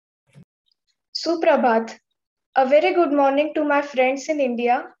Suprabhat, a very good morning to my friends in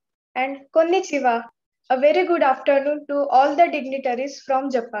India, and Konnichiwa, a very good afternoon to all the dignitaries from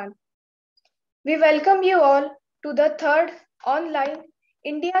Japan. We welcome you all to the third online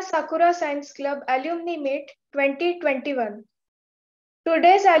India Sakura Science Club Alumni Meet 2021.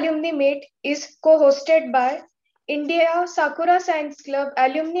 Today's Alumni Meet is co-hosted by India Sakura Science Club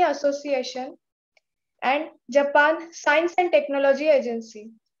Alumni Association and Japan Science and Technology Agency.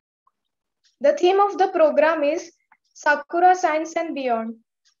 The theme of the program is Sakura Science and Beyond,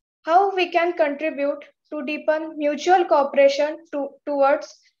 how we can contribute to deepen mutual cooperation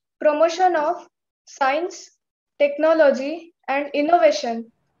towards promotion of science, technology, and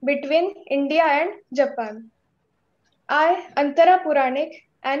innovation between India and Japan. I, Antara Puranik,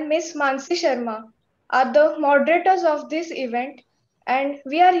 and Ms. Mansi Sharma are the moderators of this event, and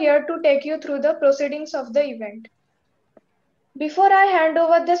we are here to take you through the proceedings of the event. Before I hand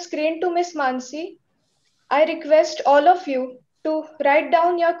over the screen to Ms. Mansi, I request all of you to write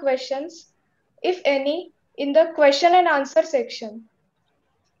down your questions, if any, in the question and answer section.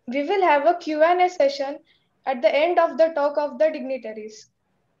 We will have a Q&A session at the end of the talk of the dignitaries.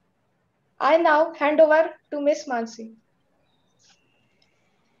 I now hand over to Ms. Mansi.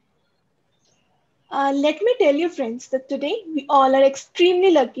 Let me tell you, friends, that today we all are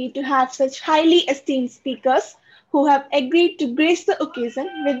extremely lucky to have such highly esteemed speakers who have agreed to grace the occasion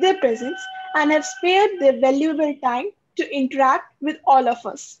with their presence and have spared their valuable time to interact with all of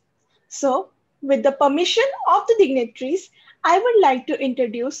us. So, with the permission of the dignitaries, I would like to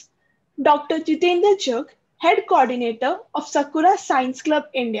introduce Dr. Jitendra Chugh, Head Coordinator of Sakura Science Club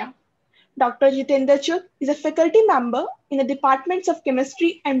India. Dr. Jitendra Chugh is a faculty member in the Departments of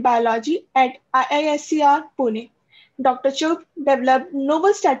Chemistry and Biology at IIScr Pune. Dr. Chugh developed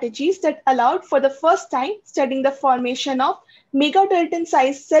novel strategies that allowed for the first time studying the formation of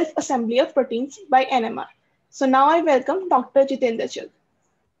megadalton-sized self-assembly of proteins by NMR. So now I welcome Dr. Jitendra Chugh.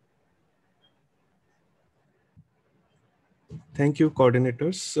 Thank you,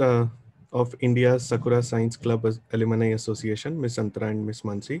 coordinators of India's Sakura Science Club Alumni Association, Ms. Antara and Ms.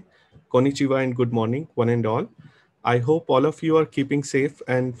 Mansi. Konnichiwa and good morning, one and all. I hope all of you are keeping safe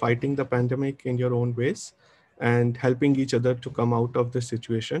and fighting the pandemic in your own ways and helping each other to come out of this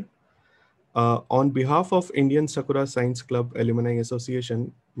situation. On behalf of Indian Sakura Science Club Alumni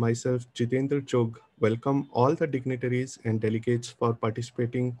Association, myself, Jitendra Chugh, welcome all the dignitaries and delegates for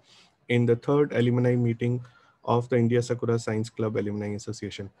participating in the third alumni meeting of the India Sakura Science Club Alumni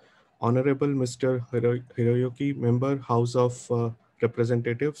Association. Honorable Mr. Hiroaki, Member, House of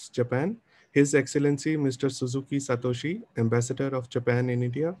Representatives, Japan, His Excellency Mr. Suzuki Satoshi, Ambassador of Japan in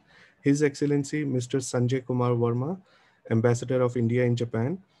India, His Excellency Mr. Sanjay Kumar Verma, Ambassador of India in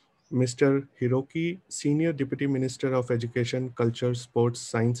Japan, Mr. Hiroaki, Senior Deputy Minister of Education, Culture, Sports,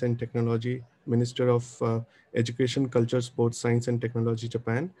 Science and Technology, Minister of Education, Culture, Sports, Science and Technology,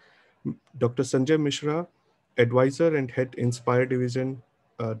 Japan, Dr. Sanjay Mishra, Advisor and Head Inspire Division,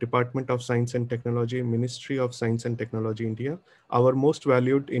 Department of Science and Technology, Ministry of Science and Technology, India, our most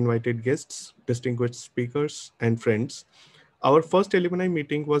valued invited guests, distinguished speakers, and friends. Our first alumni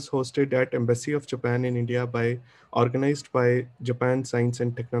meeting was hosted at Embassy of Japan in India organized by Japan Science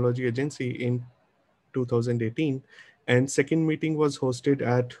and Technology Agency in 2018. And second meeting was hosted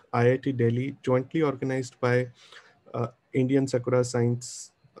at IIT Delhi, jointly organized by Indian Sakura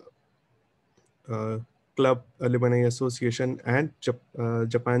Science Club Alumni Association and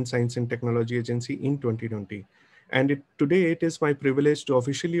Japan Science and Technology Agency in 2020. And today it is my privilege to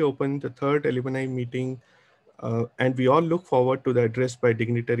officially open the third alumni meeting, and we all look forward to the address by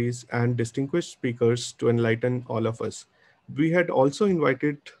dignitaries and distinguished speakers to enlighten all of us. We had also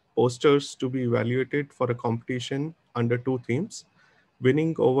invited posters to be evaluated for a competition under two themes: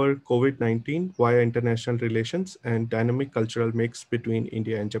 winning over COVID-19 via international relations and dynamic cultural mix between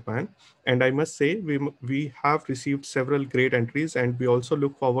India and Japan. And I must say, we have received several great entries, and we also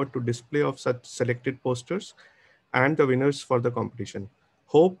look forward to display of such selected posters and the winners for the competition.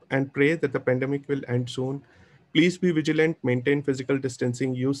 Hope and pray that the pandemic will end soon. Please be vigilant, maintain physical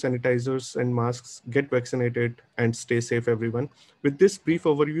distancing, use sanitizers and masks, get vaccinated, and stay safe, everyone. With this brief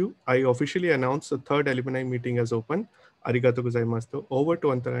overview, I officially announce the third alumni meeting as open. Arigato gozaimasu. Over to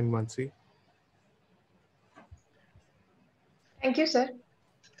Antara and Mansi. Thank you, sir.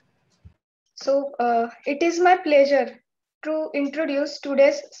 So, it is my pleasure to introduce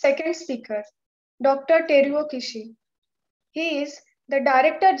today's second speaker, Dr. Teruo Kishi. He is the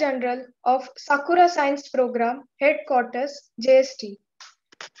Director General of Sakura Science Program, Headquarters, JST.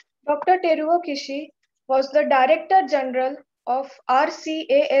 Dr. Teruo Kishi was the Director General of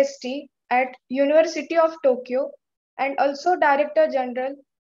RCAST at University of Tokyo and also Director General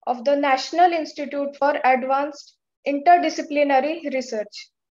of the National Institute for Advanced Interdisciplinary Research.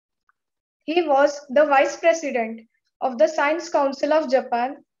 He was the Vice President of the Science Council of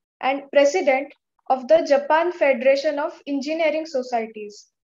Japan and President of the Japan Federation of Engineering Societies.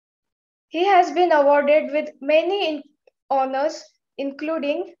 He has been awarded with many honors,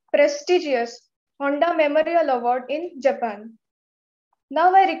 including prestigious Honda Memorial Award in Japan.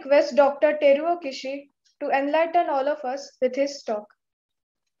 Now I request Dr. Teruo Kishi to enlighten all of us with his talk.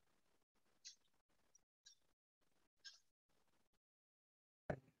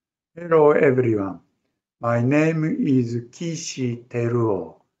 Hello everyone. My name is Kishi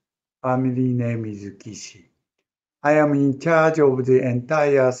Teruo. Family name is Kishi. I am in charge of the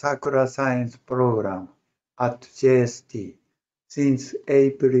entire Sakura Science program at JST since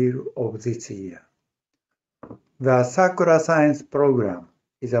April of this year. The Sakura Science program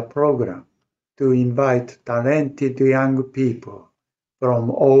is a program to invite talented young people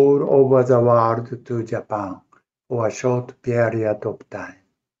from all over the world to Japan for a short period of time.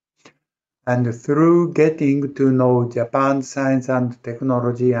 And through getting to know Japan's science and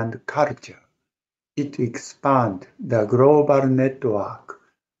technology and culture, it expands the global network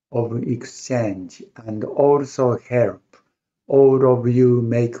of exchange and also help all of you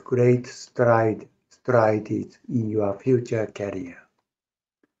make great strides in your future career.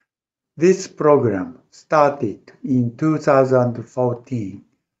 This program started in 2014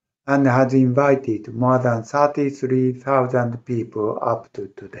 and has invited more than 33,000 people up to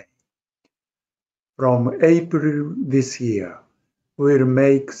today. From April this year, we'll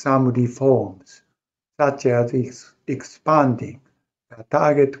make some reforms, such as expanding the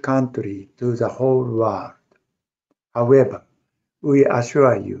target country to the whole world. However, we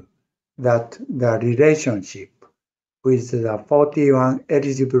assure you that the relationship with the 41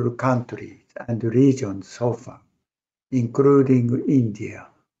 eligible countries and regions so far, including India,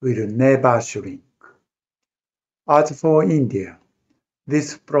 will never shrink. As for India,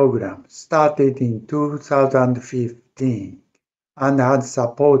 this program started in 2015 and has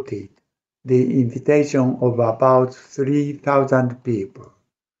supported the invitation of about 3,000 people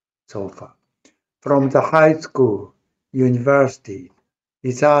so far, from the high school, universities,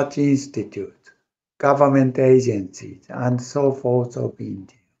 research institutes, government agencies, and so forth of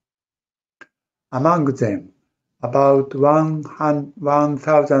India. Among them, about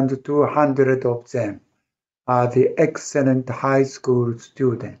 1,200 of them are the excellent high school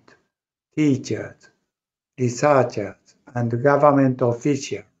students, teachers, researchers, and government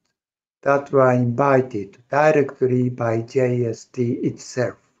officials that were invited directly by JST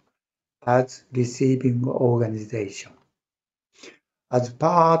itself as receiving organization. As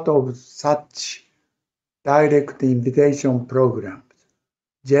part of such direct invitation programs,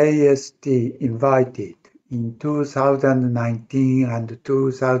 JST invited in 2019 and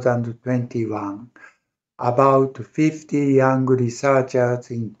 2021 about 50 young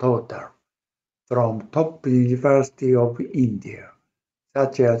researchers in total from top universities of India,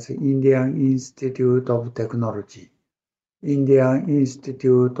 such as Indian Institute of Technology, Indian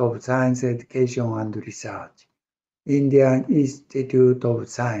Institute of Science Education and Research, Indian Institute of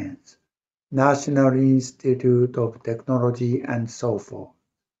Science, National Institute of Technology, and so forth.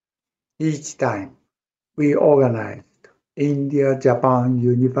 Each time, we organized India-Japan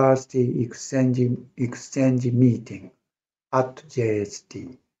University exchange meeting at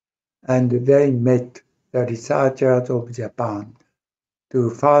JST, and they met the researchers of Japan to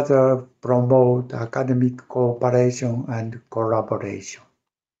further promote academic cooperation and collaboration.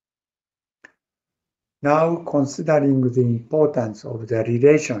 Now, considering the importance of the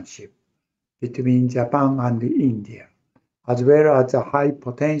relationship between Japan and India, as well as the high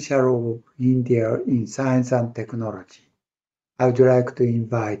potential of India in science and technology, I would like to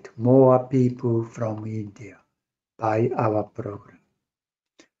invite more people from India by our program.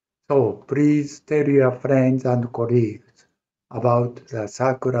 So please tell your friends and colleagues about the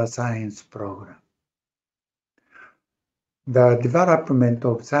Sakura Science program. The development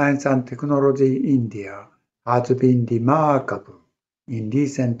of science and technology in India has been remarkable in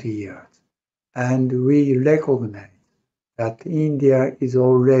recent years, and we recognize that India is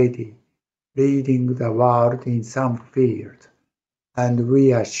already leading the world in some fields, and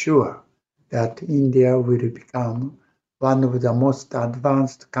we are sure that India will become one of the most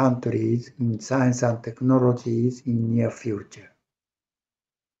advanced countries in science and technologies in near future.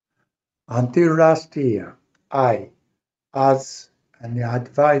 Until last year, I, as an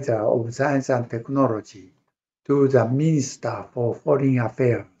advisor of science and technology to the Minister for Foreign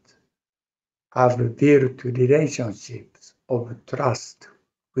Affairs, have built relationships of trust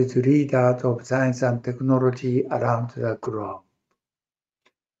with leaders of science and technology around the globe.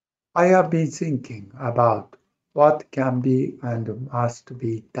 I have been thinking about what can be and must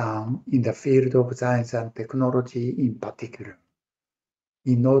be done in the field of science and technology in particular,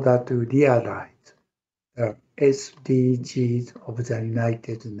 in order to realize the SDGs of the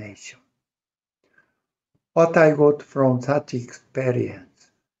United Nations. What I got from such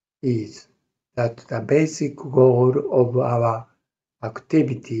experience is that the basic goal of our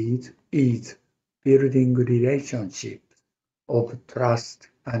activities is building relationships of trust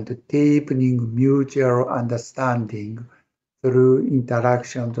and deepening mutual understanding through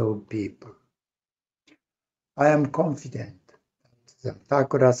interactions of people. I am confident that the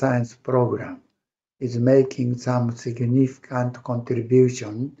Sakura Science Program is making some significant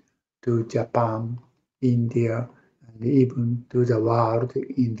contribution to Japan, India, and even to the world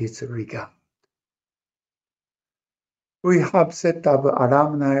in this regard. We have set up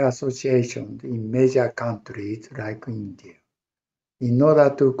alumni associations in major countries like India in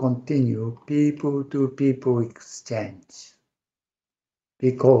order to continue people-to-people exchange,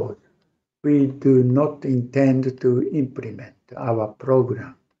 because we do not intend to implement our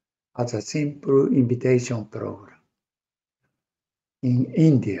program as a simple invitation program. In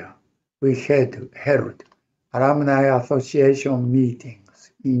India, we held alumni association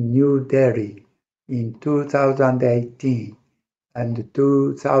meetings in New Delhi in 2018 and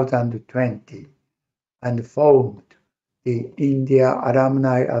 2020 and formed the India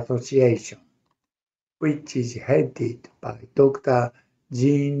Alumni Association, which is headed by Dr.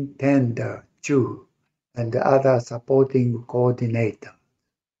 Jean Tender Chu and other supporting coordinators.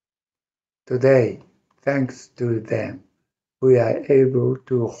 Today, thanks to them, we are able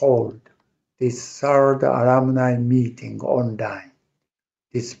to hold this third alumni meeting online,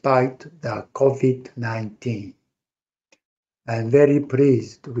 despite the COVID-19. I'm very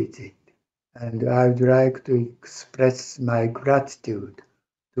pleased with it, and I would like to express my gratitude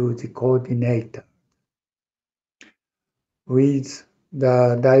to the coordinator. With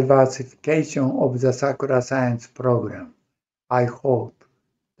the diversification of the Sakura Science Program, I hope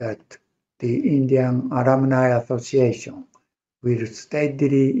that the Indian Alumni Association will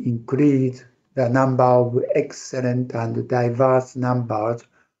steadily increase the number of excellent and diverse members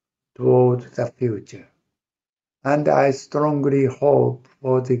towards the future. And I strongly hope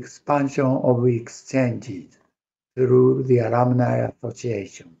for the expansion of exchanges through the Alumni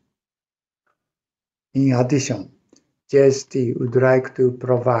Association. In addition, JST would like to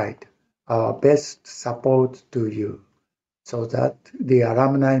provide our best support to you so that the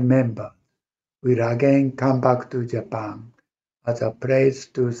alumni members will again come back to Japan as a place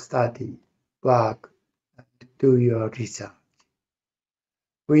to study, work, and do your research.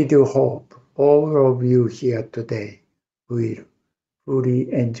 We do hope all of you here today will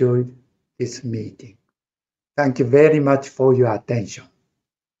fully enjoy this meeting. Thank you very much for your attention.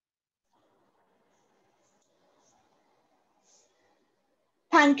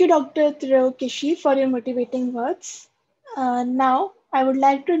 Thank you, Dr. Kishi, for your motivating words. Now, I would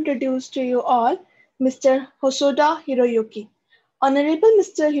like to introduce to you all Mr. Hosoda Hiroyuki. Honorable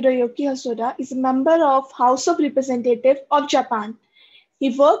Mr. Hiroyuki Hosoda is a member of House of Representatives of Japan. He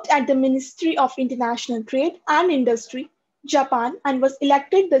worked at the Ministry of International Trade and Industry, Japan, and was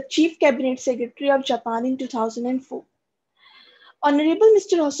elected the Chief Cabinet Secretary of Japan in 2004. Honorable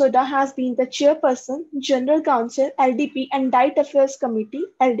Mr. Hosoda has been the Chairperson, General Counsel, LDP, and Diet Affairs Committee,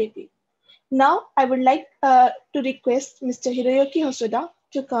 LDP. Now, I would like to request Mr. Hiroyuki Hosoda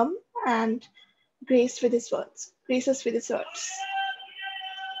to come and grace us with his words.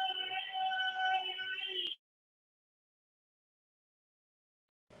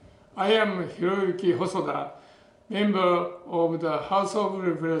 I am Hiroyuki Hosoda, member of the House of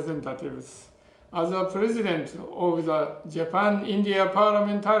Representatives. As a president of the Japan-India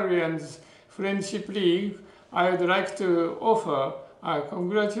Parliamentarians Friendship League, I would like to offer a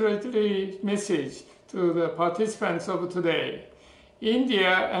congratulatory message to the participants of today.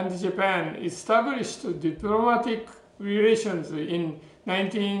 India and Japan established diplomatic relations in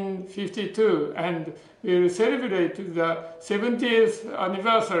 1952 and will celebrate the 70th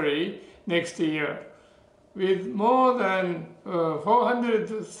anniversary next year. With more than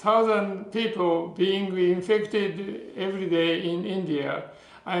 400,000 people being infected every day in India,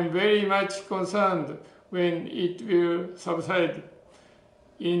 I am very much concerned when it will subside.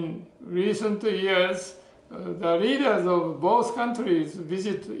 In recent years, the leaders of both countries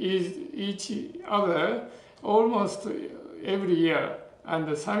visit each other almost every year, and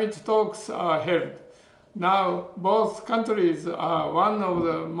the summit talks are held. Now, both countries are one of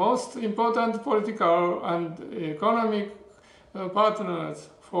the most important political and economic partners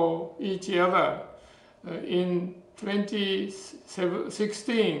for each other. In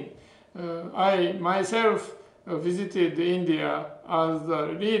 2016, I myself visited India as the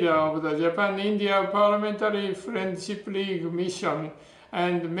leader of the Japan-India Parliamentary Friendship League mission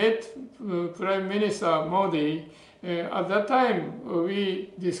and met Prime Minister Modi. At that time,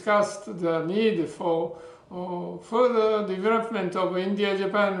 we discussed the need for further development of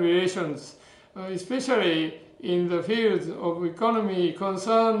India-Japan relations, especially in the fields of economy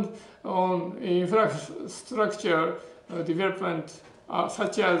concerned on infrastructure development,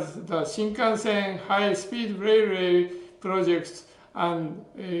 such as the Shinkansen high-speed railway projects and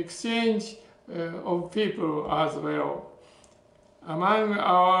exchange of people as well. Among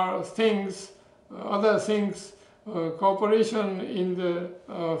our things, other things, cooperation in the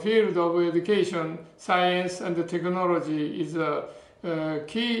field of education, science, and technology is a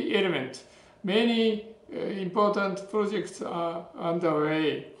key element. Many important projects are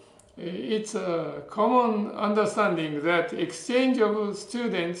underway. It's a common understanding that exchange of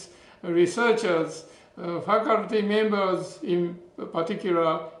students, researchers, faculty members in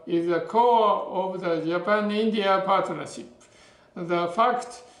particular is the core of the Japan-India partnership. The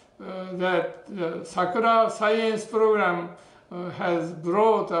fact that the Sakura science program has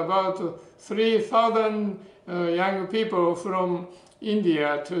brought about 3,000 young people from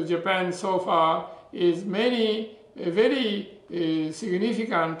India to Japan so far is very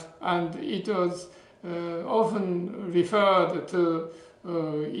significant, and it was often referred to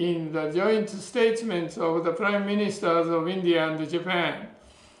in the joint statements of the Prime Ministers of India and Japan.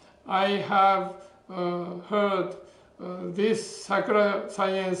 I have heard this Sakura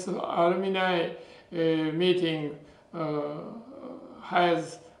Science Alumni meeting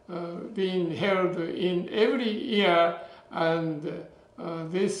has been held in every year, and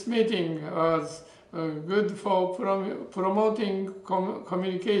this meeting was good for promoting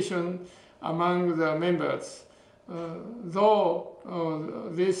communication among the members. Though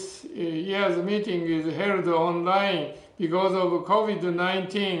this year's meeting is held online because of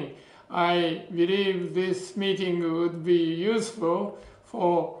COVID-19, I believe this meeting would be useful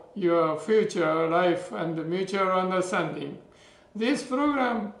for your future life and mutual understanding. This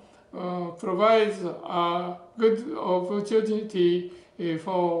program provides a good opportunity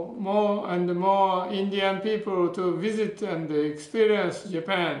for more and more Indian people to visit and experience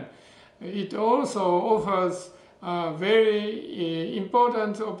Japan. It also offers a very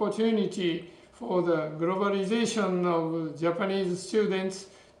important opportunity for the globalization of Japanese students,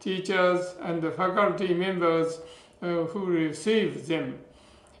 teachers, and faculty members who receive them.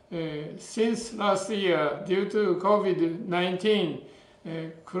 Since last year, due to COVID-19,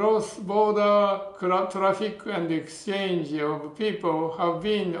 cross-border traffic and exchange of people have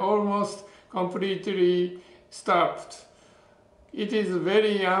been almost completely stopped. It is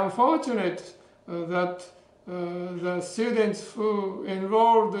very unfortunate that the students who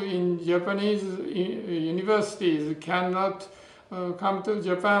enrolled in Japanese universities cannot come to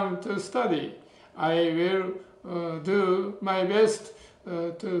Japan to study. I will do my best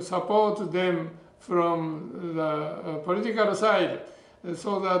to support them from the political side,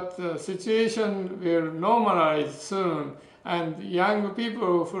 so that the situation will normalize soon and young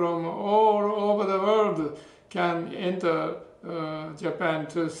people from all over the world can enter Japan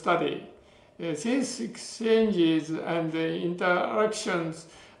to study. Since exchanges and interactions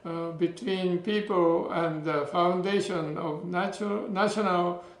between people and the foundation of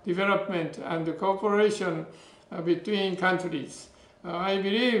national development and cooperation between countries, I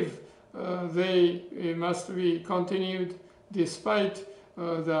believe they must be continued despite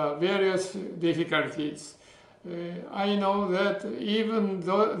the various difficulties. I know that even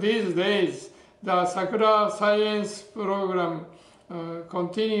these days, the Sakura Science Program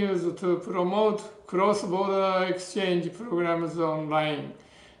continues to promote cross-border exchange programs online.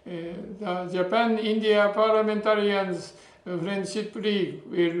 The Japan-India Parliamentarians Friendship League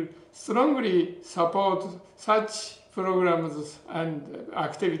will strongly support such programs and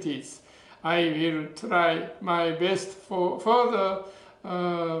activities. I will try my best for further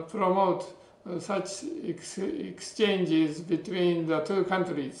promote such exchanges between the two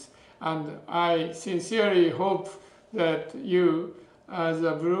countries, and I sincerely hope that you, as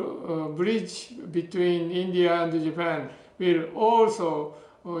a bridge between India and Japan, will also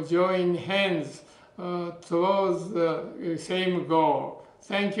join hands towards the same goal.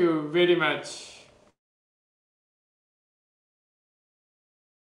 Thank you very much.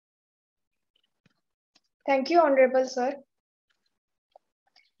 Thank you, Honorable Sir.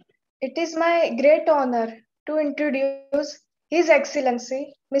 It is my great honor to introduce His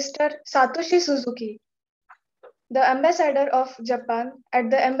Excellency Mr. Satoshi Suzuki, the Ambassador of Japan at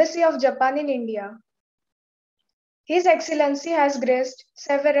the Embassy of Japan in India. His Excellency has graced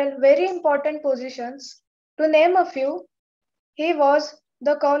several very important positions. To name a few, he was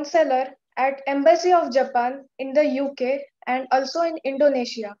the counselor at Embassy of Japan in the UK and also in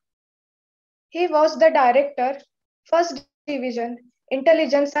Indonesia. He was the director, First Division,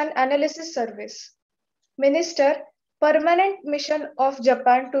 Intelligence and Analysis Service, Minister, Permanent Mission of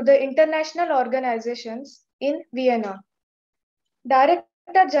Japan to the international organizations in Vienna,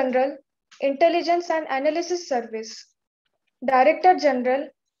 Director General, Intelligence and Analysis Service, Director General,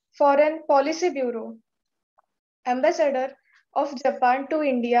 Foreign Policy Bureau, Ambassador of Japan to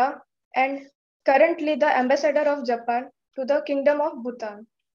India, and currently the Ambassador of Japan to the Kingdom of Bhutan.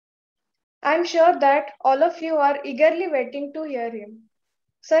 I am sure that all of you are eagerly waiting to hear him.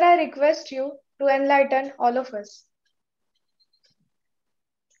 Sir, I request you to enlighten all of us.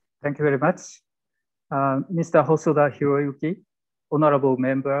 Thank you very much. Mr. Hosoda Hiroyuki, Honorable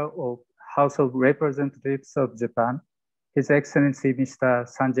Member of House of Representatives of Japan, His Excellency Mr.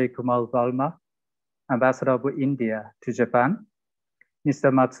 Sanjay Kumar Verma, Ambassador of India to Japan, Mr.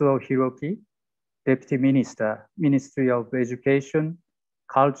 Matsuo Hiroki, Deputy Minister, Ministry of Education,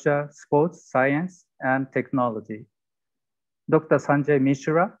 Culture, Sports, Science, and Technology, Dr. Sanjay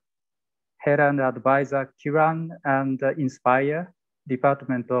Mishra, Head and Advisor, Kiran and Inspire,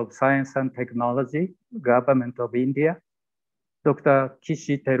 Department of Science and Technology, Government of India, Dr.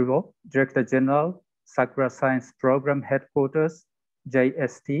 Kishi Teruo, Director General, Sakura Science Program Headquarters,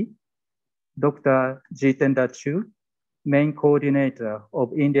 JST, Dr. Jitendra Chu, Main Coordinator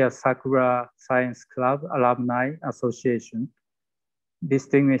of India Sakura Science Club Alumni Association,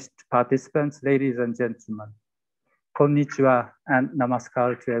 distinguished participants, ladies and gentlemen, konnichiwa and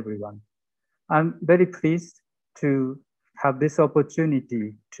namaskar to everyone. I'm very pleased to have this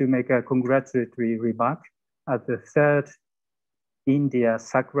opportunity to make a congratulatory remark at the third India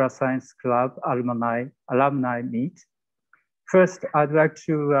Sakura Science Club alumni meet. First, I'd like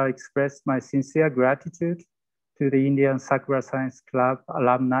to express my sincere gratitude to the Indian Sakura Science Club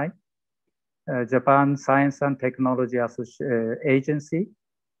alumni, Japan Science and Technology Agency,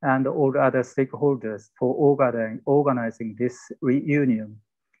 and all other stakeholders for organizing this reunion,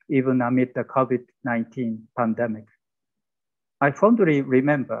 even amid the COVID-19 pandemic. I fondly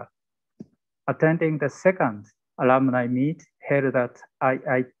remember attending the second alumni meet held at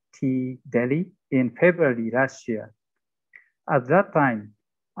IIT Delhi in February last year. At that time,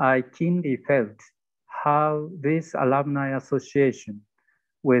 I keenly felt how this alumni association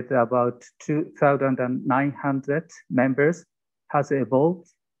with about 2,900 members has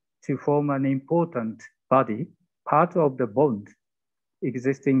evolved to form an important body, part of the bond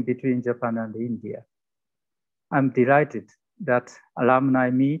existing between Japan and India. I'm delighted that alumni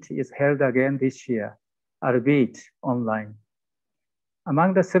meet is held again this year, albeit online.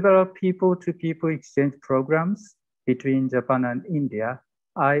 Among the several people-to-people exchange programs between Japan and India,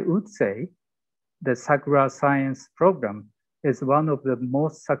 I would say the Sakura Science Program is one of the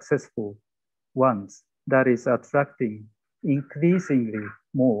most successful ones that is attracting increasingly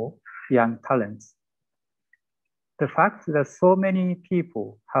more young talents. The fact that so many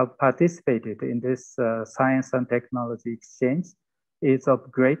people have participated in this science and technology exchange is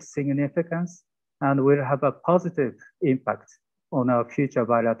of great significance and will have a positive impact on our future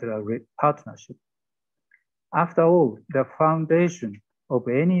bilateral partnership. After all, the foundation of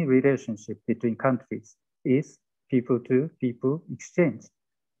any relationship between countries is people-to-people exchange.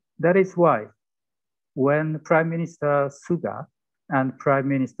 That is why when Prime Minister Suga and Prime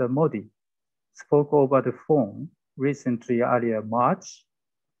Minister Modi spoke over the phone recently earlier March,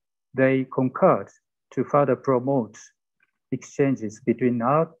 they concurred to further promote exchanges between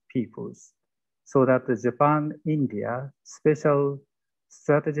our peoples so that the Japan-India special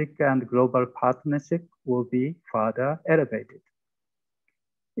strategic and global partnership will be further elevated.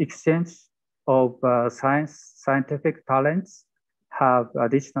 Exchange of scientific talents have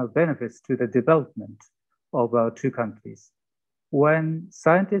additional benefits to the development of our two countries. When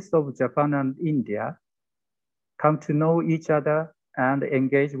scientists of Japan and India come to know each other and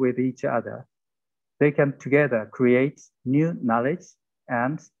engage with each other, they can together create new knowledge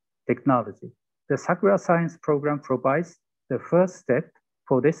and technology. The Sakura Science Program provides the first step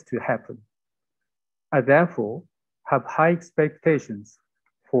for this to happen. I therefore have high expectations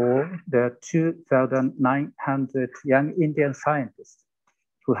for the 2,900 young Indian scientists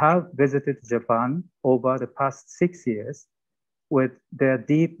who have visited Japan over the past 6 years with their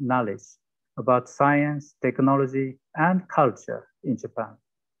deep knowledge about science, technology, and culture in Japan.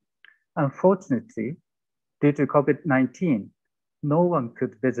 Unfortunately, due to COVID-19, no one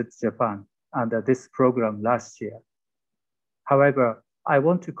could visit Japan under this program last year. However, I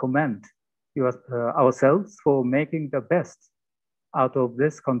want to commend ourselves for making the best out of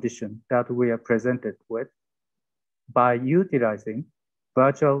this condition that we are presented with by utilizing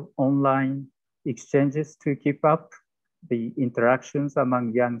virtual online exchanges to keep up the interactions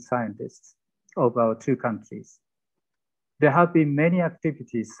among young scientists of our two countries. There have been many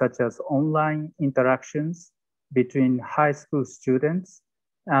activities such as online interactions between high school students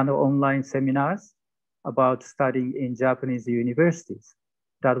and online seminars about studying in Japanese universities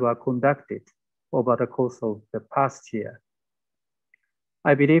that were conducted over the course of the past year.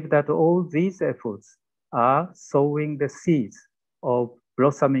 I believe that all these efforts are sowing the seeds of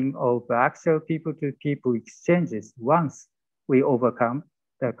blossoming of actual people-to-people exchanges once we overcome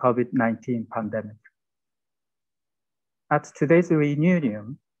the COVID-19 pandemic. At today's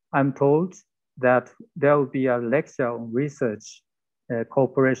reunion, I'm told that there will be a lecture on research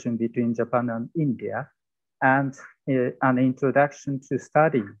cooperation between Japan and India, and an introduction to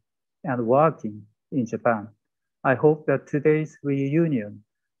studying and working in Japan. I hope that today's reunion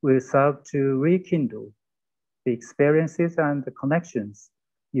will serve to rekindle the experiences and the connections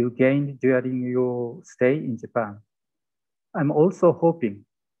you gained during your stay in Japan. I'm also hoping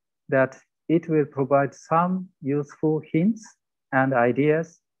that it will provide some useful hints and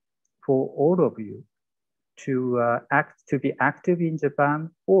ideas for all of you to be active in Japan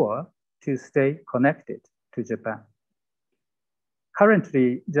or to stay connected to Japan.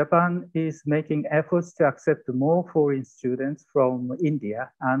 Currently, Japan is making efforts to accept more foreign students from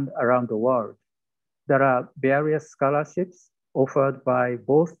India and around the world. There are various scholarships offered by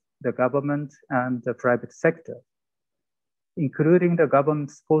both the government and the private sector, including the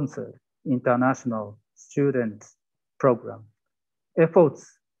government-sponsored international student program. Efforts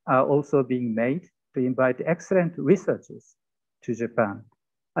are also being made to invite excellent researchers to Japan.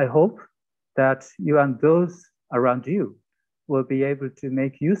 I hope that you and those around you will be able to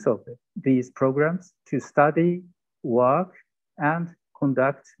make use of these programs to study, work, and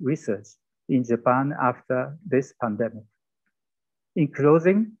conduct research in Japan after this pandemic. In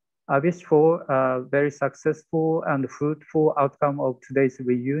closing, I wish for a very successful and fruitful outcome of today's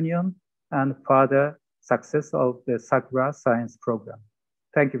reunion and further success of the Sakura Science Program.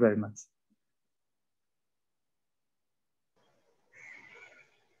 Thank you very much.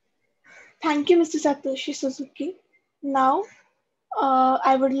 Thank you, Mr. Satoshi Suzuki. Now,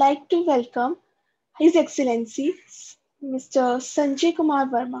 I would like to welcome His Excellency, Mr. Sanjay Kumar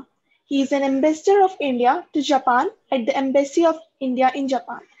Verma. He is an ambassador of India to Japan at the Embassy of India in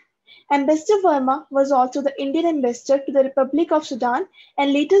Japan. Ambassador Verma was also the Indian ambassador to the Republic of Sudan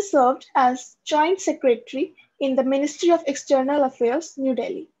and later served as Joint Secretary in the Ministry of External Affairs, New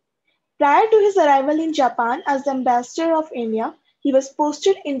Delhi. Prior to his arrival in Japan as the Ambassador of India, he was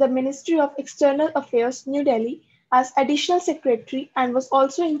posted in the Ministry of External Affairs, New Delhi as Additional Secretary and was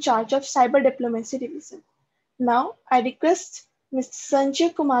also in charge of Cyber Diplomacy Division. Now, I request Mr.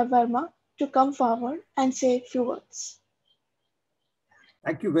 Sanjay Kumar Verma to come forward and say a few words.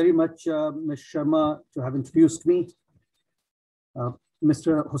 Thank you very much, Ms. Sharma, to have introduced me.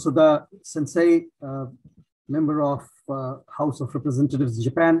 Mr. Hosoda Sensei, member of House of Representatives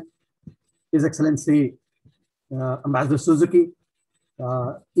Japan, His Excellency Ambassador Suzuki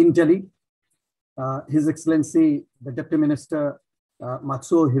in Delhi, His Excellency the Deputy Minister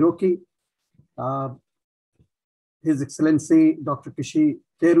Matsuo Hiroaki, His Excellency Dr. Kishi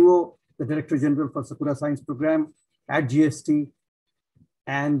Teruo, the Director General for Sakura Science Program at GST,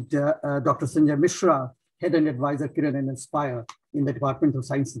 and Dr. Sanjay Mishra, Head and Advisor Kiran and Inspire in the Department of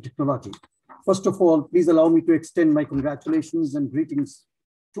Science and Technology. First of all, please allow me to extend my congratulations and greetings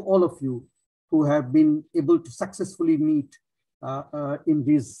to all of you who have been able to successfully meet in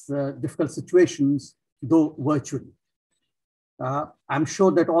these difficult situations, though virtually. I'm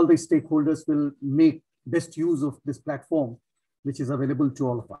sure that all the stakeholders will make best use of this platform, which is available to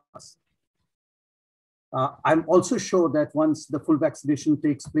all of us. I'm also sure that once the full vaccination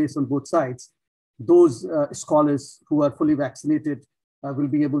takes place on both sides, those scholars who are fully vaccinated will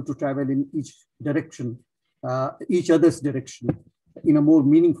be able to travel in each direction, each other's direction, in a more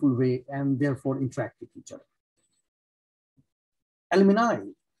meaningful way, and therefore interact with each other. Alumni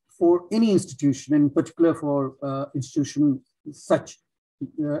for any institution, in particular for institution such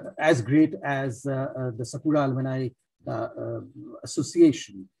as great as the Sakura Alumni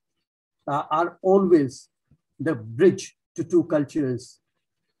Association, are always the bridge to two cultures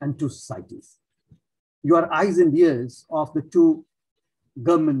and two societies. You are eyes and ears of the two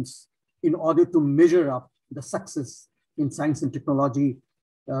governments in order to measure up the success in science and technology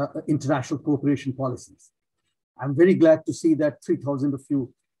international cooperation policies. I'm very glad to see that 3,000 of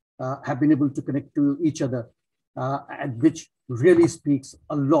you have been able to connect to each other, and which really speaks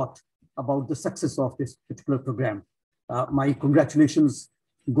a lot about the success of this particular program. My congratulations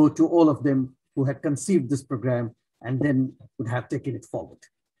go to all of them who had conceived this program and then would have taken it forward.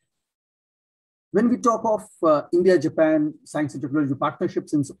 When we talk of India-Japan science and technology partnership,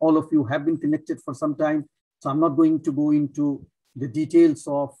 since all of you have been connected for some time, so I'm not going to go into the details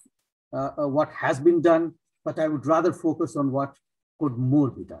of what has been done, but I would rather focus on what could more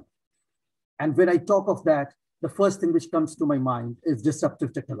be done. And when I talk of that, the first thing which comes to my mind is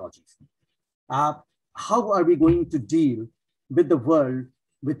disruptive technologies. How are we going to deal with the world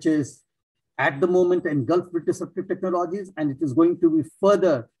which is at the moment engulfed with disruptive technologies, and it is going to be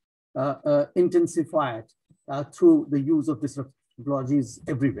further intensified through the use of disruptive technologies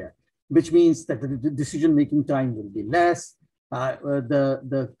everywhere, which means that the decision-making time will be less.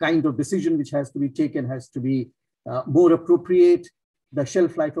 The kind of decision which has to be taken has to be more appropriate. The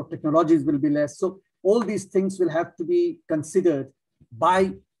shelf life of technologies will be less. So all these things will have to be considered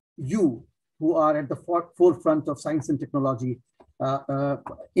by you who are at the forefront of science and technology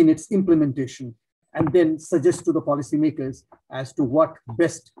in its implementation, and then suggest to the policymakers as to what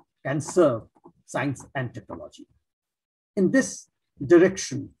best can serve science and technology. In this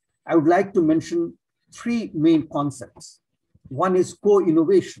direction, I would like to mention three main concepts. One is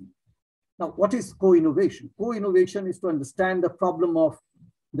co-innovation. Now, what is co-innovation? Co-innovation is to understand the problem of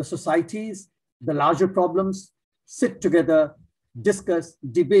the societies, the larger problems, sit together, discuss,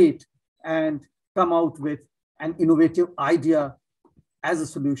 debate, and come out with an innovative idea as a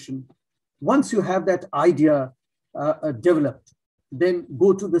solution. Once you have that idea developed, then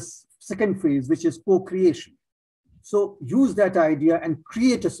go to the second phase, which is co-creation. So use that idea and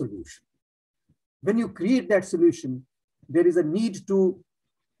create a solution. When you create that solution, there is a need to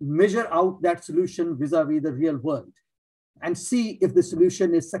measure out that solution vis-a-vis the real world and see if the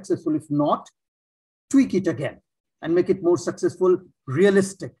solution is successful. If not, tweak it again and make it more successful,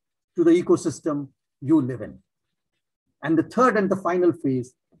 realistic to the ecosystem you live in. And the third and the final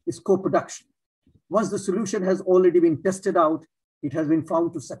phase is co-production. Once the solution has already been tested out, it has been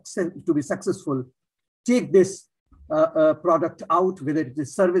found to be successful, take this product out, whether it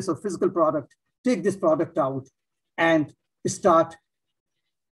is service or physical product, take this product out and start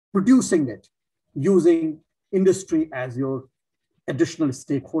producing it using industry as your additional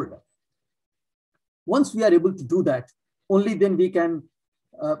stakeholder. Once we are able to do that, only then we can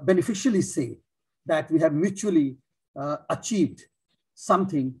beneficially say that we have mutually achieved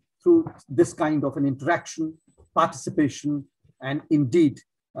something through this kind of an interaction, participation, and indeed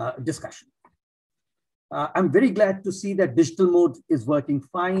discussion. I'm very glad to see that digital mode is working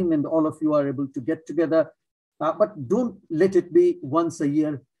fine and all of you are able to get together, but don't let it be once a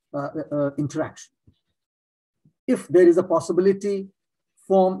year interaction. If there is a possibility,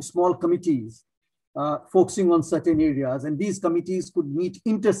 form small committees focusing on certain areas, and these committees could meet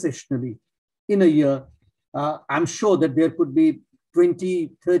intersessionally in a year. I'm sure that there could be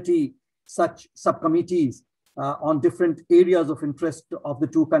 20, 30 such subcommittees on different areas of interest of the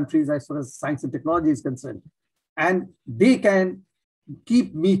two countries as far as science and technology is concerned. And they can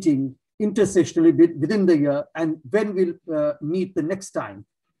keep meeting intersessionally within the year. And when we'll meet the next time,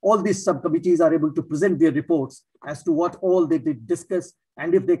 all these subcommittees are able to present their reports as to what all they did discuss,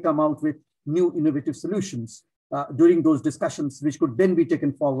 and if they come out with new innovative solutions during those discussions, which could then be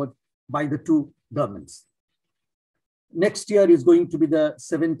taken forward by the two governments. Next year is going to be the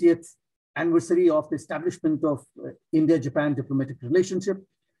 70th anniversary of the establishment of India-Japan diplomatic relationship.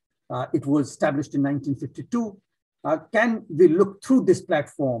 It was established in 1952. Can we look through this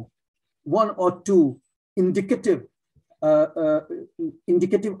platform, one or two indicative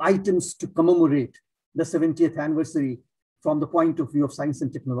items to commemorate the 70th anniversary from the point of view of science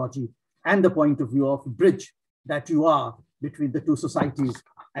and technology and the point of view of bridge that you are between the two societies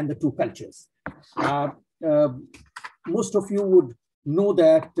and the two cultures. Most of you would know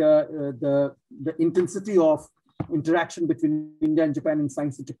that the intensity of interaction between India and Japan in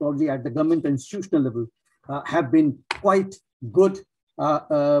science and technology at the government and institutional level have been quite good,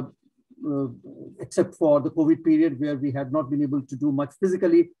 except for the COVID period where we had not been able to do much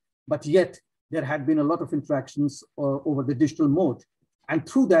physically, but yet there had been a lot of interactions over the digital mode. And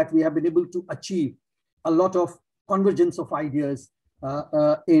through that, we have been able to achieve a lot of convergence of ideas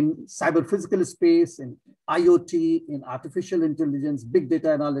in cyber physical space, in IoT, in artificial intelligence, big data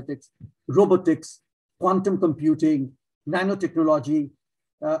analytics, robotics, quantum computing, nanotechnology,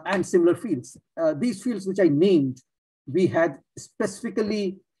 and similar fields. These fields which I named, we had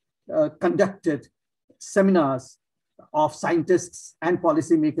specifically conducted seminars of scientists and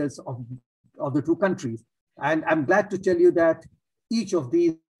policymakers of the two countries. And I'm glad to tell you that each of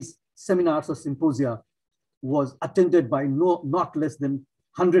these seminars or symposia was attended by not less than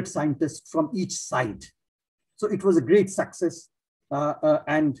 100 scientists from each side. So it was a great success.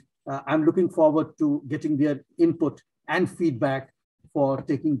 And I'm looking forward to getting their input and feedback for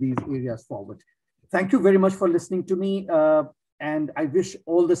taking these areas forward. Thank you very much for listening to me. And I wish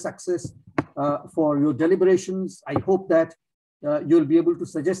all the success for your deliberations. I hope that you'll be able to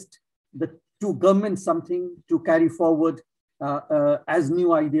suggest the two governments something to carry forward as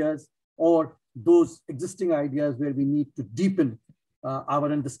new ideas, or those existing ideas where we need to deepen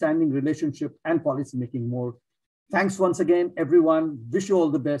our understanding, relationship, and policy making more. Thanks once again, everyone. Wish you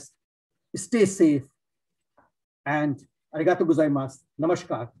all the best. Stay safe. And arigato gozaimasu.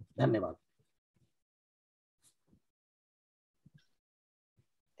 Namaskar. Dhanyavad.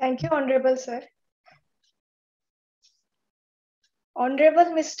 Thank you, Honorable Sir.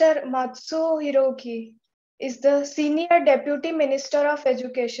 Honorable Mr. Matsuo Hiroki is the Senior Deputy Minister of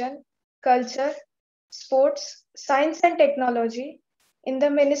Education, Culture, Sports, Science and Technology in the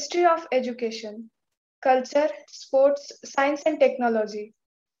Ministry of Education, Culture, Sports, Science and Technology,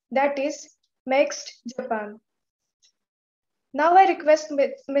 that is MEXT, Japan. Now I request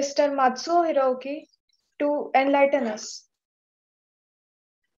Mr. Matsuo Hiroki to enlighten us.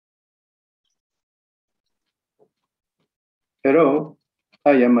 Hello,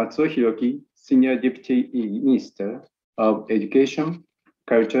 I am Matsuo Hiroki, Senior Deputy Minister of Education,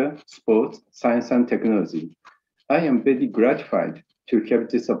 Culture, Sports, Science and Technology. I am very gratified to have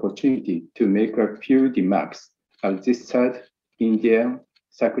this opportunity to make a few remarks at this third Indian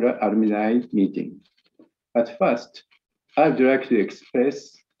Sakura Alumni meeting. At first, I would like to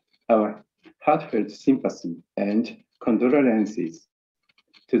express our heartfelt sympathy and condolences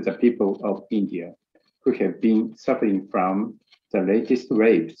to the people of India who have been suffering from the latest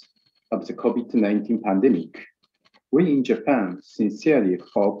waves of the COVID-19 pandemic. We in Japan sincerely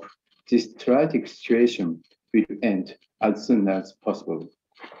hope this tragic situation will end as soon as possible.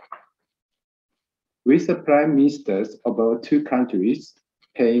 With the prime ministers of our two countries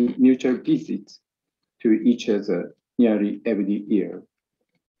paying mutual visits to each other nearly every year,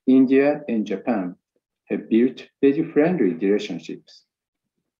 India and Japan have built very friendly relationships.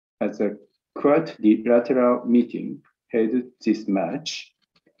 As a quadrilateral meeting held this March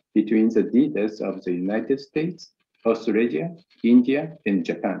between the leaders of the United States, Australia, India, and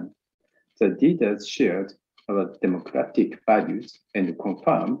Japan, the leaders shared our democratic values and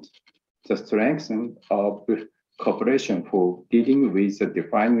confirmed the strength of cooperation for dealing with the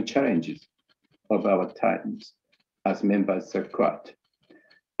defining challenges of our times as members of Quad.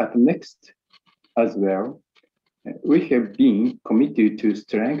 At MEXT as well, we have been committed to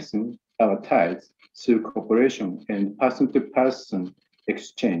strengthen our ties through cooperation and person-to-person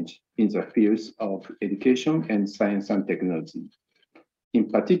exchange in the fields of education and science and technology. In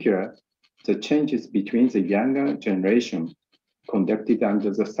particular, the changes between the younger generation conducted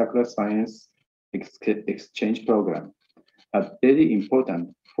under the Sakura Science Exchange Program are very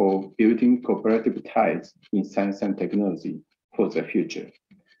important for building cooperative ties in science and technology for the future.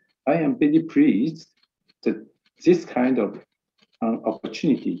 I am very pleased that this kind of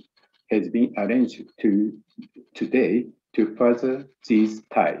opportunity has been arranged today to further these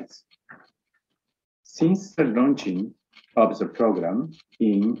ties. Since the launching of the program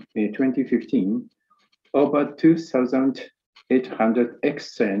in 2015, over 2,800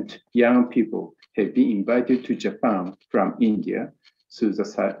 excellent young people have been invited to Japan from India through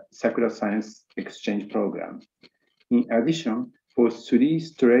the Sakura Science Exchange Program. In addition, for 3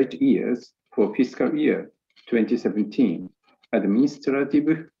 straight years for fiscal year 2017,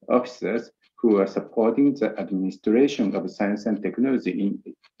 administrative officers who are supporting the administration of science and technology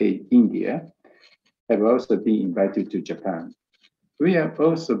in India have also been invited to Japan. We are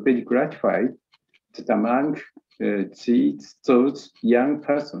also very gratified that among those young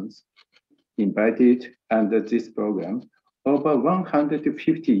persons invited under this program, over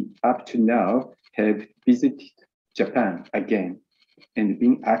 150 up to now have visited Japan again and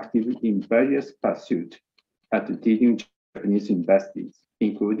been active in various pursuits at leading Japanese universities,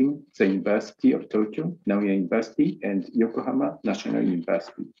 including the University of Tokyo, Nagoya University, and Yokohama National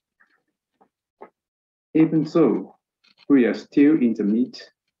University. Even though we are still in the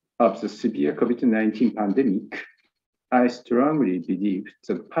midst of the severe COVID-19 pandemic, I strongly believe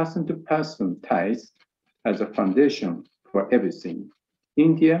that person-to-person ties are the foundation for everything.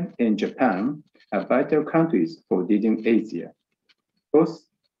 India and Japan are vital countries for leading Asia, both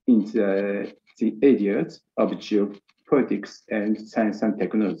in the areas of geopolitics and science and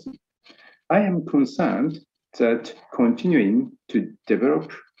technology. I am concerned that continuing to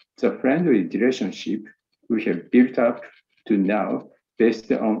develop the friendly relationship we have built up to now based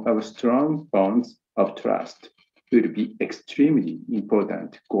on our strong bonds of trust will be extremely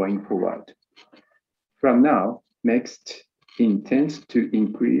important going forward. From now, MEXT intends to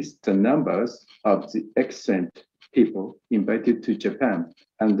increase the numbers of the excellent people invited to Japan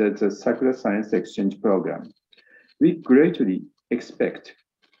under the Sakura Science Exchange Program. We greatly expect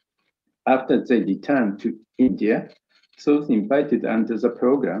after they return to India, those invited under the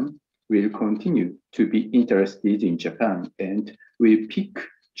program will continue to be interested in Japan and will pick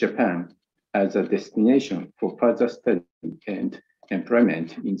Japan as a destination for further study and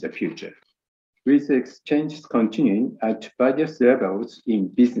employment in the future. With exchanges continuing at various levels in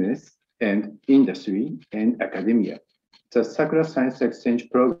business and industry and academia, the Sakura Science Exchange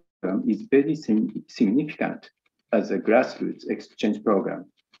Program is very significant as a grassroots exchange program.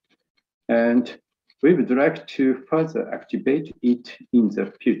 And we would like to further activate it in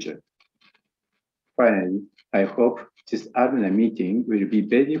the future. Finally, I hope this alumni meeting will be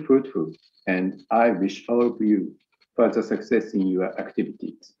very fruitful, and I wish all of you further success in your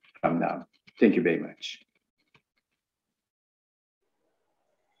activities from now. Thank you very much.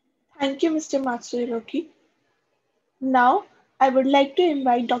 Thank you, Mr. Hiroaki. Now, I would like to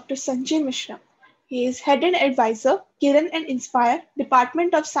invite Dr. Sanjay Mishra. He is Head and Advisor, Kiran and Inspire,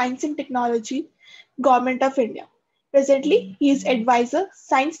 Department of Science and Technology, Government of India. Presently, he is Advisor,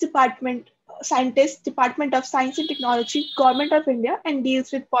 Scientist, Department of Science and Technology, Government of India, and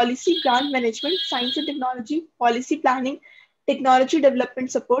deals with policy, grant management, science and technology, policy planning, technology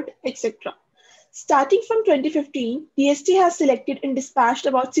development support, etc. Starting from 2015, DST has selected and dispatched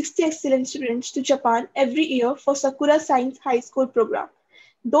about 60 excellent students to Japan every year for Sakura Science High School program.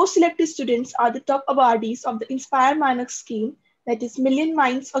 Those selected students are the top awardees of the Inspire Manak scheme, that is Million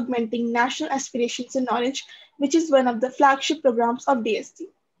Minds Augmenting National Aspirations and Knowledge, which is one of the flagship programs of DST.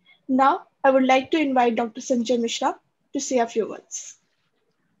 Now, I would like to invite Dr. Sanjay Mishra to say a few words.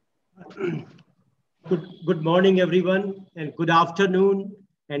 Good morning, everyone, and good afternoon,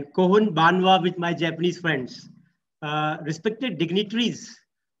 and Kohon Banwa with my Japanese friends. Respected dignitaries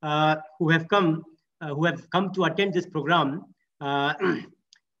who have come to attend this program.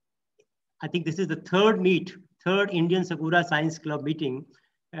 I think this is the third Indian Sakura Science Club meeting.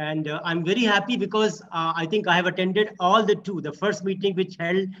 And I'm very happy because I think I have attended all the two. The first meeting which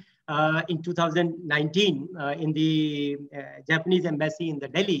held in 2019 in the Japanese embassy in the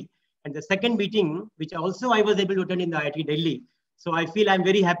Delhi. And the second meeting, which also I was able to attend in the IIT Delhi. So I feel I'm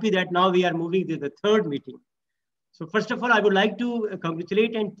very happy that now we are moving to the third meeting. So first of all, I would like to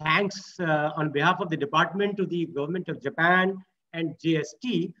congratulate and thanks on behalf of the department to the government of Japan and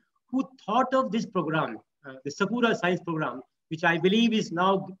GST who thought of this program, the Sakura Science program, which I believe is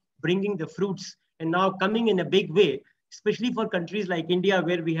now bringing the fruits and now coming in a big way, especially for countries like India,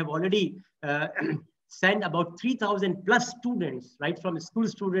 where we have already sent about 3,000 plus students, right, from school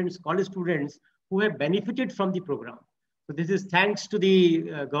students, college students, who have benefited from the program. So this is thanks to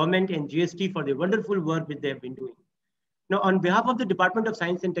the government and GST for the wonderful work which they have been doing. Now, on behalf of the Department of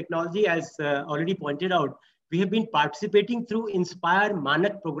Science and Technology, as already pointed out, we have been participating through Inspire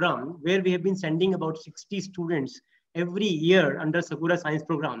Manak program, where we have been sending about 60 students every year under Sakura Science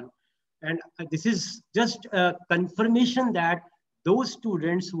program. And this is just a confirmation that those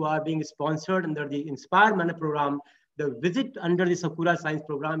students who are being sponsored under the Inspire Manak program, the visit under the Sakura Science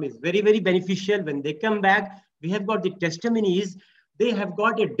program is very, very beneficial. When they come back, we have got the testimonies. They have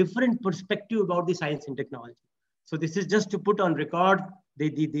got a different perspective about the science and technology. So this is just to put on record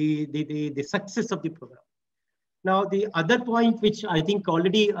the success of the program. Now, the other point, which I think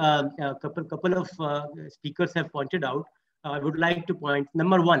already a couple of speakers have pointed out, I would like to point,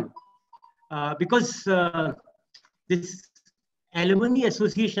 number one, because this Alumni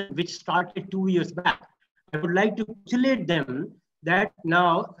Association, which started 2 years back, I would like to congratulate them that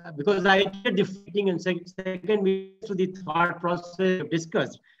now, because I did the meeting and second meeting to the thought process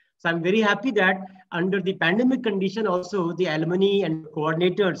discussed. So I'm very happy that under the pandemic condition also, the alumni and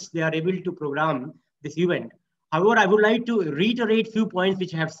coordinators, they are able to program this event. However, I would like to reiterate a few points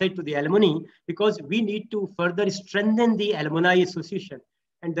which I have said to the alumni, because we need to further strengthen the Alumni Association.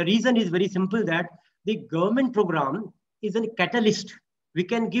 And the reason is very simple, that the government program is a catalyst. We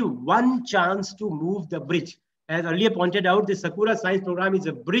can give one chance to move the bridge. As earlier pointed out, the Sakura Science program is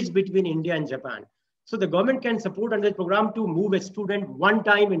a bridge between India and Japan. So the government can support under the program to move a student one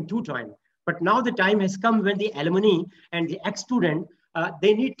time and two times. But now the time has come when the alumni and the ex-student,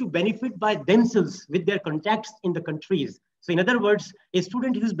 they need to benefit by themselves with their contacts in the countries. So in other words, a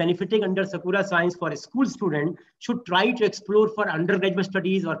student who is benefiting under Sakura Science for a school student should try to explore for undergraduate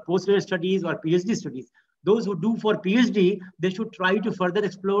studies or postgraduate studies or PhD studies. Those who do for PhD, they should try to further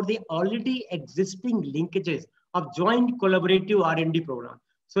explore the already existing linkages of joint collaborative R&D program.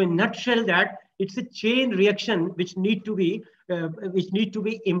 So in a nutshell, that It's a chain reaction which need to be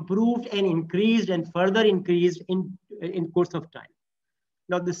improved and increased and further increased in course of time.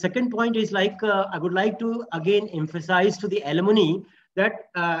 Now, the second point is like, I would like to again emphasize to the alumni that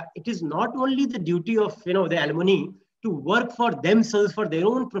it is not only the duty of the alumni to work for themselves for their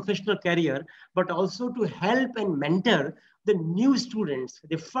own professional career, but also to help and mentor the new students,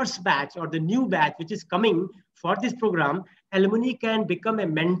 the first batch or the new batch which is coming for this program. Alumni can become a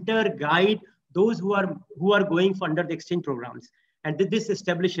mentor, guide those who are going for under the exchange programs, and this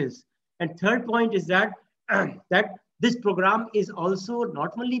establishes. And third point is that that this program is also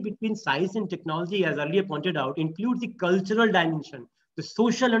not only between science and technology, as earlier pointed out, includes the cultural dimension, the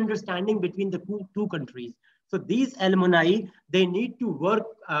social understanding between the two countries. So these alumni, they need to work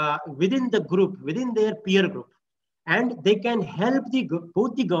within the group, within their peer group, and they can help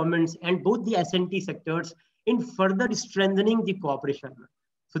both the governments and both the S&T sectors in further strengthening the cooperation.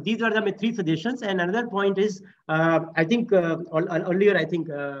 So these are my 3 suggestions. And another point is, I think earlier, I think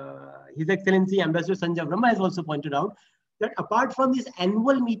His Excellency Ambassador Sanjay Brahma has also pointed out that apart from this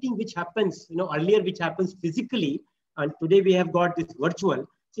annual meeting, which happens, earlier, which happens physically, and today we have got this virtual.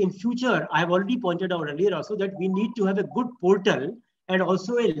 So in future, I have already pointed out earlier also that we need to have a good portal and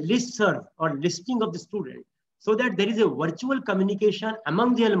also a listserv or listing of the student, so that there is a virtual communication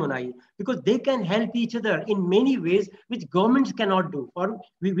among the alumni, because they can help each other in many ways which governments cannot do. Or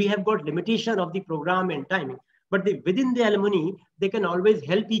we have got limitation of the program and timing. But within the alumni, they can always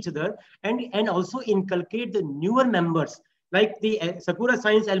help each other and also inculcate the newer members. Like the Sakura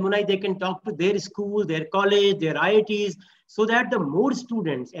Science alumni, they can talk to their school, their college, their IITs, so that the more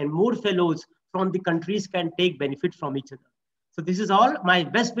students and more fellows from the countries can take benefit from each other. So this is all. My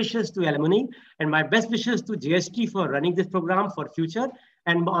best wishes to alumni and my best wishes to GST for running this program for future.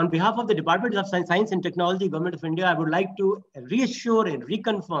 And on behalf of the Department of Science and Technology, Government of India, I would like to reassure and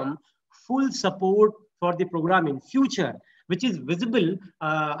reconfirm full support for the program in future, which is visible.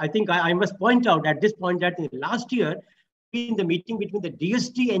 I think I must point out at this point that last year, in the meeting between the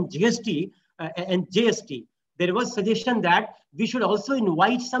DST and GST and JST, there was suggestion that we should also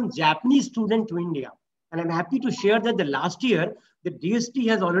invite some Japanese student to India. And I'm happy to share that the last year, the DST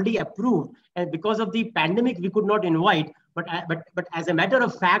has already approved, and because of the pandemic, we could not invite. But as a matter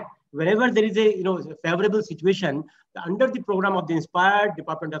of fact, whenever there is a favorable situation, under the program of the Inspired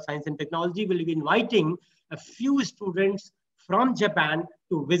Department of Science and Technology will be inviting a few students from Japan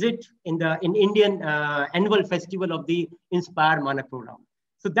to visit in Indian annual festival of the Inspire Mana program.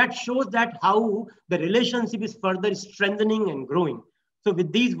 So that shows that how the relationship is further strengthening and growing. So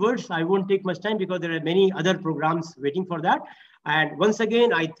with these words, I won't take much time because there are many other programs waiting for that. And once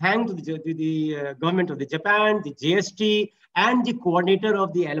again, I thank the government of the Japan, the JST, and the coordinator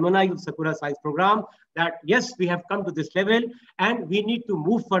of the alumni of Sakura Science program that yes, we have come to this level and we need to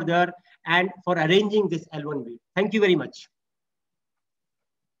move further and for arranging this L1 meet. Thank you very much.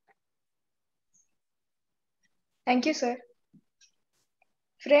 Thank you, sir.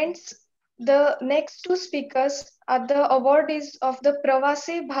 Friends, the next 2 speakers are the awardees of the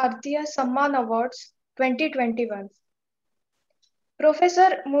Pravasi Bharatiya Samman Awards 2021.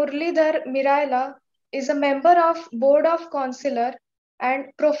 Professor Muralidhar Miryala is a member of Board of Counselor and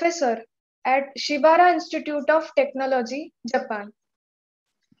professor at Shibaura Institute of Technology, Japan.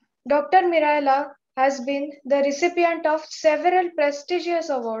 Dr. Miryala has been the recipient of several prestigious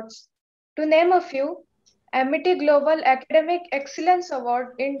awards. To name a few, Amity Global Academic Excellence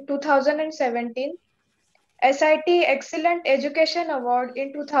Award in 2017, SIT Excellent Education Award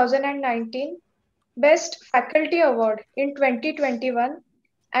in 2019, Best Faculty Award in 2021,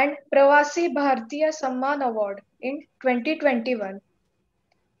 and Pravasi Bharatiya Samman Award in 2021.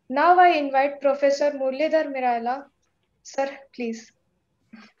 Now I invite Professor Muralidhar Miryala. Sir, please.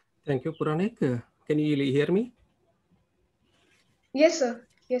 Thank you, Puranik. Can you hear me? Yes, sir.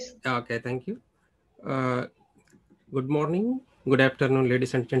 Yes. Okay, thank you. Good morning, good afternoon,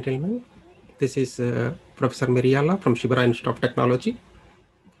 ladies and gentlemen. This is Professor Miryala from Shibaura Institute of Technology.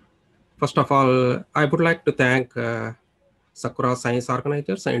 First of all, I would like to thank Sakura Science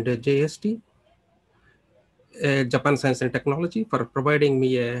Organizers and JST, Japan Science and Technology, for providing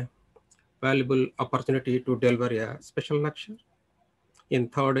me a valuable opportunity to deliver a special lecture in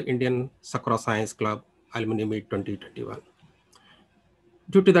 3rd Indian Sakura Science Club Alumni Meet 2021.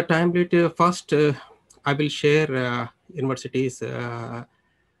 Due to the time limit, first I will share universities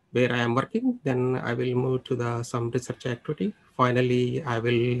where I am working, then I will move to some research activity. Finally, I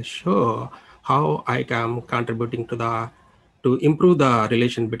will show how I am contributing to improve the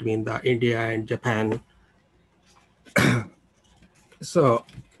relation between India and Japan. So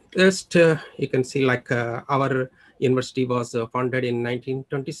you can see like our university was founded in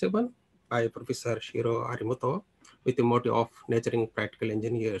 1927 by Professor Shiro Arimoto with the motto of nurturing practical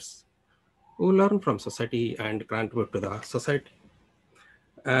engineers who learn from society and contribute to the society.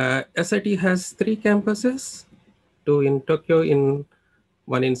 SIT has 3 campuses, 2 in Tokyo,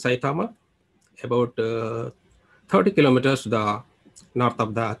 one in Saitama, about 30 kilometers to the north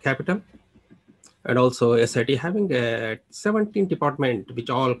of the capital. And also SIT having 17 departments which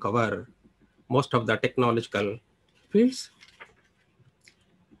all cover most of the technological fields.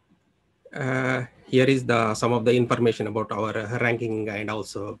 Here is some of the information about our ranking and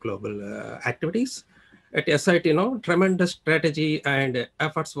also global activities. At SIT, tremendous strategy and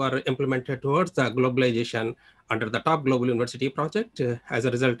efforts were implemented towards the globalization under the Top Global University Project. As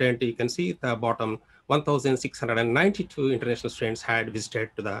a resultant, you can see the bottom 1,692 international students had visited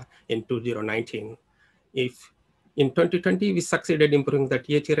in 2019. If in 2020, we succeeded improving the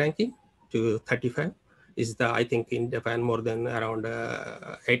THE ranking to 35, is I think in Japan more than around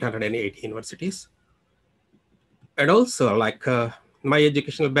 880 universities. And also my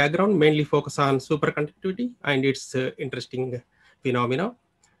educational background mainly focus on superconductivity and its interesting phenomena,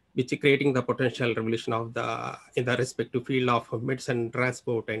 which is creating the potential revolution in the respective field of medicine,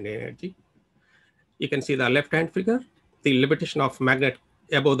 transport, and energy. You can see the left-hand figure, the limitation of magnet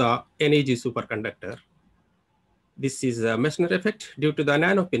above the NEG superconductor. This is a Meissner effect due to the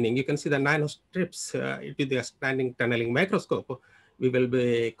nano pinning. You can see the nano strips with the standing tunneling microscope. We will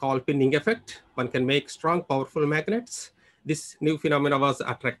be called pinning effect. One can make strong, powerful magnets. This new phenomena was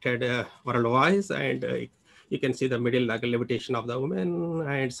attracted worldwide, and you can see the middle levitation of the woman,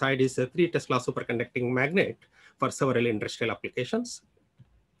 and side is a 3 Tesla superconducting magnet for several industrial applications.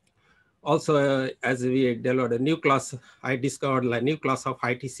 Also, as we developed a new class, I discovered a new class of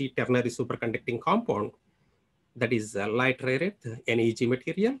ITC ternary superconducting compound, that is light rare earth NEG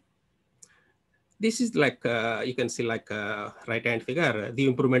material. This is you can see right-hand figure, the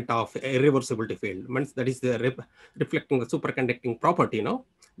improvement of irreversibility field. Means that is reflecting the superconducting property.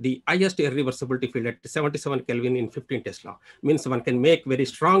 The highest irreversibility field at 77 Kelvin in 15 Tesla means one can make very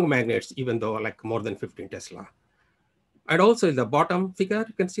strong magnets, even though more than 15 Tesla. And also in the bottom figure,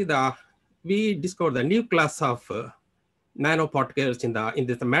 you can see we discovered the new class of nanoparticles in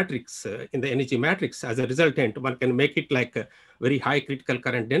the matrix, in the energy matrix. As a resultant, one can make it a very high critical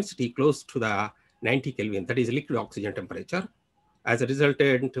current density close to the 90 Kelvin, that is liquid oxygen temperature. As a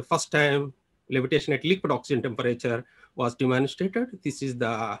resultant, first time levitation at liquid oxygen temperature was demonstrated. This is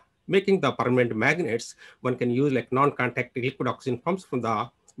making the permanent magnets. One can use non-contact liquid oxygen pumps from the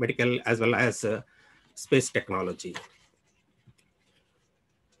medical as well as space technology.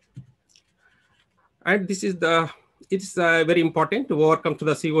 And this is it's very important to overcome to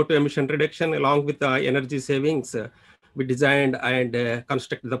the CO2 emission reduction along with the energy savings. We designed and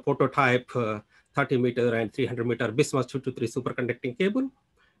constructed the prototype 30-meter and 300-meter bismuth 223 superconducting cable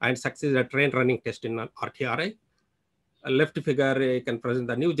and succeeded a train running test in RTRI. A left figure can present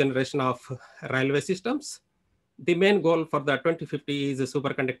the new generation of railway systems. The main goal for the 2050 is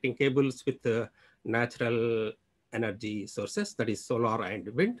superconducting cables with natural energy sources, that is solar and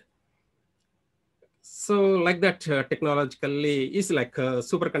wind. So technologically is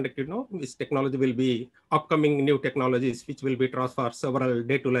superconductive. This technology will be upcoming new technologies which will be transferred several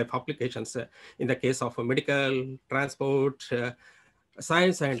day-to-life applications in the case of medical, transport,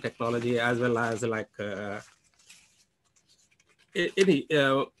 science and technology, as well as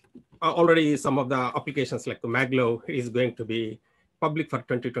already some of the applications like Maglo is going to be public for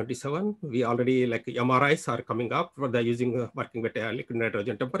 2027. We already MRIs are coming up for the working with liquid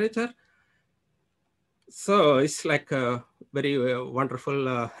nitrogen temperature. So it's a very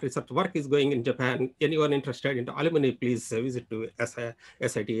wonderful research work is going in Japan. Anyone interested in the Alumni, please visit to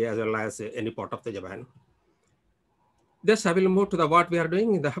SIT as well as any part of the Japan. This I will move to what we are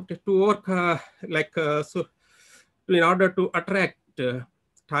doing. They have to work in order to attract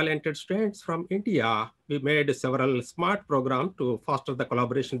talented students from India. We made several smart programs to foster the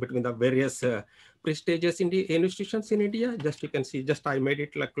collaboration between the various prestigious institutions in India. You can see, I made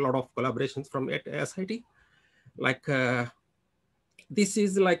it a lot of collaborations from at SIT. This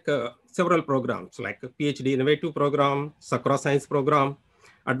is several programs like a PhD Innovative Program, Sakura Science Program,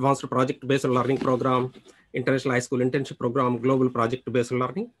 Advanced Project-Based Learning Program, International High School Internship Program, Global Project-Based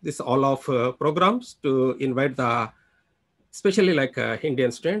Learning. This all of programs to invite especially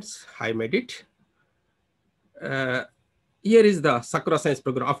Indian students. I made it. Here is the Sakura Science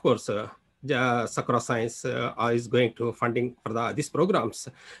Program. Of course, Sakura Science is going to funding for these programs.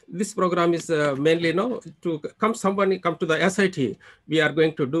 This program is mainly to someone come to the SIT. We are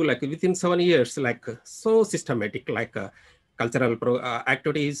going to do within 7 years, so systematic, cultural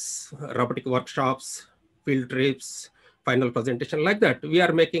activities, robotic workshops, field trips, final presentation. Like that, we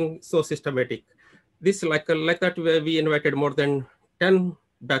are making so systematic. This like that, where we invited more than 10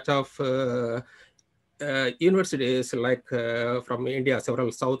 batch of universities, like from India,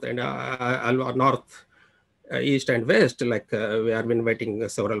 several south and north, east and west. Like we are inviting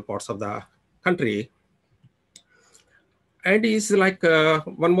several parts of the country. And is like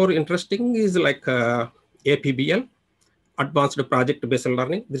one more interesting is like APBL, Advanced Project-Based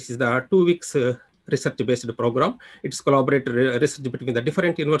Learning. This is the 2 weeks research-based program. It's collaborative research between the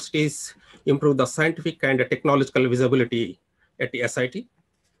different universities, improve the scientific and technological visibility at the SIT.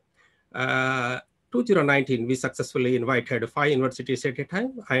 2019, we successfully invited 5 universities at a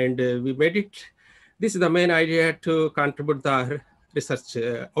time, and we made it. This is the main idea to contribute the research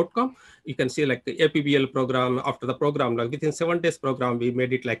outcome. You can see like the APBL program, after the program, like within 7 days program, we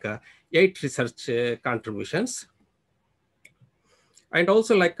made it like 8 research contributions. And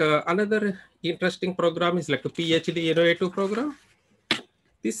also like another interesting program is like a PhD innovative program.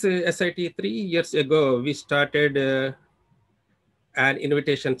 This SIT 3 years ago, we started an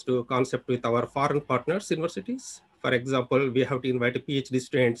invitation to concept with our foreign partners universities. For example, we have to invite a PhD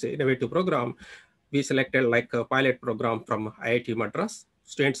students innovative program. We selected like a pilot program from IIT Madras.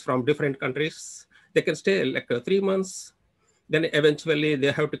 Students from different countries, they can stay like 3 months. Then eventually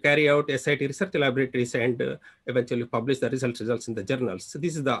they have to carry out SIT research laboratories and eventually publish the results in the journals. So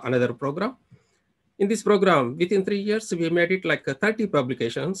this is the another program. In this program, within 3 years, we made it like 30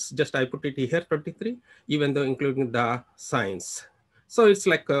 publications. Just I put it here, 23, even though including the science. So it's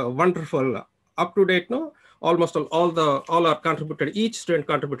like a wonderful, up to date, no? Almost all are contributed. Each student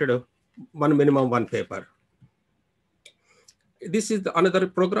contributed minimum one paper. This is another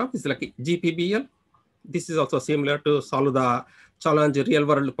program. It's like GPBL. This is also similar to solve the challenge real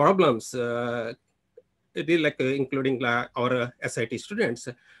world problems. It is like including our SIT students,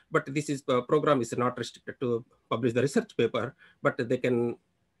 but this is program is not restricted to publish the research paper, but they can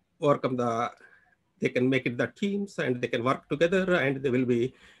overcome they can make it the teams and they can work together and they will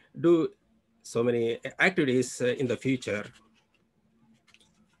be do so many activities in the future.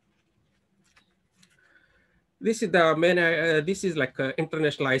 This is the main, this is like an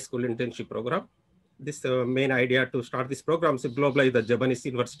international high school internship program. This main idea to start this program is to globalize the Japanese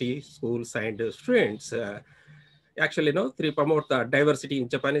university, schools and students. Actually, no, to promote the diversity in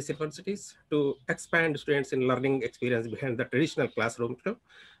Japanese universities, to expand students in learning experience behind the traditional classroom.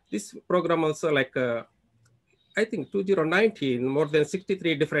 This program also like, I think 2019, more than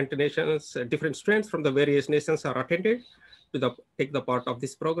 63 different nations, different students from the various nations are attended to take the part of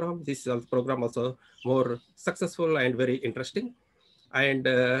this program. This program also more successful and very interesting. And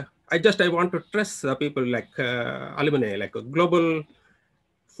I want to stress the people like alumni, like a global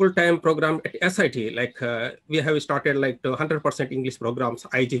full-time program at SIT. Like we have started like 100% English programs,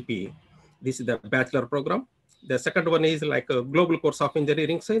 IGP. This is the bachelor program. The second one is like a global course of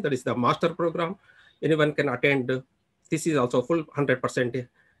engineering science. That is the master program. Anyone can attend. This is also full 100%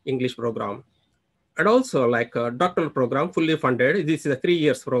 English program. And also like a doctoral program, fully funded. This is a 3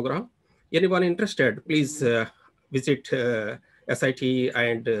 years program. Anyone interested, please visit SIT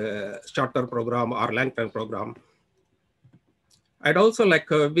and shorter program or long-term program. And also like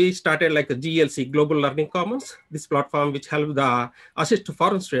we started like a GLC, Global Learning Commons, this platform which helps the assist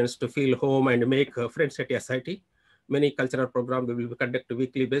foreign students to feel home and make friends at SIT. Many cultural programs will be conducted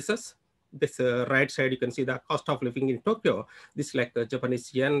weekly basis. This right side, you can see the cost of living in Tokyo. This like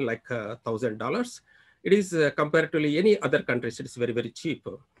Japanese yen, like $1,000. It is comparatively any other countries, it is very, very cheap.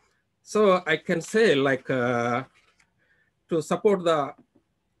 So I can say like to support the,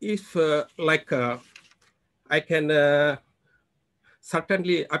 if I can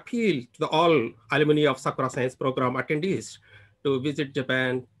certainly appeal to all alumni of Sakura Science Program attendees to visit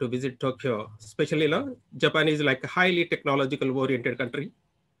Japan, to visit Tokyo, especially Japan is like a highly technological oriented country,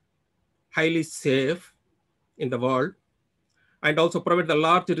 highly safe in the world, and also provide the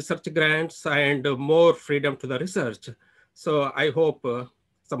large research grants and more freedom to the research. So I hope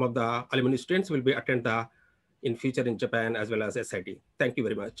some of the alumni students will be attend in future in Japan as well as SIT. Thank you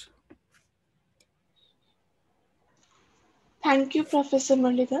very much. Thank you, Professor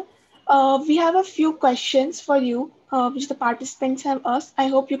Muralidhar. We have a few questions for you, which the participants have asked. I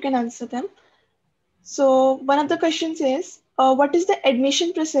hope you can answer them. So one of the questions is, what is the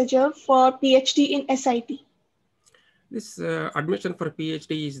admission procedure for PhD in SIT? This admission for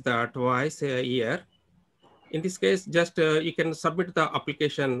PhD is twice a year. In this case, just you can submit the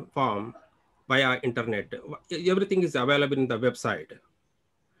application form via internet. Everything is available in the website.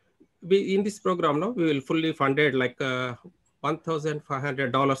 In this program now, we will fully funded like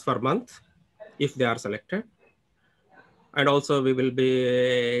 $1,500 per month if they are selected. And also we will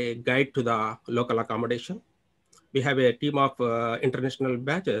be guide to the local accommodation. we have a team of international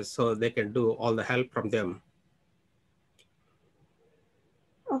batches, so they can do all the help from them.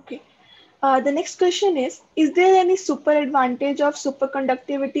 Okay. The next question is there any super advantage of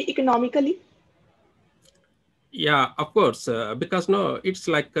superconductivity economically? Yeah, of course, because no, it's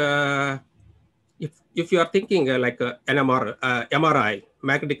like if you are thinking like an MRI,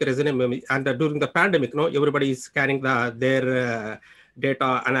 magnetic resonance, and during the pandemic, no, everybody is scanning their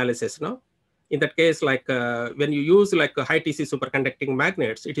data analysis, no. In that case, like when you use like high TC superconducting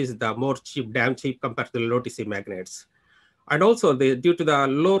magnets, it is the more cheap, damn cheap compared to the low TC magnets. And also due to the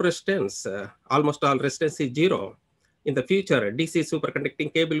low resistance, almost all resistance is zero. In the future, DC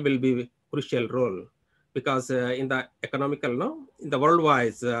superconducting cable will be a crucial role because in the economical, no, in the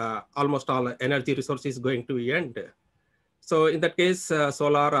worldwide, almost all energy resources going to end. So in that case,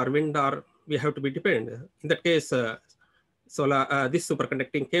 solar or wind we have to be dependent. In that case, this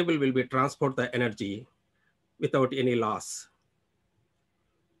superconducting cable will be transport the energy without any loss.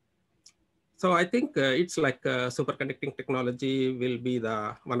 So I think it's like superconducting technology will be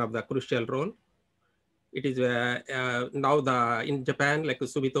one of the crucial role. It is now in Japan, like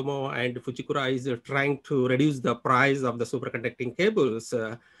Sumitomo and Fujikura is trying to reduce the price of the superconducting cables.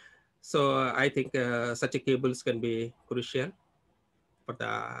 So I think such a cables can be crucial for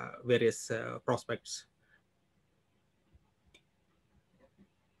the various prospects.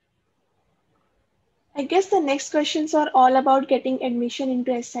 I guess the next questions are all about getting admission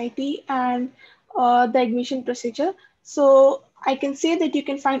into SIT and the admission procedure. So I can say that you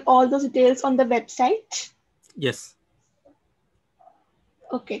can find all those details on the website. Yes.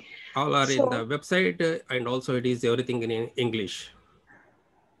 Okay. All are in the website, and also it is everything in English.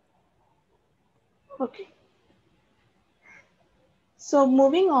 Okay. So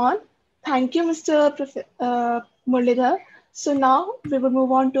moving on, thank you, Mr. Muralidhar. So now we will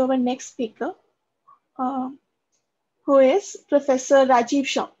move on to our next speaker, who is Professor Rajib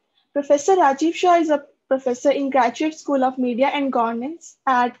Shah. Professor Rajib Shah is a professor in Graduate School of Media and Governance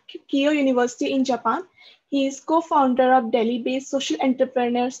at Keio University in Japan. He is co-founder of Delhi-based social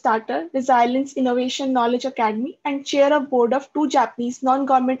entrepreneur starter Resilience Innovation Knowledge Academy and chair of board of 2 Japanese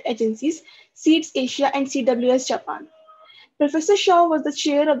non-government agencies, SEEDS Asia and CWS Japan. Professor Shah was the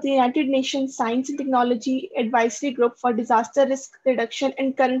chair of the United Nations Science and Technology Advisory Group for Disaster Risk Reduction,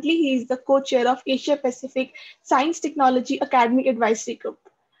 and currently he is the co-chair of Asia Pacific Science Technology Academy Advisory Group.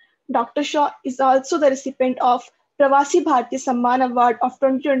 Dr. Shah is also the recipient of Pravasi Bharatiya Samman Award of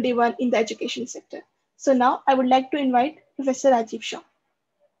 2021 in the education sector. So now I would like to invite Professor Rajib Shah.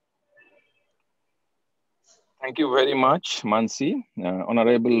 Thank you very much, Mansi.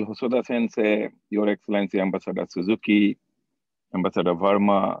 Honorable Hosoda Sensei, Your Excellency Ambassador Suzuki, Ambassador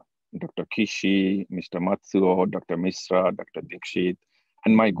Verma, Dr. Kishi, Mr. Matsuo, Dr. Mishra, Dr. Dixit,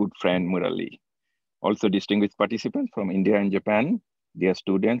 and my good friend Murali. Also distinguished participants from India and Japan, dear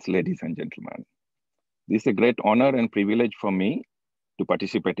students, ladies and gentlemen. This is a great honor and privilege for me to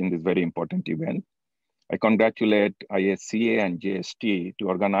participate in this very important event. I congratulate ISCA and JST to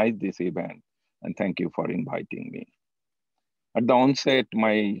organize this event, and thank you for inviting me. At the onset,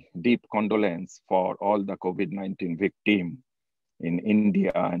 my deep condolence for all the COVID-19 victims in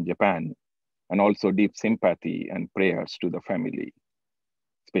India and Japan, and also deep sympathy and prayers to the family,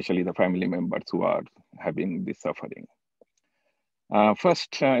 especially the family members who are having this suffering.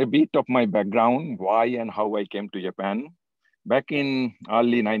 First, a bit of my background, why and how I came to Japan. Back in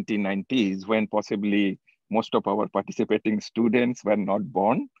early 1990s, when possibly most of our participating students were not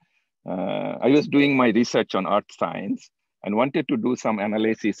born, I was doing my research on earth science and wanted to do some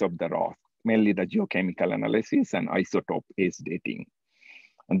analysis of the rock, mainly the geochemical analysis and isotope age dating.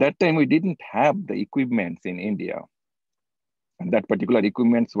 And that time we didn't have the equipments in India. And that particular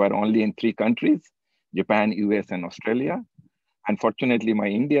equipments were only in 3 countries, Japan, US, and Australia. Unfortunately, my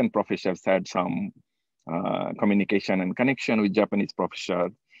Indian professors had some communication and connection with Japanese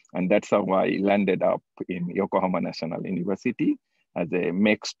professors. And that's how I landed up in Yokohama National University as a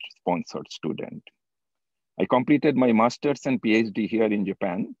MEXT sponsored student. I completed my master's and PhD here in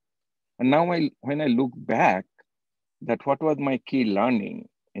Japan. And now when I look back, that what was my key learning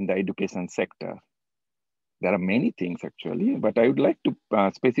in the education sector? There are many things actually, but I would like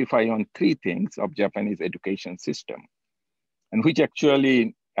to specify on 3 things of Japanese education system, and which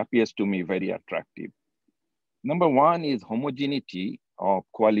actually appears to me very attractive. Number 1 is homogeneity of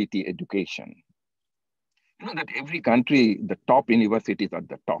quality education. You know that every country, the top universities are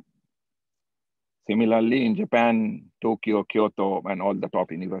the top. Similarly, in Japan, Tokyo, Kyoto, and all the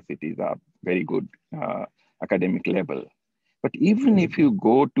top universities are very good academic level. But even if you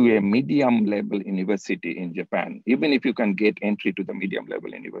go to a medium level university in Japan, even if you can get entry to the medium level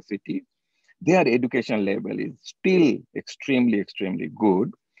university, their education level is still extremely, extremely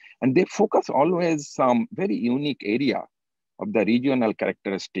good. And they focus always some very unique area of the regional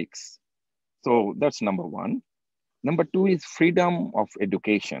characteristics. So that's number one. Number two is freedom of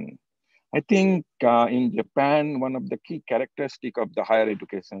education. I think in Japan, one of the key characteristics of the higher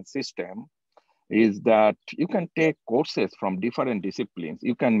education system is that you can take courses from different disciplines.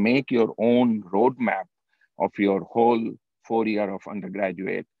 You can make your own roadmap of your whole 4 years of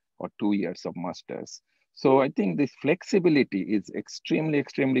undergraduate or 2 years of master's. So I think this flexibility is extremely,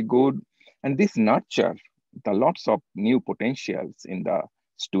 extremely good. And this nurture the lots of new potentials in the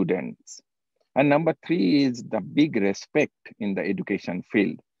students. And number three is the big respect in the education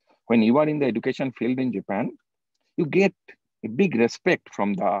field. When you are in the education field in Japan, you get a big respect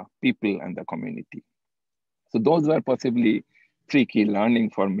from the people and the community. So those were possibly three key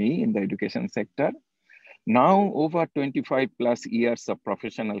learning for me in the education sector. Now, over 25 plus years of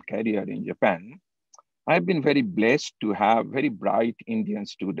professional career in Japan, I've been very blessed to have very bright Indian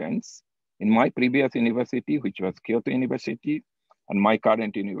students in my previous university, which was Kyoto University, and my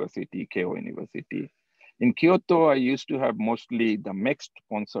current university, Keio University. In Kyoto, I used to have mostly the MEXT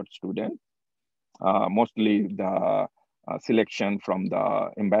sponsored students, mostly the selection from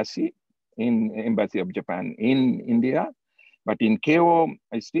the embassy of Japan in India. But in Keio,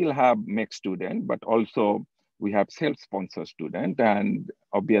 I still have MEXT students, but also we have self-sponsored students, and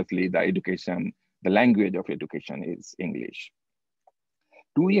obviously the education, the language of education is English.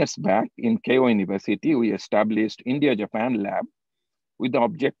 2 years back in Keio University, we established India-Japan lab with the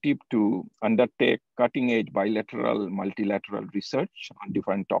objective to undertake cutting-edge bilateral, multilateral research on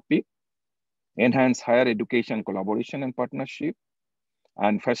different topics, enhance higher education collaboration and partnership,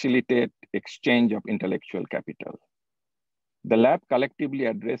 and facilitate exchange of intellectual capital. The lab collectively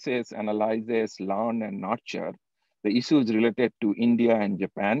addresses, analyzes, learn, and nurture the issues related to India and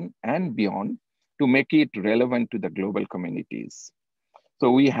Japan and beyond to make it relevant to the global communities. So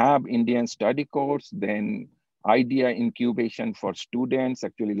we have Indian study course, then idea incubation for students.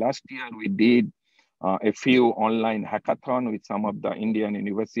 Actually, last year we did a few online hackathon with some of the Indian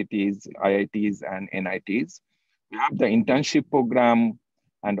universities, IITs and NITs. We have the internship program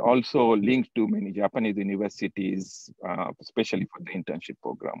and also linked to many Japanese universities, especially for the internship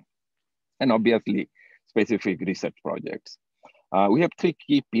program. And obviously, specific research projects. We have three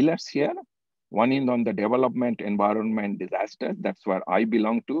key pillars here. One is on the development, environment, disaster. That's where I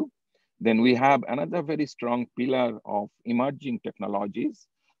belong to. Then we have another very strong pillar of emerging technologies.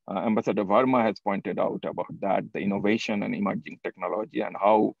 Ambassador Verma has pointed out about that, the innovation and emerging technology and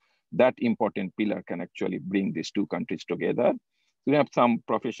how that important pillar can actually bring these two countries together. We have some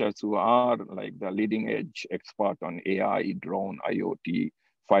professors who are like the leading edge expert on AI, drone, IoT,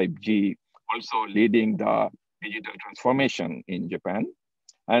 5G, also leading the digital transformation in Japan.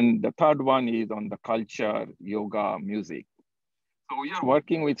 And the third one is on the culture, yoga, music. So we are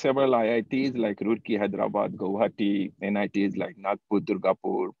working with several IITs like Roorkee, Hyderabad, Guwahati, NITs like Nagpur,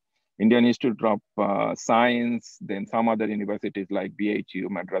 Durgapur, Indian Institute of Science, then some other universities like BHU,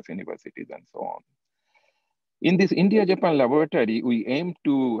 Madras universities, and so on. In this India-Japan laboratory, we aim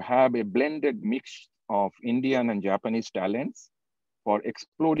to have a blended mix of Indian and Japanese talents for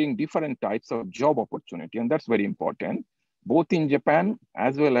exploring different types of job opportunity. And that's very important, both in Japan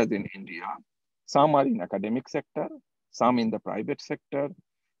as well as in India. Some are in academic sector, some in the private sector,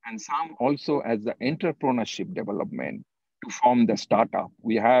 and some also as the entrepreneurship development to form the startup.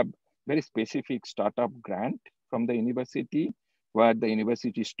 We have very specific startup grant from the university where the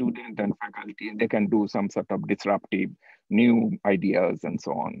university student and faculty, they can do some sort of disruptive new ideas and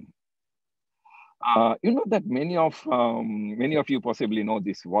so on. You know that many of you possibly know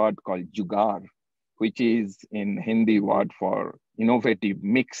this word called jugaad, which is in Hindi word for innovative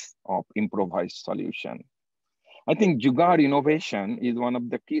mix of improvised solution. I think jugaad innovation is one of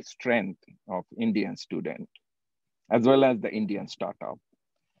the key strengths of Indian student, as well as the Indian startup.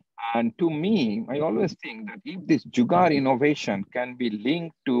 And to me, I always think that if this jugaad innovation can be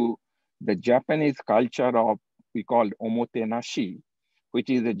linked to the Japanese culture of, we call omotenashi,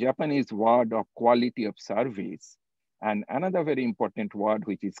 which is a Japanese word of quality of service. And another very important word,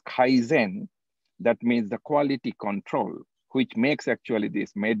 which is kaizen, that means the quality control, which makes actually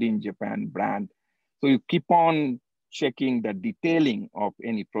this made in Japan brand. So you keep on checking the detailing of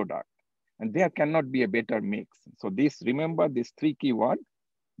any product, and there cannot be a better mix. So this, remember these three key words,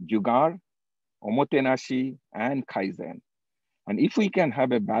 jugaad, omotenashi, and kaizen. And if we can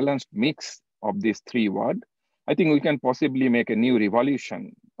have a balanced mix of these three words, I think we can possibly make a new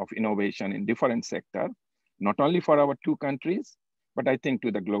revolution of innovation in different sectors, not only for our two countries, but I think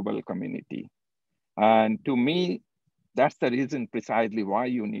to the global community. And to me, That's the reason precisely why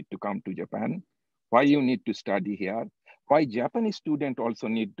you need to come to Japan, why you need to study here, why Japanese students also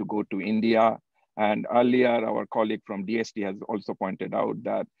need to go to India. And earlier, our colleague from DST has also pointed out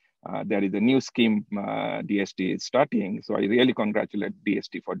that there is a new scheme DST is starting. So I really congratulate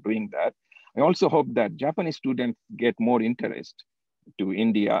DST for doing that. I also hope that Japanese students get more interest to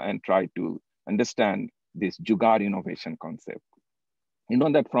India and try to understand this Jugaad innovation concept. You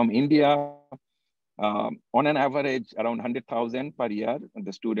know that from India, on an average, around 100,000 per year,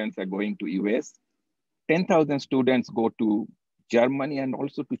 the students are going to US. 10,000 students go to Germany and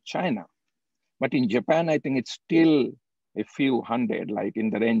also to China. But in Japan, I think it's still a few hundred, like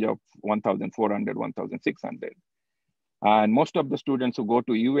in the range of 1,400, 1,600. And most of the students who go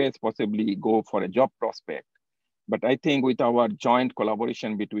to US possibly go for a job prospect. But I think with our joint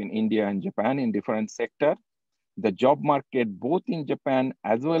collaboration between India and Japan in different sectors, the job market, both in Japan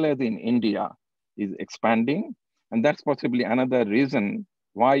as well as in India, is expanding. And that's possibly another reason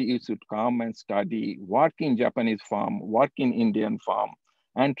why you should come and study, work in Japanese firm, work in Indian firm,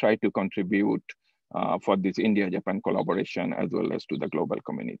 and try to contribute for this India-Japan collaboration as well as to the global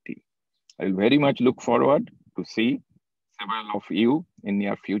community. I will very much look forward to see several of you in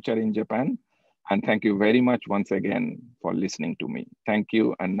near future in Japan. And thank you very much once again for listening to me. Thank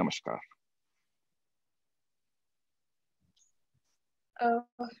you and namaskar.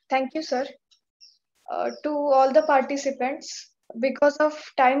 Thank you, sir. To all the participants, because of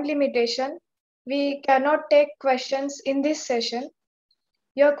time limitation, we cannot take questions in this session.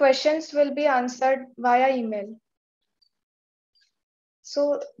 Your questions will be answered via email.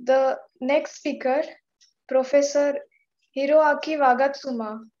 So the next speaker, Professor Hiroaki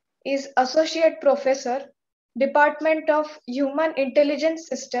Wagatsuma, is Associate Professor, Department of Human Intelligence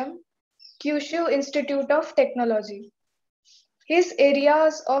System, Kyushu Institute of Technology. His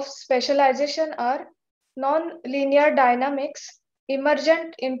areas of specialization are non-linear dynamics,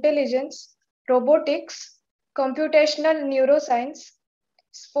 emergent intelligence, robotics, computational neuroscience,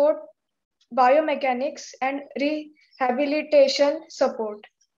 sport biomechanics, and rehabilitation support.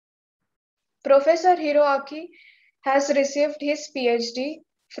 Professor Hiroaki has received his PhD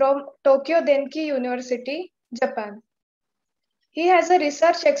from Tokyo Denki University, Japan. He has a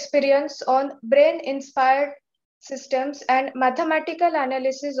research experience on brain-inspired systems and mathematical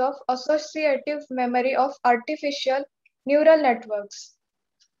analysis of associative memory of artificial neural networks.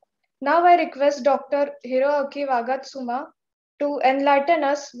 Now I request Dr. Hiroaki Wagatsuma to enlighten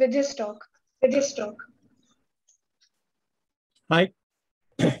us with his talk. Hi,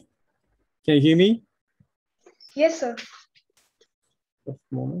 can you hear me? Yes, sir. Just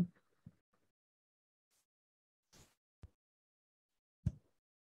a moment.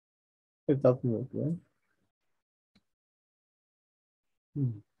 It doesn't work, right?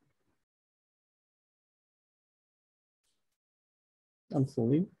 I'm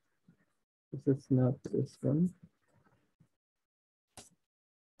sorry. This is not this one.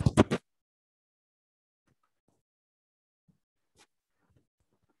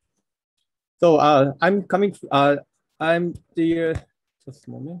 So I'm coming. I'm the. Just a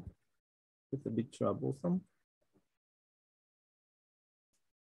moment. It's a bit troublesome.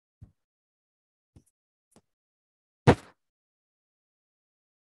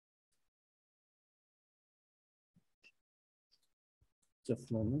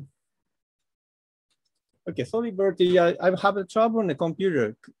 Just a moment. Okay, sorry, Bertie. I have a trouble on the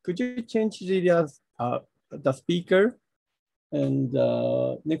computer. Could you change the speaker? And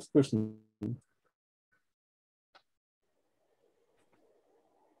next person.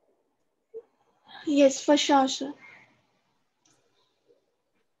 Yes, for sure, sir.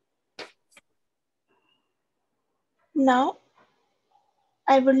 Now,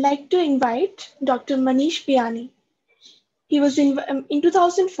 I would like to invite Dr. Manish Biyani. He was in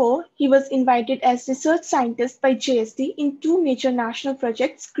 2004, he was invited as research scientist by JST in two major national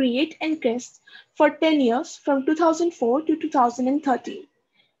projects, CREATE and CREST, for 10 years from 2004 to 2013.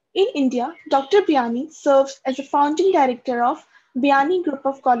 In India, Dr. Biyani serves as a founding director of Biyani Group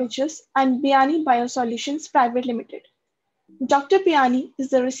of Colleges and Biyani Biosolutions Private Limited. Dr. Biyani is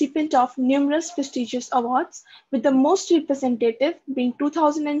the recipient of numerous prestigious awards, with the most representative being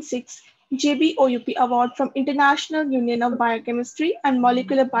 2006 JBOUP Award from International Union of Biochemistry and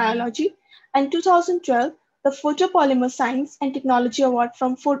Molecular Biology, and 2012 the Photopolymer Science and Technology Award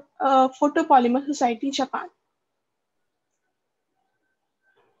from Photopolymer Society, Japan.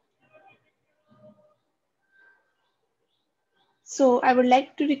 So I would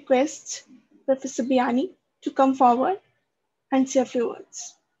like to request Professor Biyani to come forward and say a few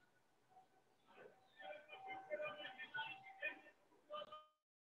words.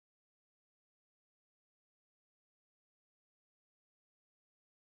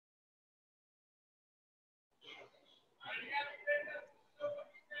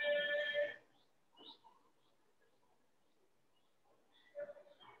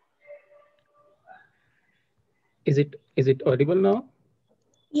 Is it audible now?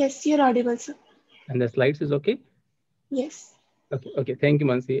 Yes, you're audible, sir. And the slides is okay? Yes. Okay. Thank you,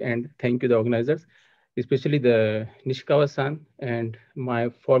 Mansi, and thank you, the organizers, especially the Nishikawa-san and my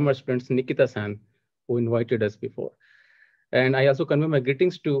former students, Nikita-san, who invited us before. And I also convey my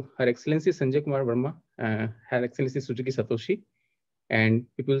greetings to Her Excellency Sanjay Kumar Verma, Her Excellency Suzuki Satoshi, and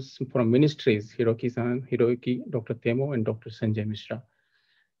people from ministries, Hiroaki, Dr. Temo, and Dr. Sanjay Mishra.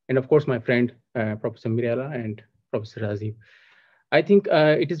 And of course, my friend, Professor Miryala and Professor Rajib. I think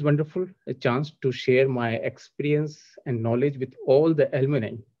it is wonderful, a chance to share my experience and knowledge with all the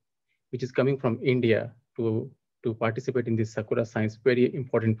alumni, which is coming from India to participate in this Sakura Science, very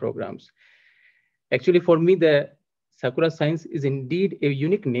important programs. Actually, for me, the Sakura Science is indeed a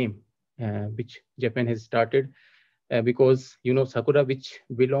unique name, which Japan has started because, Sakura, which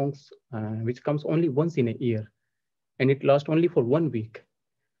comes only once in a year, and it lasts only for 1 week.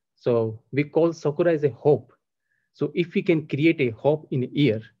 So we call Sakura as a hope. So if we can create a hope in a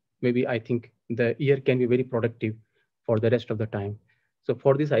year, maybe I think the year can be very productive for the rest of the time. So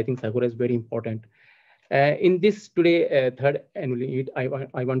for this, I think Sakura is very important. In this today, third annual meet,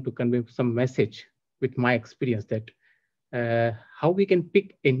 I want to convey some message with my experience that how we can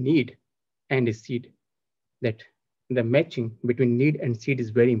pick a need and a seed, that the matching between need and seed is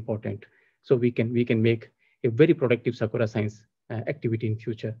very important. So we can make a very productive Sakura Science activity in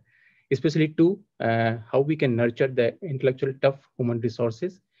future. Especially to how we can nurture the intellectual tough human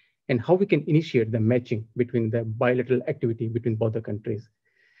resources and how we can initiate the matching between the bilateral activity between both the countries.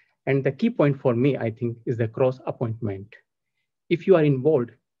 And the key point for me, I think, is the cross appointment. If you are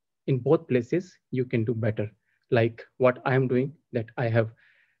involved in both places, you can do better. Like what I'm doing, that I have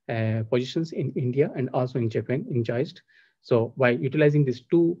positions in India and also in Japan, in JIST. So by utilizing these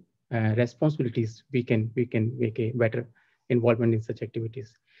two responsibilities, we can make a better involvement in such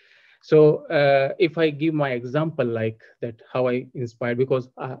activities. So if I give my example like that, how I inspired, because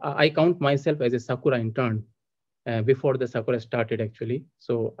I count myself as a Sakura intern before the Sakura started actually.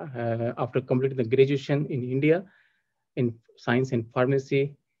 So after completing the graduation in India in science and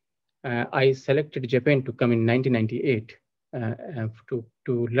pharmacy, I selected Japan to come in 1998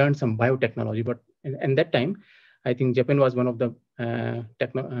 to learn some biotechnology. But in that time, I think Japan was one of the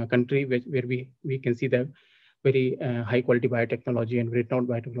country where we can see the very high quality biotechnology and renowned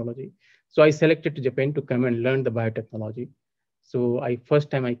biotechnology. So I selected Japan to come and learn the biotechnology. So first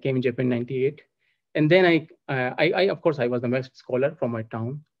time I came in Japan in 98. And then I of course, I was the MEXT scholar from my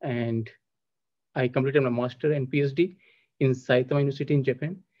town, and I completed my master and PhD in Saitama University in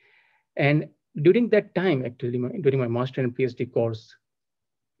Japan. And during that time, actually, during my master and PhD course,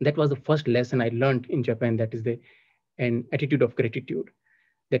 that was the first lesson I learned in Japan, that is an attitude of gratitude.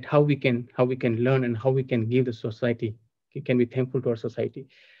 That how we can learn and how we can give the society, can be thankful to our society.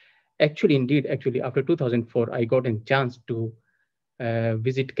 Actually, after 2004, I got a chance to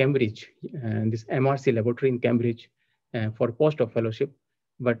visit Cambridge, this MRC laboratory in Cambridge for postdoc fellowship,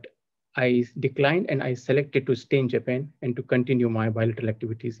 but I declined and I selected to stay in Japan and to continue my bilateral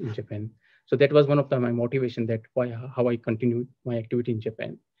activities in Japan. So that was one of my motivation, that how I continued my activity in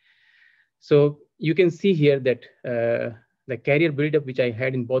Japan. So you can see here that the career build-up which I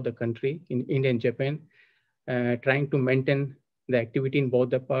had in both the country, in India and Japan, trying to maintain the activity in both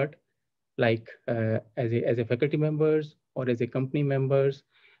the part, like as a faculty members or as a company members,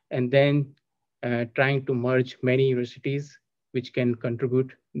 and then trying to merge many universities which can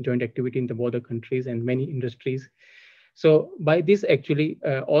contribute joint activity in the both the countries and many industries. So by this actually,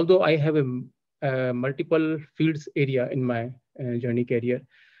 although I have a multiple fields area in my journey career,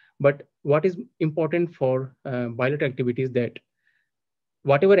 but what is important for bilateral activities, that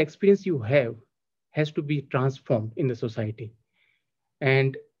whatever experience you have has to be transformed in the society.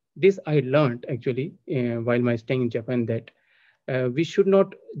 And this I learned actually while my staying in Japan, that we should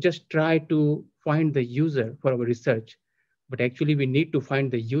not just try to find the user for our research, but actually we need to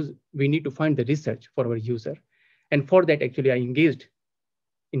find the research for our user. And for that, actually, I engaged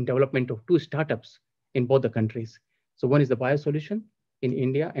in development of 2 startups in both the countries. So one is the biosolution in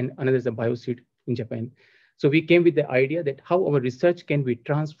India and another is the bioseed in Japan. So we came with the idea that how our research can be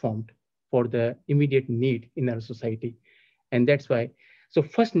transformed for the immediate need in our society. And that's why, so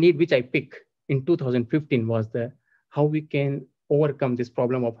first need which I picked in 2015 was how we can overcome this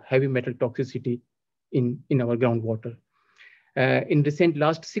problem of heavy metal toxicity in our groundwater. In recent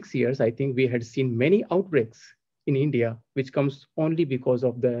last 6 years, I think we had seen many outbreaks in India, which comes only because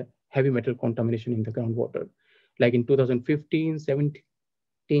of the heavy metal contamination in the groundwater. Like in 2015, 17,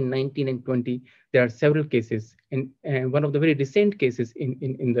 18, 19, and 20, there are several cases. And one of the very recent cases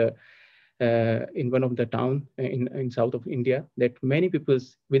in one of the town in south of India, that many people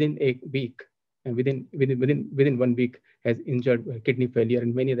within a week, and within 1 week, has injured kidney failure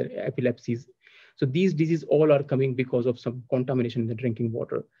and many other epilepsies. So these diseases all are coming because of some contamination in the drinking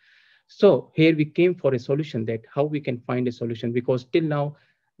water. So here we came for a solution, that how we can find a solution, because till now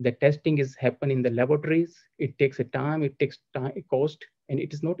the testing is happening in the laboratories. It takes a time, it takes time, cost, and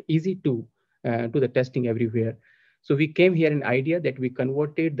it is not easy to do the testing everywhere. So we came here an idea that we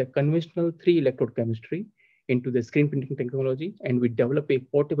converted the conventional 3 electrode chemistry into the screen printing technology, and we develop a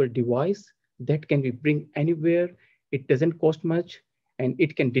portable device that can be bring anywhere. It doesn't cost much, and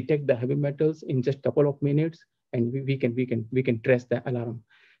it can detect the heavy metals in just a couple of minutes, and we can trace the alarm.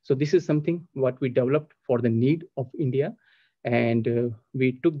 So this is something what we developed for the need of India, and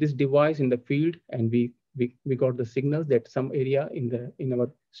we took this device in the field, and we got the signals that some area in our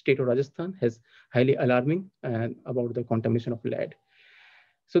state of Rajasthan has highly alarming about the contamination of lead.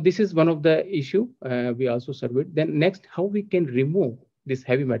 So this is one of the issue we also surveyed. Then next, how we can remove these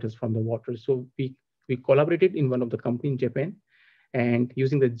heavy metals from the water. So we collaborated in one of the company in Japan, and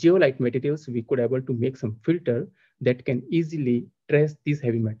using the geolite materials, we could able to make some filter that can easily trace these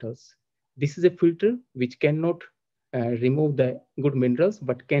heavy metals. This is a filter which cannot remove the good minerals,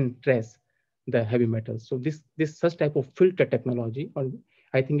 but can trace the heavy metals. So this such type of filter technology, or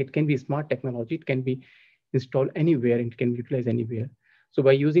I think it can be smart technology, it can be installed anywhere, and it can be utilized anywhere. So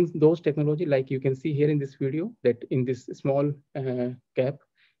by using those technology, like you can see here in this video, that in this small cap,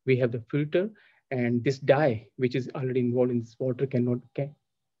 we have the filter, and this dye, which is already involved in this water,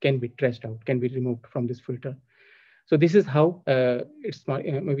 can be traced out, can be removed from this filter. So this is how it's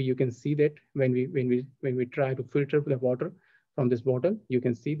maybe you can see that when we try to filter the water from this bottle, you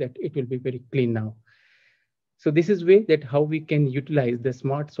can see that it will be very clean now. So this is way that how we can utilize the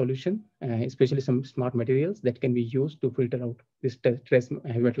smart solution, especially some smart materials that can be used to filter out this trace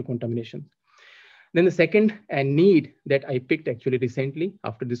heavy metal contamination. Then the second need that I picked actually recently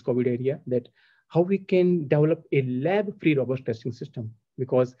after this COVID area, that how we can develop a lab-free robust testing system,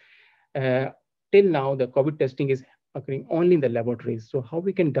 because till now the COVID testing is occurring only in the laboratories. So how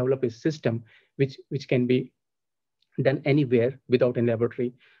we can develop a system which can be done anywhere without a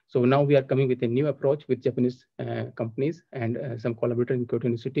laboratory. So now we are coming with a new approach with Japanese companies and some collaborators in Kyoto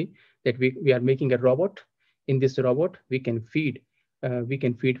University, that we are making a robot. In this robot, we can feed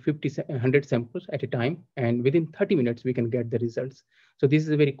 100 samples at a time, and within 30 minutes, we can get the results. So this is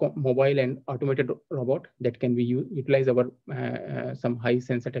a very mobile and automated robot that can be utilize our some high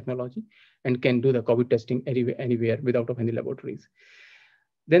sensor technology and can do the COVID testing anywhere without of any laboratories.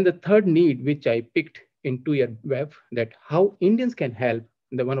 Then the third need, which I picked in 2-year web, that how Indians can help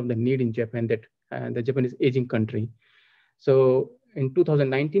one of the need in Japan, that the Japan is aging country. So in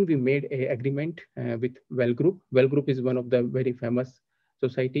 2019, we made an agreement with Well Group. Well Group is one of the very famous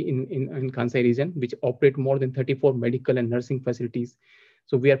society in Kansai region, which operate more than 34 medical and nursing facilities.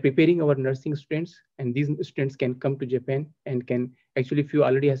 So we are preparing our nursing students, and these students can come to Japan and can actually, few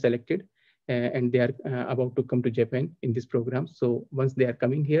already have selected, and they are about to come to Japan in this program. So once they are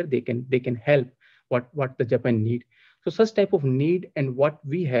coming here, they can help what the Japan need. So such type of need and what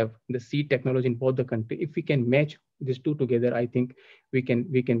we have, the seed technology in both the country, if we can match these two together, I think we can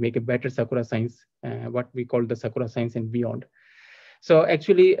make a better Sakura science, what we call the Sakura science and beyond. So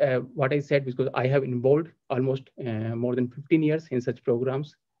actually what I said, because I have involved almost more than 15 years in such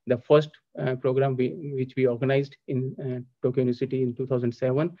programs. The first program which we organized in Tokyo University in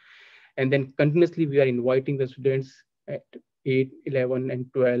 2007. And then continuously we are inviting the students at 8, 11, and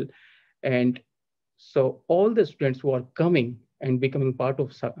 12. And so all the students who are coming and becoming part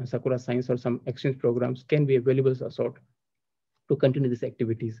of Sakura Science or some exchange programs can be available sort to continue these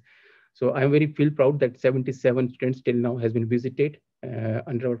activities. So I'm very proud that 77 students till now has been visited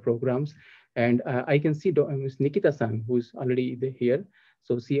under our programs. And I can see Ms. Nikita-san, who is already here.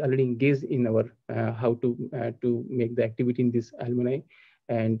 So she already engaged in our how to make the activity in this alumni.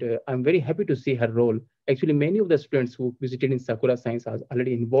 And I'm very happy to see her role. Actually, many of the students who visited in Sakura Science are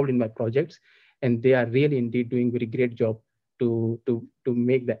already involved in my projects, and they are really indeed doing very great job to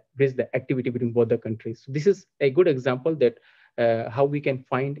make raise the activity between both the countries. So this is a good example that how we can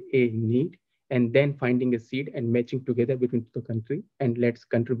find a need and then finding a seed and matching together between the country, and let's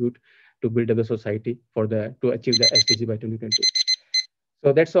contribute to build up the society to achieve the SDG by 2020.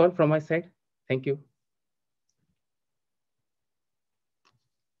 So that's all from my side. Thank you.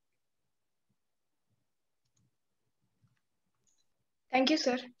 Thank you,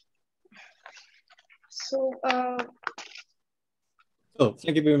 sir. So,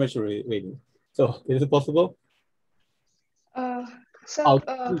 thank you very much for waiting. So, is it possible? Sir,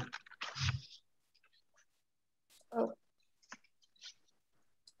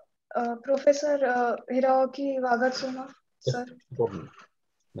 Professor Hiroaki Wagatsuma, sir.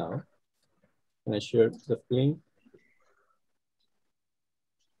 Now, can I share the screen?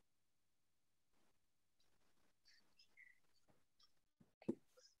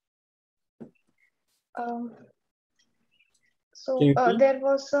 There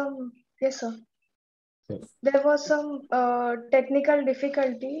was some, yes, sir. Yes. There was some technical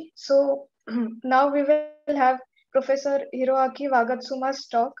difficulty. So now we will have Professor Hiroaki Wagatsuma's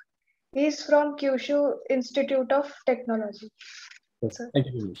talk. He is from Kyushu Institute of Technology. Yes. Sir. Thank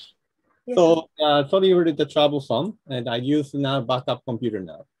you very much. Yes, so sorry for the troublesome, and I use now backup computer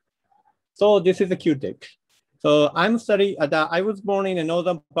now. So this is a QTech. So I'm studying, I was born in the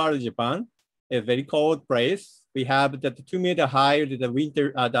northern part of Japan, a very cold place. We have the 2 meter high, the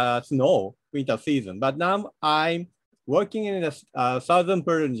winter, the snow, winter season. But now I'm working in the southern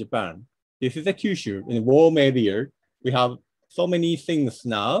part of Japan. This is a Kyushu, in a warm area. We have so many things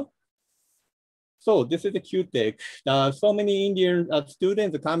now. So this is a QTech. So many Indian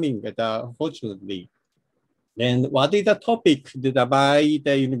students are coming, fortunately. And what is the topic that by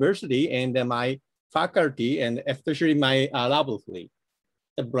the university and my faculty, and especially my laboratory,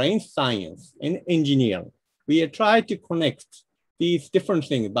 the brain science and engineering. We try to connect these different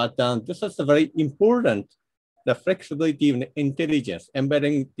things, but this is very important, the flexibility and intelligence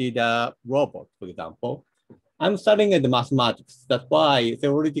embedding the robot, for example. I'm studying the mathematics. That's why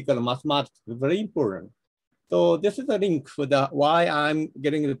theoretical mathematics is very important. So this is a link for the why I'm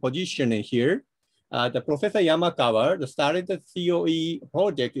getting the position in here. The Professor Yamakawa started the COE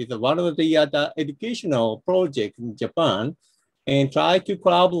project is one of the educational projects in Japan, and try to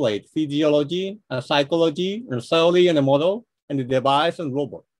collaborate physiology, psychology, and theory and model, and the device and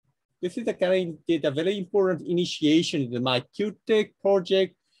robot. This is a very important initiation in my QTech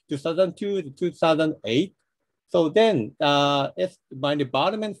project 2002 to 2008. So then it's my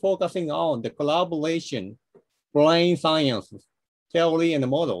department focusing on the collaboration, brain sciences, theory and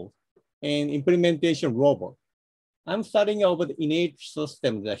model, and implementation robot. I'm studying over the innate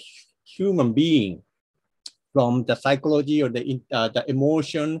system, the human being, from the psychology or the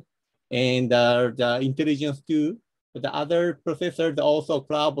emotion and the intelligence too. But the other professors are also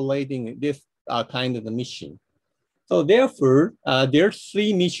collaborating this kind of the mission. So therefore, there's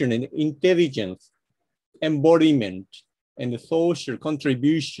 3 missions: in intelligence, embodiment, and the social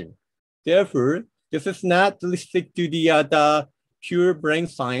contribution. Therefore, this is not restricted to the pure brain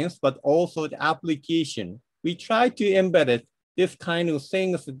science, but also the application. We try to embed this kind of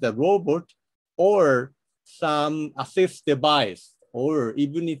things in the robot or some assist device, or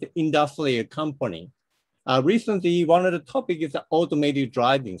even in the industrial company. Recently, one of the topics is the automated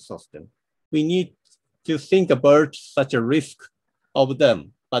driving system. We need to think about such a risk of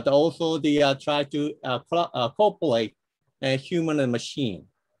them, but also they try to cooperate human and machine.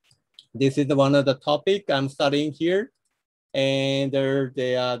 This is one of the topic I'm studying here. And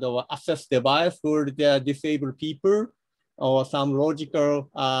the access device for the disabled people, or some logical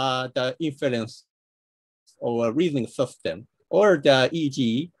the inference or reasoning system, or the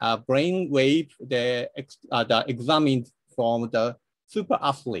EEG brain wave the examined from the super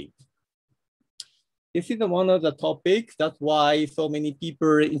athlete. This is one of the topics. That's why so many people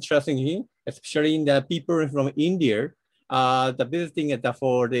are interested in, especially in the people from India, the visiting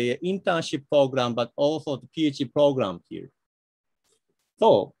for the internship program, but also the PhD program here.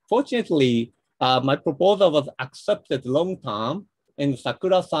 So fortunately, my proposal was accepted long term in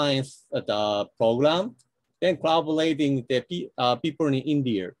Sakura Science program, then collaborating the people in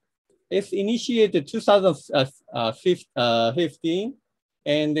India. It's initiated 2015,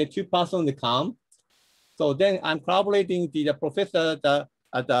 and the 2 persons come. So then I'm collaborating with the professor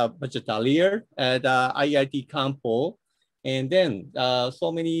at the vegetarian at the IIT Kampo, and then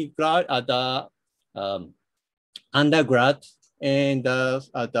so many undergrad and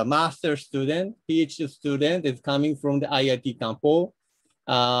the master student, PhD student is coming from the IIT Kampo,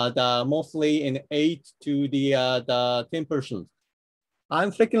 mostly in 8 to the 10%.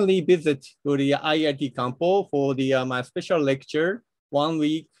 I'm frequently visit to the IIT Kampo for the my special lecture 1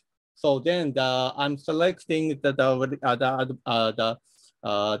 week. So then I'm selecting the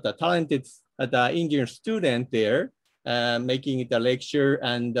talented Indian student there, making the lecture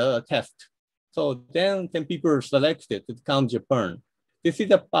and the test. So then 10 people are selected to come to Japan. This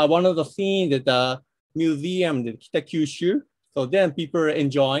is one of the scenes at the museum, the Kyushu. So then people are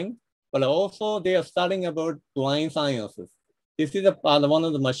enjoying, but also they are studying about brain sciences. This is one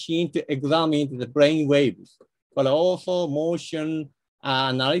of the machines to examine the brain waves, but also motion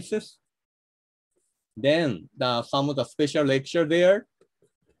analysis. Then some of the special lecture there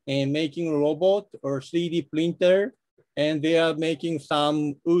and making a robot or 3D printer. And they are making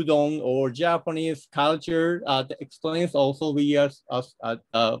some udon or Japanese culture explains also we are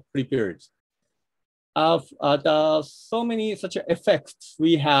prepared. So many such effects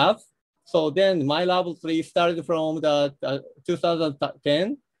we have. So then my level 3 started from the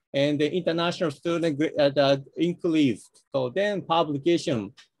 2010 and the international student increased. So then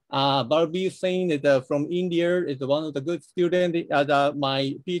publication, Bhargavi Singh from India is one of the good students,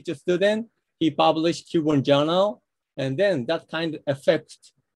 my PhD student. He published Cuban journal. And then that kind of effect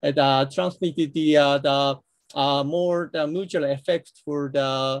transmitted the more mutual effects for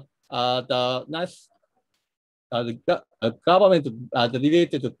the government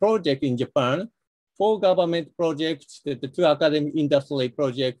related project in Japan, 4 government projects, the 2 academic industry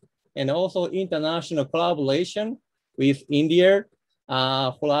projects, and also international collaboration with India,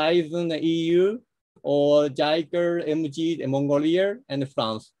 Horizon EU, or JICA, MG, Mongolia, and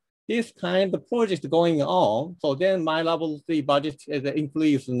France. This kind of project going on. So then my level 3 budget is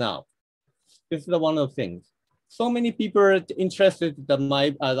increased now. This is one of the things. So many people are interested in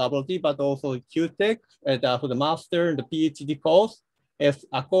my level 3, but also QTech for the master and the PhD course. If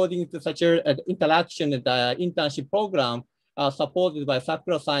according to such an interaction, the internship program supported by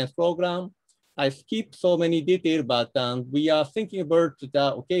Sakura Science Program. I skip so many details, but we are thinking about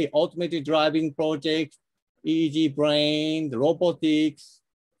the automated driving project, EEG brain, the robotics,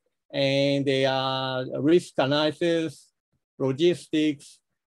 and the risk analysis, logistics,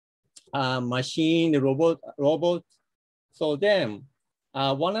 machine, robot. So then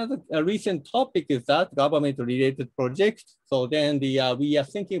one of the recent topic is that government-related projects. So then we are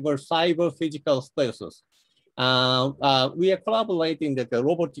thinking about cyber physical spaces. We are collaborating with the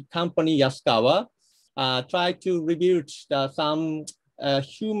robotic company Yasukawa, try to rebuild some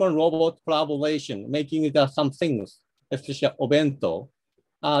human robot collaboration, making it some things, especially Obento.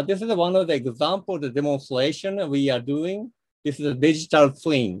 This is one of the examples, the demonstration we are doing. This is a digital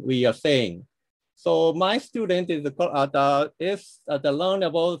twin we are saying. So my student is learn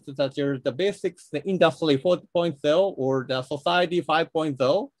about the basics, the industry 4.0 or the society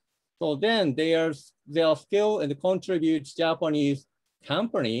 5.0. So then their skill and contribute Japanese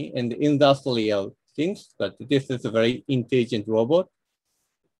company and industrial things, but this is a very intelligent robot,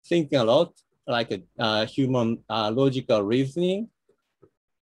 thinking a lot like a human logical reasoning,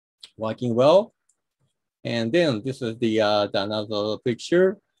 working well. And then this is the another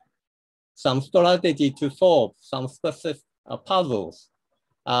picture, some strategy to solve some specific puzzles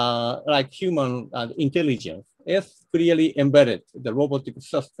like human intelligence is clearly embedded in the robotic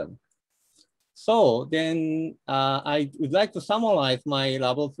system. So then I would like to summarize my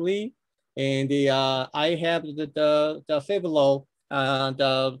level 3, and I have the several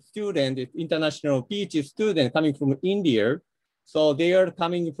the student, international PhD student coming from India. So they are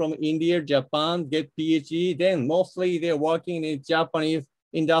coming from India, Japan, get PhD. Then mostly they're working in a Japanese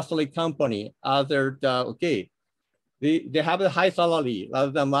industrial company. They have a high salary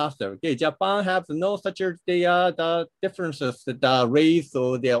rather than master. Okay, Japan has no such the differences, the race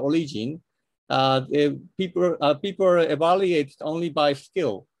or their origin. People are evaluated only by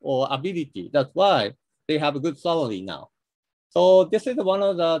skill or ability. That's why they have a good salary now. So this is one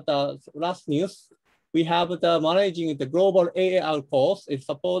of the last news. We have the managing the global AAR course. It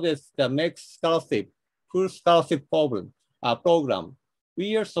supports the MEXT Scholarship, full scholarship program.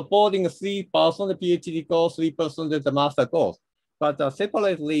 We are supporting 3% the PhD course, 3% the master course. But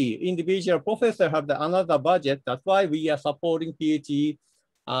separately, individual professor have another budget. That's why we are supporting PhD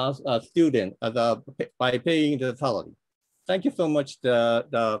student by paying the salary. Thank you so much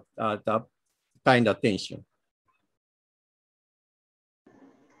the kind attention.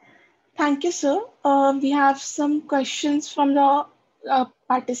 Thank you, sir. We have some questions from the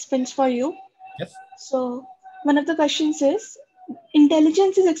participants for you. Yes. So one of the questions is,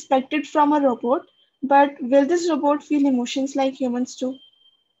 intelligence is expected from a robot, but will this robot feel emotions like humans too?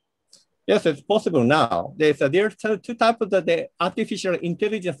 Yes, it's possible now. There are 2 types of the artificial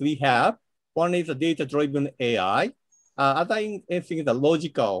intelligence we have. One is a data-driven AI. Other thing is the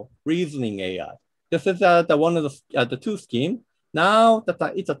logical reasoning AI. This is one of the 2 schemes. Now that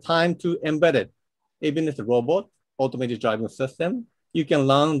it's a time to embed it. Even as a robot, automated driving system, you can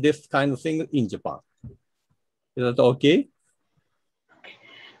learn this kind of thing in Japan. Is that okay?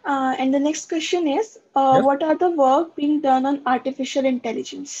 And the next question is, yes? What are the work being done on artificial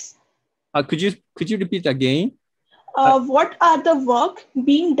intelligence? Could you repeat again? What are the work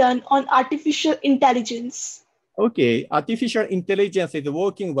being done on artificial intelligence? Okay, artificial intelligence is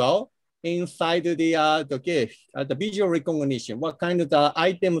working well. inside the visual recognition, what kind of the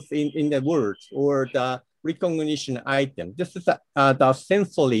items in the words or the recognition item. This is the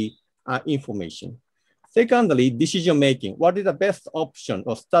sensory information. Secondly, decision making. What is the best option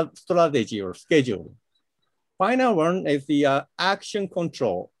or strategy or schedule? Final one is the action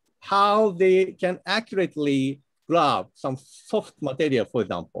control. How they can accurately grab some soft material, for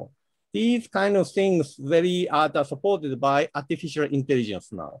example. These kind of things very are supported by artificial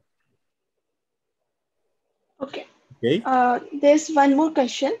intelligence now. Okay. Okay. There's one more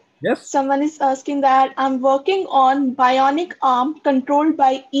question. Yes. Someone is asking that I'm working on bionic arm controlled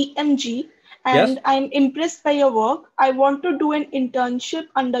by EMG, and yes. I'm impressed by your work. I want to do an internship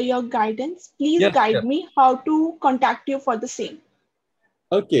under your guidance. Please guide me how to contact you for the same.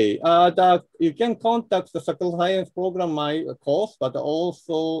 Okay, you can contact the Sakura Science program, my course, but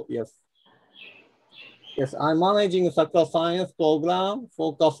also, yes, I'm managing the Sakura Science program,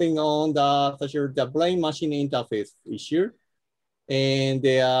 focusing on the brain-machine interface issue. And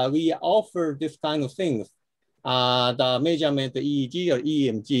we offer this kind of things, the measurement EEG or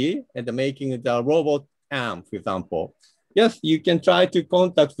EMG, and making the robot arm, for example. Yes, you can try to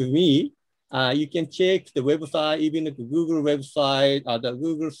contact me. You can check the website, even the Google website, the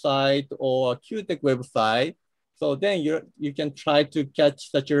Google site, or QTech website. So then you can try to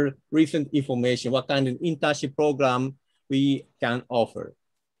catch such a recent information, what kind of internship program we can offer.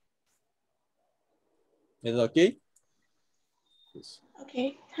 Is it okay? Yes.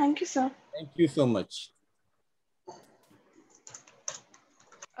 Okay, thank you, sir. Thank you so much.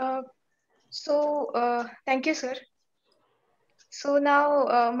 Thank you, sir. So now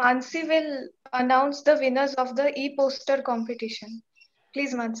Mansi will announce the winners of the e-poster competition.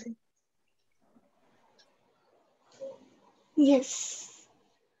 Please, Mansi. Yes.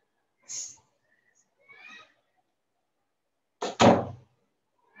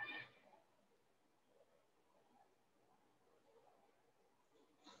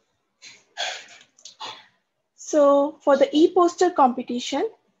 So for the e-poster competition,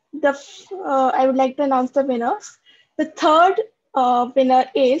 I would like to announce the winners. The third winner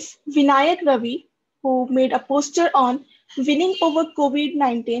is Vinayak Ravi, who made a poster on winning over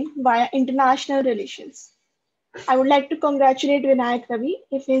COVID-19 via international relations. I would like to congratulate Vinayak Ravi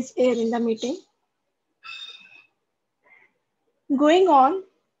if he's here in the meeting. Going on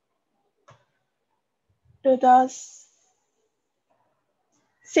to the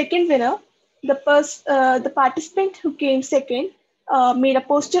second winner, the participant who came second made a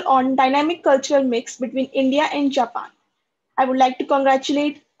poster on dynamic cultural mix between India and Japan. I would like to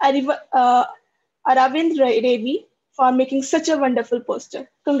congratulate Aravind Ravi for making such a wonderful poster.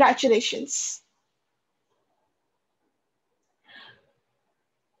 Congratulations.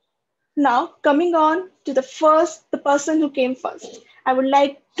 Now, coming on to the person who came first. I would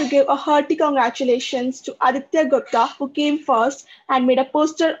like to give a hearty congratulations to Aditya Gupta, who came first and made a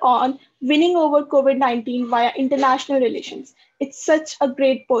poster on winning over COVID-19 via international relations. It's such a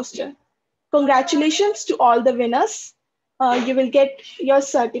great poster. Congratulations to all the winners. You will get your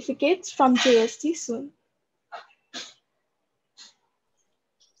certificates from JST soon.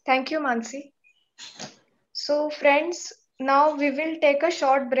 Thank you, Mansi. So friends, now we will take a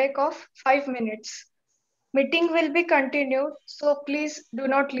short break of 5 minutes. Meeting will be continued, so please do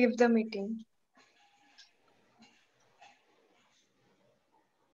not leave the meeting.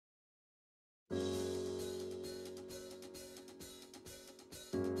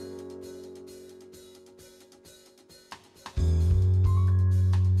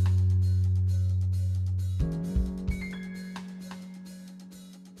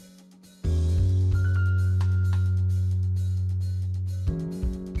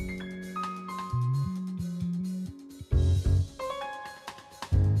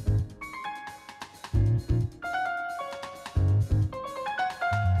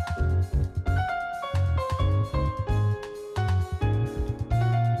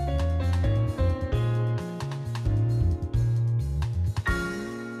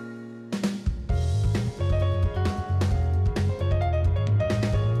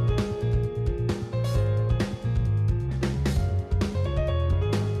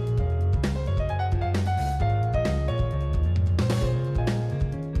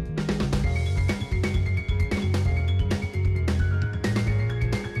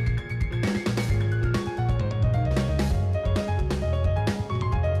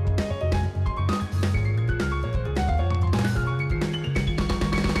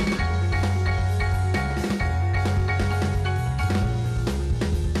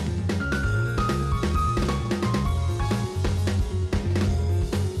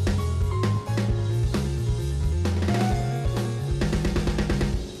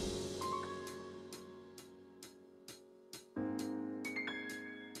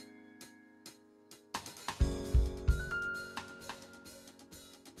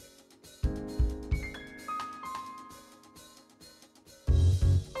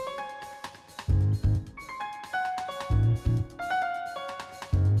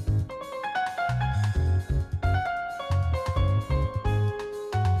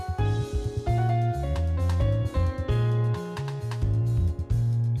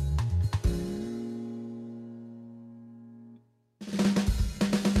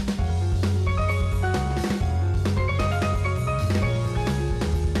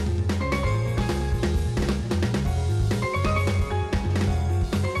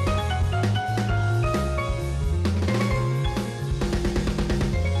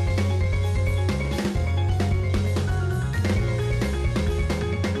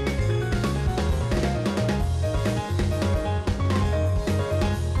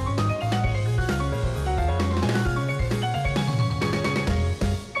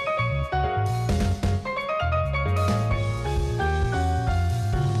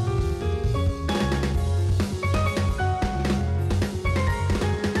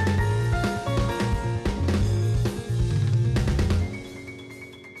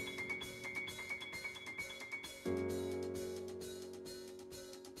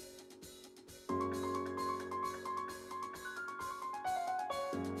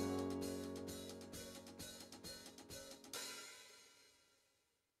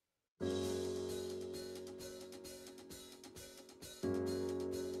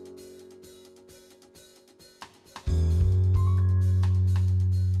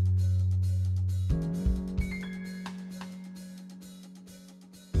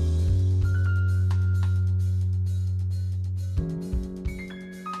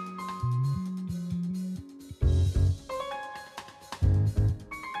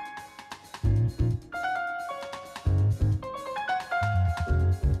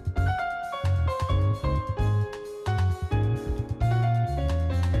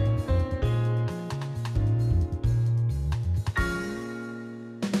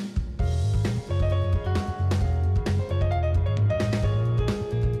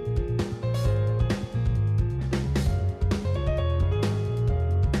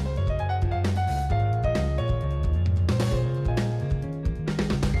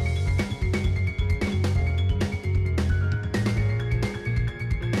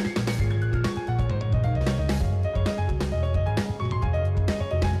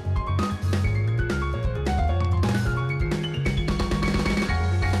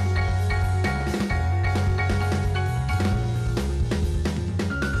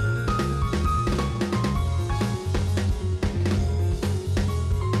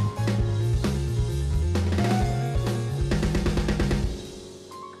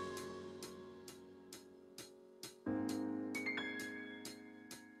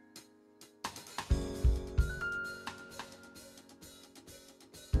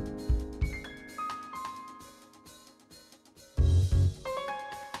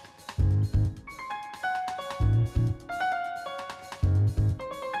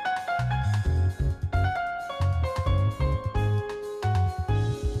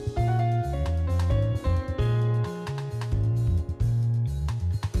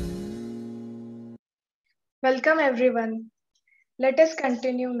 Welcome everyone. Let us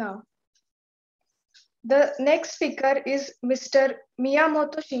continue now. The next speaker is Mr.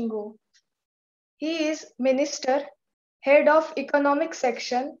 Miyamoto Shingo. He is Minister, Head of Economic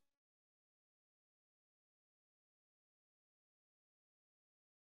Section.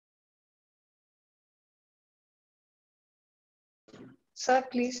 Sir,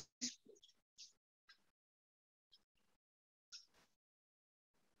 please.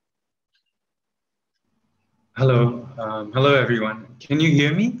 Hello, hello everyone. Can you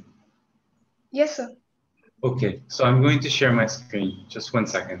hear me? Yes, sir. Okay, so I'm going to share my screen. Just 1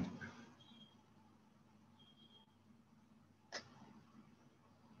 second.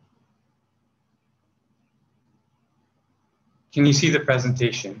 Can you see the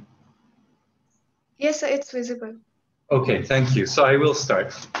presentation? Yes, sir, it's visible. Okay, thank you. So I will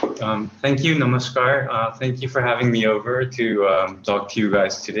start. Thank you, namaskar. Thank you for having me over to talk to you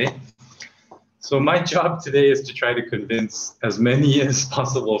guys today. So my job today is to try to convince as many as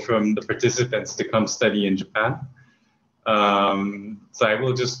possible from the participants to come study in Japan. So I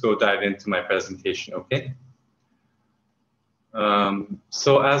will just go dive into my presentation, okay?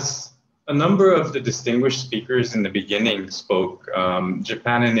 So as a number of the distinguished speakers in the beginning spoke,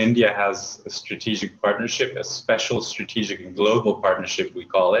 Japan and India has a strategic partnership, a special strategic and global partnership, we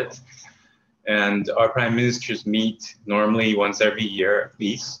call it. And our prime ministers meet normally once every year at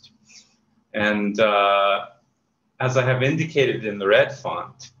least. And as I have indicated in the red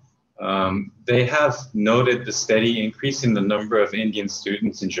font, they have noted the steady increase in the number of Indian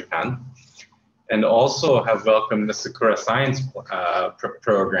students in Japan, and also have welcomed the Sakura Science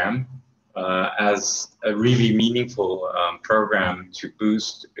program as a really meaningful program to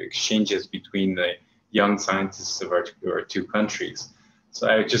boost exchanges between the young scientists of our two countries. So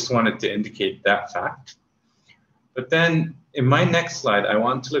I just wanted to indicate that fact. But then in my next slide, I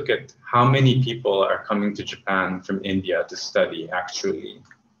want to look at how many people are coming to Japan from India to study actually.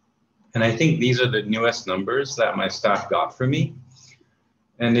 And I think these are the newest numbers that my staff got for me.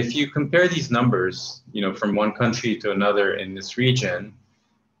 And if you compare these numbers, you know, from one country to another in this region,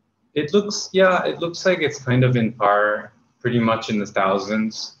 it looks like it's kind of in par, pretty much in the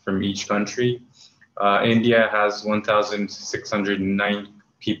thousands from each country. India has 1,609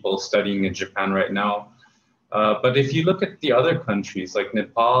 people studying in Japan right now. But if you look at the other countries like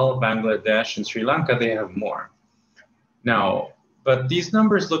Nepal, Bangladesh, and Sri Lanka, they have more. Now, but these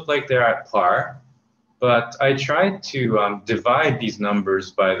numbers look like they're at par, but I tried to divide these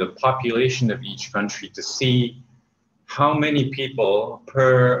numbers by the population of each country to see how many people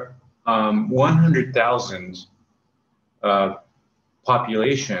per 100,000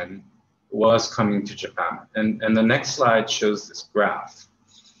 population was coming to Japan. And the next slide shows this graph.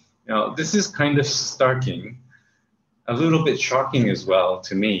 Now, this is kind of starking, a little bit shocking as well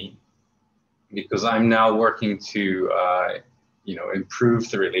to me, because I'm now working to improve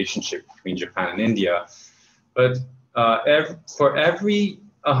the relationship between Japan and India. But for every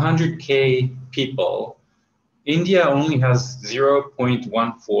 100K people, India only has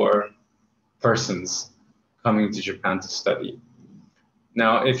 0.14 persons coming to Japan to study.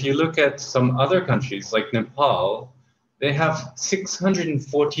 Now, if you look at some other countries like Nepal, they have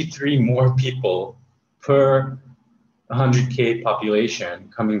 643 more people per 100K population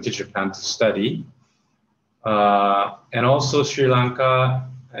coming to Japan to study. And also Sri Lanka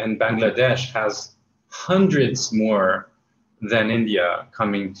and Bangladesh has hundreds more than India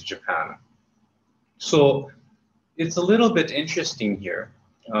coming to Japan. So it's a little bit interesting here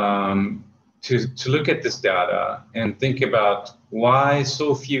to look at this data and think about why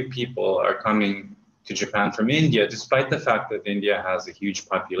so few people are coming to Japan from India, despite the fact that India has a huge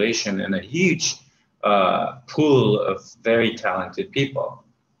population and a huge pool of very talented people.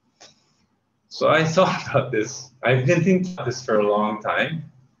 So I thought about this. I've been thinking about this for a long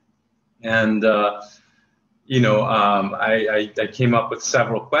time. And, I came up with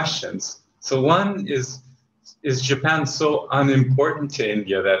several questions. So one is Japan so unimportant to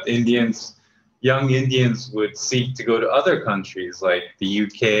India that young Indians would seek to go to other countries like the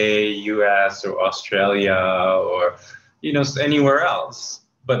UK, US, or Australia, or, anywhere else,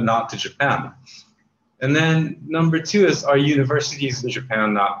 but not to Japan? And then number two is, are universities in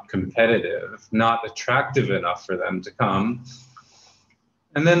Japan not competitive, not attractive enough for them to come?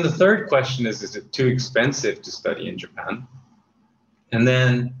 And then the third question is it too expensive to study in Japan? And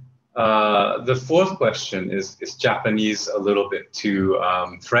then the fourth question is Japanese a little bit too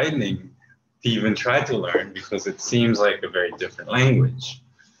frightening to even try to learn because it seems like a very different language?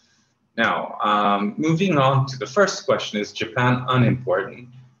 Now, moving on to the first question, is Japan unimportant?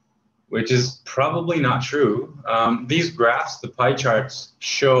 Which is probably not true. These graphs, the pie charts,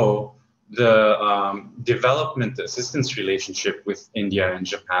 show the development assistance relationship with India and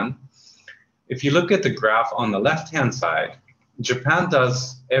Japan. If you look at the graph on the left-hand side, Japan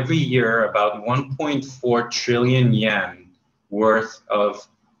does every year about 1.4 trillion yen worth of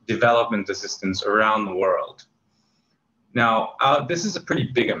development assistance around the world. Now, this is a pretty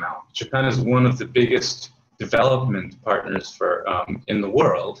big amount. Japan is one of the biggest development partners for in the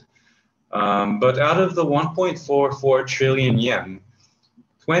world. But out of the 1.44 trillion yen,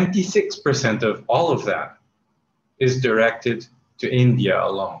 26% of all of that is directed to India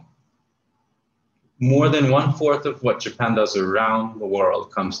alone. More than 1/4 of what Japan does around the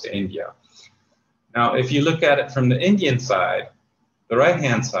world comes to India. Now, if you look at it from the Indian side, the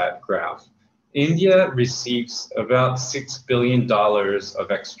right-hand side graph, India receives about $6 billion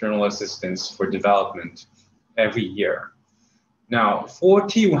of external assistance for development every year. Now,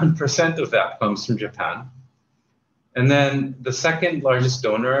 41% of that comes from Japan. And then the second largest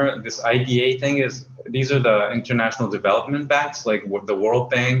donor, this IDA thing, is these are the international development banks, like the World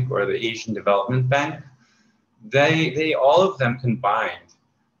Bank or the Asian Development Bank. They all of them combined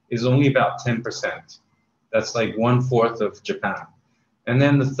is only about 10%. That's like 1/4 of Japan. And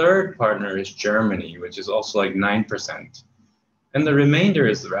then the third partner is Germany, which is also like 9%. And the remainder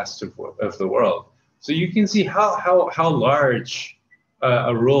is the rest of the world. So you can see how large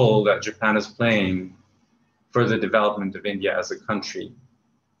a role that Japan is playing for the development of India as a country.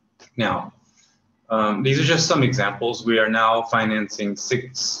 Now, these are just some examples. We are now financing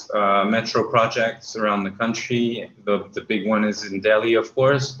 6 metro projects around the country. The big one is in Delhi, of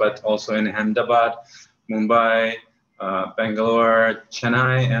course, but also in Ahmedabad, Mumbai, Bangalore,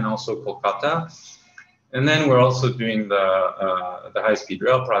 Chennai, and also Kolkata. And then we're also doing the high-speed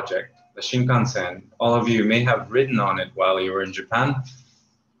rail project, the Shinkansen. All of you may have ridden on it while you were in Japan.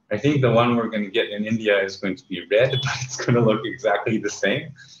 I think the one we're going to get in India is going to be red, but it's going to look exactly the same.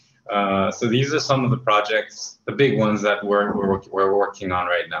 So these are some of the projects, the big ones that we're working on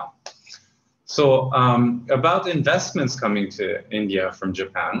right now. So about investments coming to India from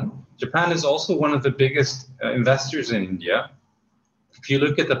Japan, Japan is also one of the biggest investors in India. If you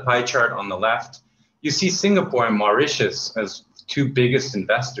look at the pie chart on the left, you see Singapore and Mauritius as 2 biggest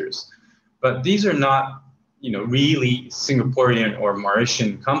investors. But these are not, really Singaporean or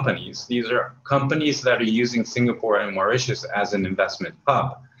Mauritian companies. These are companies that are using Singapore and Mauritius as an investment hub.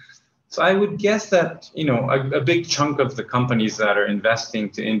 So I would guess that, a big chunk of the companies that are investing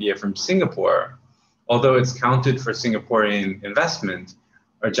to India from Singapore, although it's counted for Singaporean investment,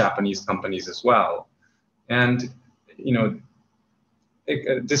 are Japanese companies as well. And,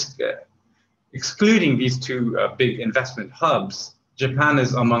 excluding these 2 big investment hubs, Japan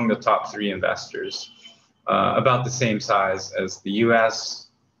is among the top 3 investors, about the same size as the US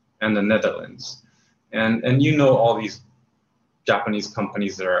and the Netherlands. And all these Japanese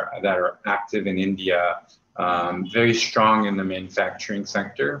companies that are active in India, very strong in the manufacturing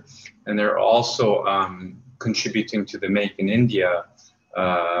sector, and they're also contributing to the Make in India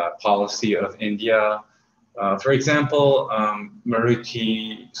policy of India. For example,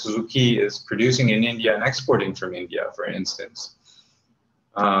 Maruti Suzuki is producing in India and exporting from India, for instance.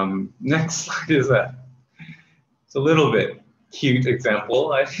 Next slide is it's a little bit cute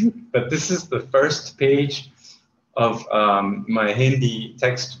example, I think, but this is the first page of my Hindi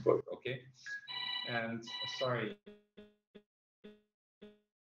textbook, okay? And sorry.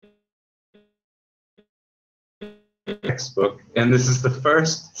 Textbook, and this is the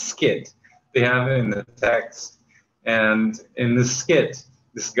first skit they have in the text. And in the skit,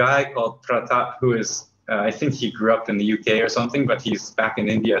 this guy called Pratap, who is, I think he grew up in the UK or something, but he's back in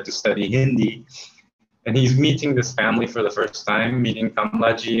India to study Hindi. And he's meeting this family for the first time, meeting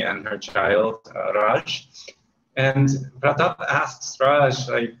Kamlaji and her child, Raj. And Pratap asks Raj,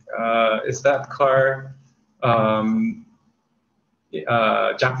 like, is that car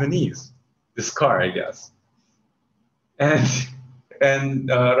Japanese? This car, I guess. And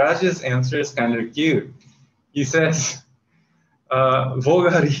Raj's answer is kind of cute. He says, "Wo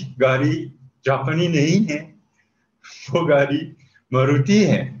gari Japanese nahi hai, wo gari Maruti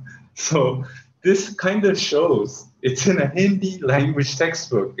hai." So this kind of shows, it's in a Hindi language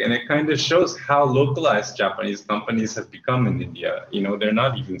textbook, and it kind of shows how localized Japanese companies have become in India. They're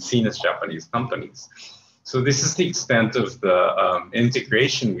not even seen as Japanese companies. So this is the extent of the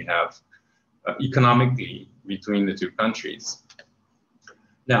integration we have economically between the 2 countries.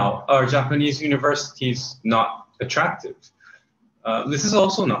 Now, are Japanese universities not attractive? This is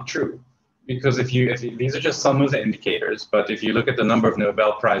also not true, because these are just some of the indicators, but if you look at the number of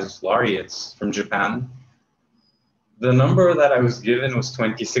Nobel Prize laureates from Japan, the number that I was given was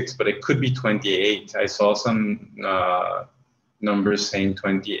 26, but it could be 28. I saw some numbers saying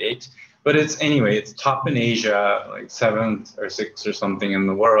 28. But it's top in Asia, like 7th or 6th or something in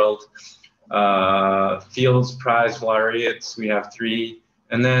the world. Fields Prize laureates, we have 3.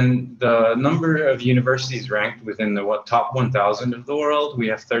 And then the number of universities ranked within the top 1,000 of the world, we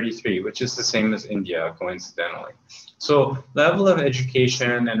have 33, which is the same as India, coincidentally. So level of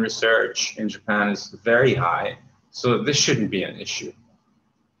education and research in Japan is very high. So this shouldn't be an issue.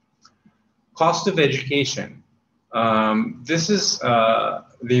 Cost of education. This is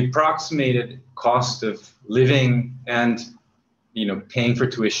the approximated cost of living and paying for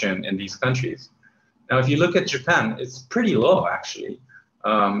tuition in these countries. Now, if you look at Japan, it's pretty low, actually.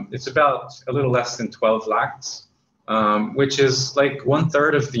 It's about a little less than 12 lakhs, which is like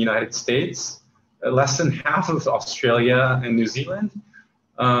 1/3 of the United States, less than half of Australia and New Zealand.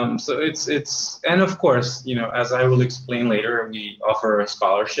 So and of course, as I will explain later, we offer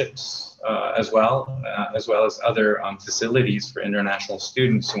scholarships as well as other facilities for international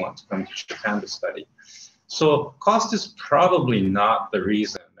students who want to come to Japan to study. So cost is probably not the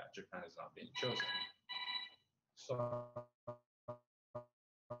reason that Japan is not being chosen. So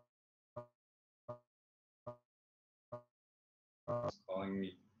calling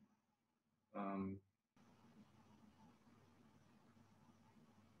me.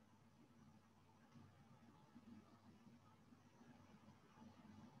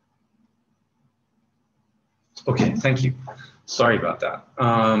 Okay, thank you. Sorry about that.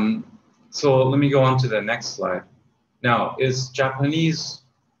 So let me go on to the next slide. Now, is Japanese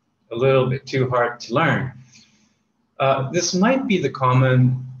a little bit too hard to learn? This might be the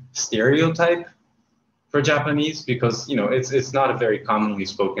common stereotype for Japanese because it's not a very commonly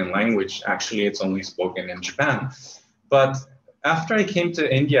spoken language. Actually, it's only spoken in Japan. But after I came to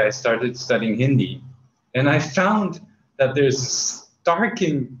India, I started studying Hindi, and I found that there's a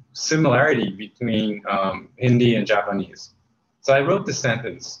starking similarity between Hindi and Japanese. So I wrote the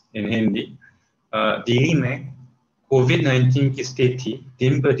sentence in Hindi, Delhi में COVID-19 की स्थिति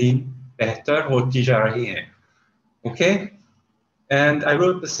दिन ब दिन बेहतर होती जा रही है. Okay? And I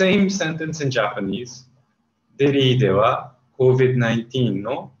wrote the same sentence in Japanese. デリーでは COVID-19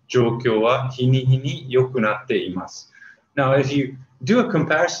 の状況は日に日に良くなっています. Now, if you do a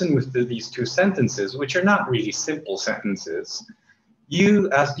comparison with these two sentences, which are not really simple sentences,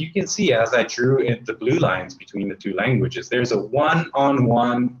 as you can see, as I drew in the blue lines between the two languages, there's a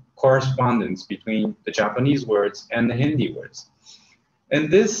one-on-one correspondence between the Japanese words and the Hindi words.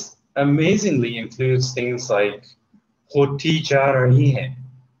 And this amazingly includes things like hoti ja rahi hai.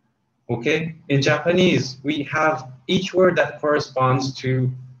 Okay? In Japanese, we have each word that corresponds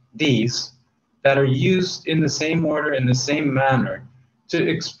to these that are used in the same order, in the same manner, to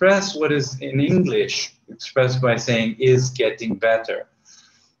express what is in English expressed by saying is getting better.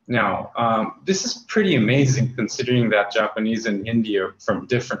 Now, this is pretty amazing considering that Japanese and Hindi are from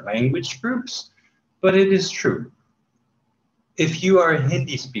different language groups, but it is true. If you are a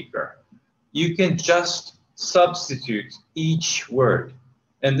Hindi speaker, you can just substitute each word.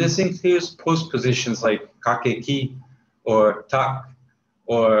 And this includes postpositions like kakeki or tak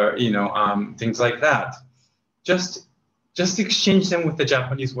or things like that. Just exchange them with the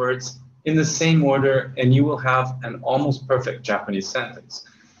Japanese words in the same order, and you will have an almost perfect Japanese sentence.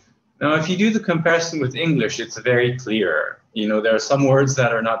 Now, if you do the comparison with English, it's very clear. There are some words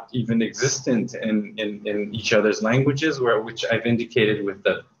that are not even existent in each other's languages, which I've indicated with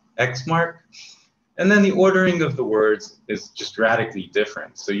the X mark. And then the ordering of the words is just radically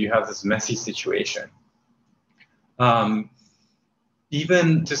different. So you have this messy situation.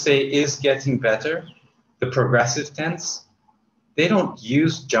 Even to say is getting better, the progressive tense, they don't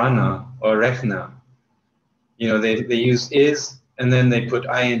use jana or rechna. They use is and then they put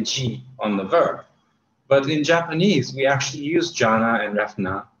ing on the verb. But in Japanese, we actually use jana and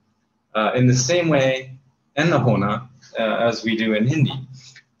rechna in the same way, and nahona, as we do in Hindi.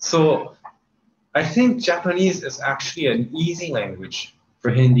 So I think Japanese is actually an easy language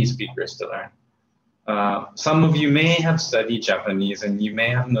for Hindi speakers to learn. Some of you may have studied Japanese and you may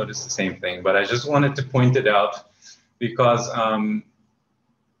have noticed the same thing, but I just wanted to point it out because,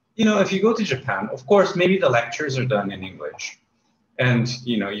 if you go to Japan, of course, maybe the lectures are done in English and,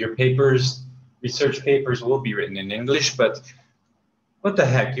 your research papers will be written in English, but what the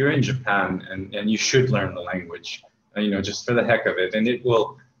heck, you're in Japan and you should learn the language, just for the heck of it. And it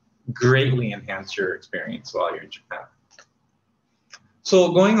will greatly enhance your experience while you're in Japan.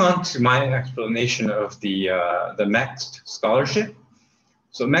 So going on to my explanation of the MEXT Scholarship.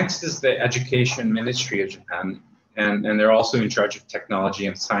 So MEXT is the Education Ministry of Japan, and they're also in charge of technology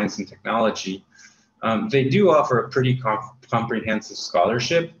and science and technology. They do offer a pretty comprehensive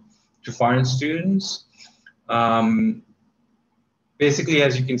scholarship to foreign students. basically,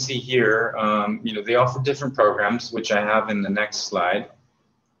 as you can see here, they offer different programs, which I have in the next slide.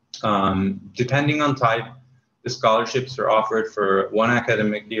 Depending on type, the scholarships are offered for 1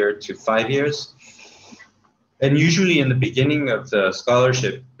 academic year to 5 years. And usually in the beginning of the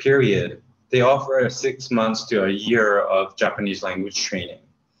scholarship period, they offer 6 months to a year of Japanese language training.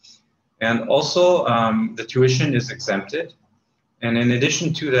 And also the tuition is exempted. And in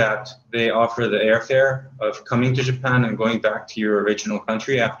addition to that, they offer the airfare of coming to Japan and going back to your original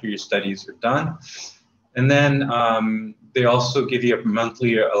country after your studies are done. And then they also give you a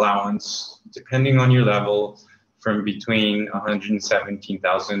monthly allowance, depending on your level, from between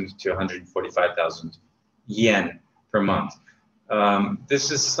 117,000 to 145,000 yen per month.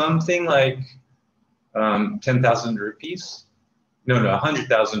 This is something like 10,000 rupees. No,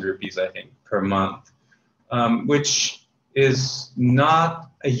 100,000 rupees, I think, per month, which is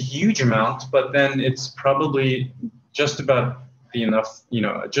not a huge amount, but then it's probably just about enough,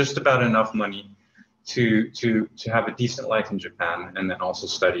 just about enough money to have a decent life in Japan and then also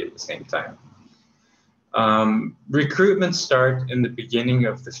study at the same time. Recruitment start in the beginning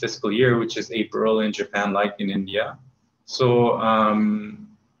of the fiscal year, which is April in Japan, like in India. So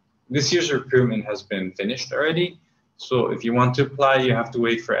this year's recruitment has been finished already. So if you want to apply, you have to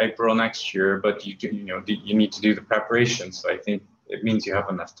wait for April next year, but you need to do the preparation. So I think it means you have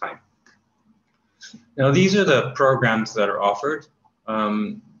enough time. Now, these are the programs that are offered.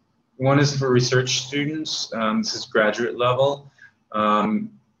 One is for research students. This is graduate level.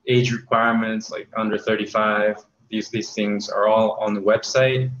 Age requirements like under 35. These things are all on the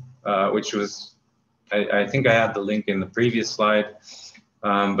website, which was, I think I had the link in the previous slide.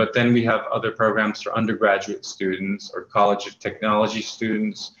 But then we have other programs for undergraduate students or College of Technology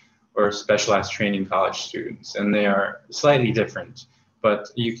students or specialized training college students. And they are slightly different, but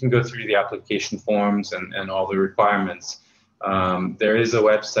you can go through the application forms and all the requirements. There is a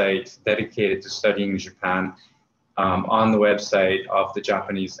website dedicated to studying in Japan on the website of the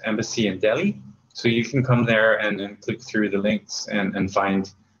Japanese embassy in Delhi. So you can come there and then click through the links and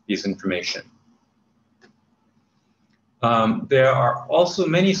find this information. There are also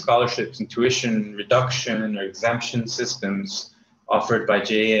many scholarships and tuition reduction or exemption systems offered by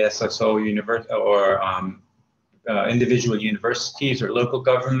JASSO or individual universities or local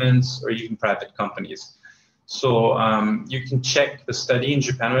governments or even private companies. So you can check the Study in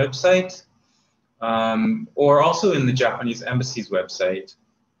Japan website or also in the Japanese embassy's website,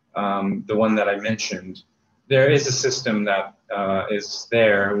 the one that I mentioned. There is a system that is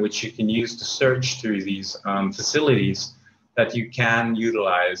there which you can use to search through these facilities that you can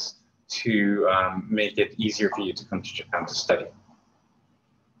utilize to make it easier for you to come to Japan to study.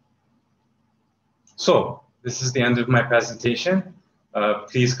 So this is the end of my presentation.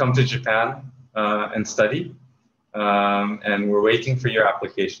 Please come to Japan and study. And we're waiting for your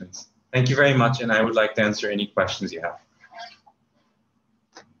applications. Thank you very much, and I would like to answer any questions you have.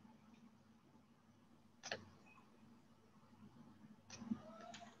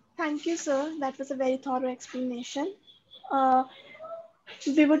 Thank you, sir. That was a very thorough explanation.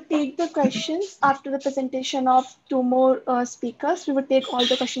 We would take the questions after the presentation of 2 more speakers. We would take all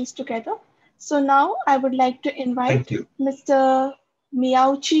the questions together. So now I would like to invite Mr.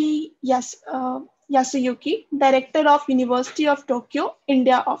 MIYAUCHI Yasuyuki, Director of University of Tokyo,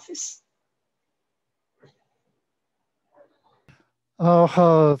 India office.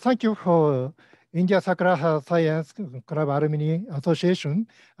 Thank you for India Sakura Science Club Alumni Association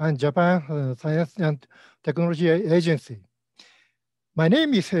and Japan Science and Technology Agency. My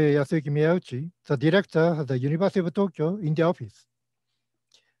name is Yasuyuki MIYAUCHI, the Director of the University of Tokyo, India office.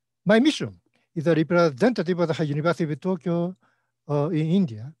 My mission is a representative of the University of Tokyo in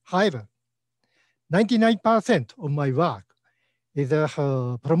India. However, 99% of my work is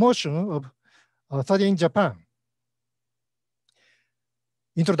a promotion of studying Japan,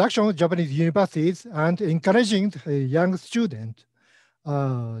 introduction of Japanese universities, and encouraging young students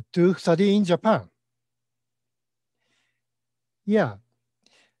to study in Japan. Yeah,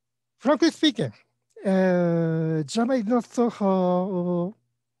 frankly speaking, Japan is not so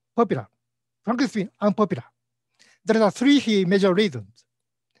popular. Frankly speaking, unpopular. There are 3 major reasons.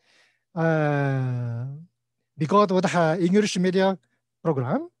 Because of the English media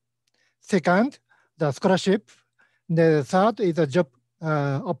program. Second, the scholarship. The third is the job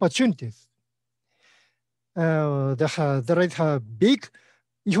opportunities. There is a big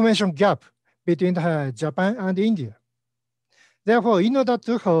information gap between Japan and India. Therefore, in order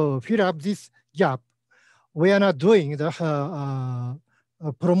to fill up this gap, we are not doing the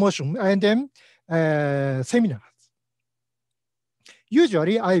promotion and then seminars.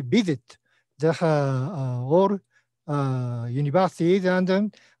 Usually, I visit the all universities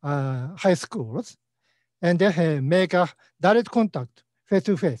and high schools, and they make a direct contact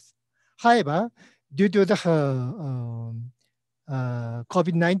face-to-face. However, due to the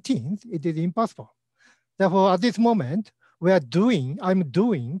COVID-19, it is impossible. Therefore, at this moment, I'm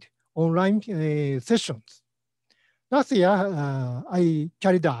doing online sessions. Last year, I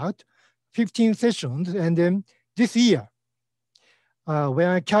carried out 15 sessions, and then this year, we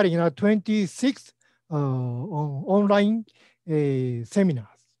are carrying out 26 online seminars.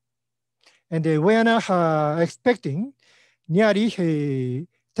 And we are now expecting nearly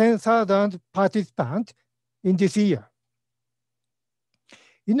 10,000 participants in this year.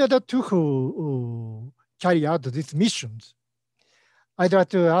 In order to carry out these missions, I'd like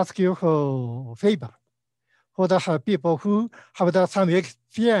to ask you for a favor for the people who have some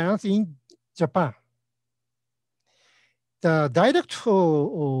experience in Japan. The direct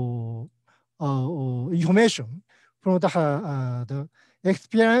information from the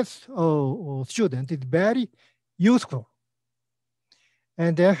experienced student is very useful.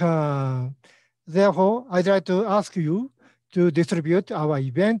 And therefore, I'd like to ask you to distribute our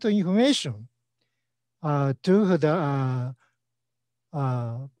event information to the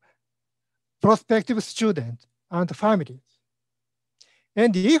prospective students and families.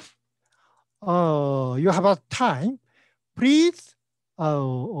 And if you have a time, please take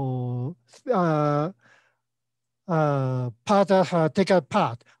a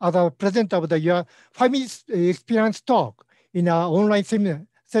part as a presenter of your family experience talk in our online seminar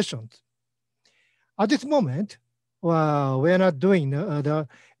sessions. At this moment, we are not doing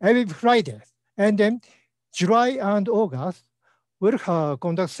every Friday, and then July and August we'll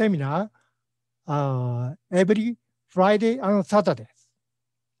conduct seminar every Friday and Saturdays.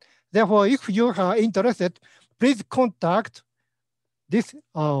 Therefore, if you are interested, please contact this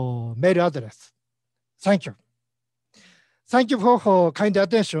mail address. Thank you. Thank you for kind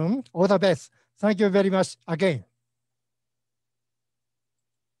attention. All the best. Thank you very much again.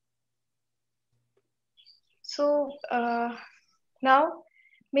 So now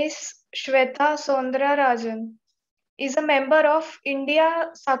Miss Swetha Soundrarajan is a member of India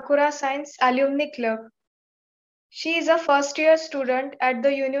Sakura Science Alumni Club. She is a first-year student at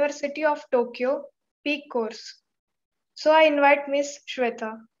the University of Tokyo, Peak course. So I invite Miss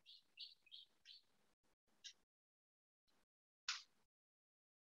Swetha.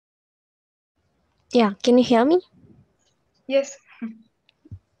 Yeah, can you hear me? Yes.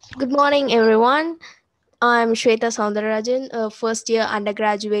 Good morning, everyone. I'm Swetha Soundrarajan, a first-year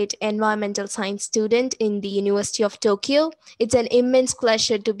undergraduate environmental science student in the University of Tokyo. It's an immense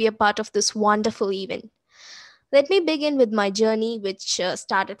pleasure to be a part of this wonderful event. Let me begin with my journey, which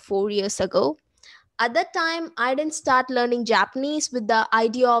started 4 years ago. At that time, I didn't start learning Japanese with the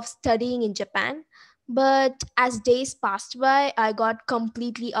idea of studying in Japan. But as days passed by, I got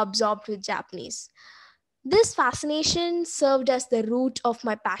completely absorbed with Japanese. This fascination served as the root of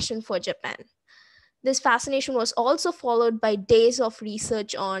my passion for Japan. This fascination was also followed by days of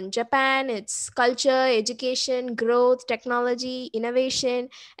research on Japan, its culture, education, growth, technology, innovation,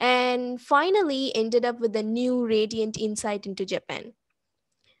 and finally ended up with a new radiant insight into Japan.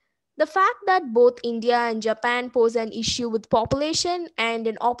 The fact that both India and Japan pose an issue with population and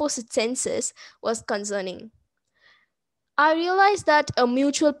in opposite senses was concerning. I realized that a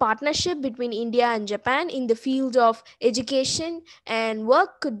mutual partnership between India and Japan in the field of education and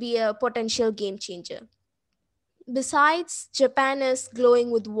work could be a potential game changer. Besides, Japan is glowing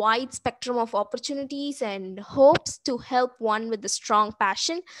with wide spectrum of opportunities and hopes to help one with a strong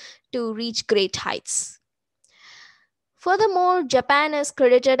passion to reach great heights. Furthermore, Japan is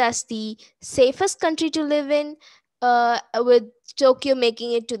credited as the safest country to live in, with Tokyo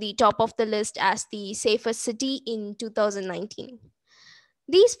making it to the top of the list as the safest city in 2019.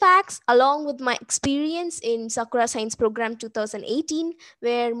 These facts, along with my experience in Sakura Science Program 2018,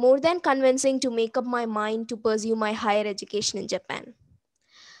 were more than convincing to make up my mind to pursue my higher education in Japan.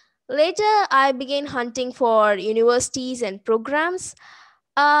 Later, I began hunting for universities and programs.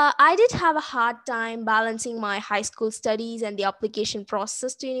 I did have a hard time balancing my high school studies and the application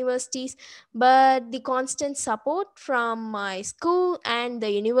process to universities, but the constant support from my school and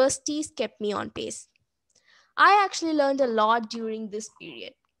the universities kept me on pace. I actually learned a lot during this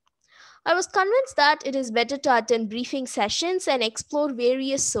period. I was convinced that it is better to attend briefing sessions and explore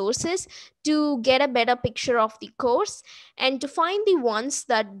various sources to get a better picture of the course and to find the ones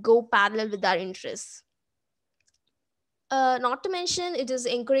that go parallel with our interests. Not to mention, it is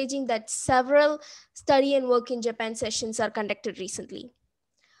encouraging that several study and work in Japan sessions are conducted recently.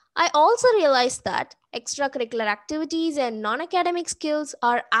 I also realized that extracurricular activities and non-academic skills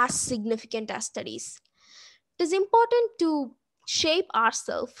are as significant as studies. it is important to shape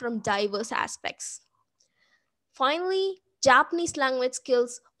ourselves from diverse aspects. Finally, Japanese language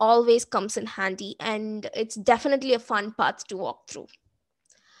skills always comes in handy, and it's definitely a fun path to walk through.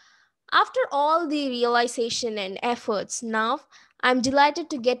 After all the realization and efforts, now I'm delighted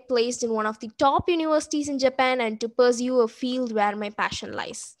to get placed in one of the top universities in Japan and to pursue a field where my passion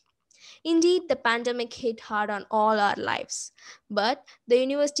lies. Indeed, the pandemic hit hard on all our lives, but the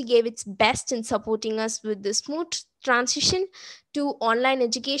university gave its best in supporting us with the smooth transition to online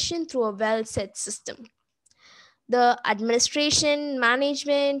education through a well set system. The administration,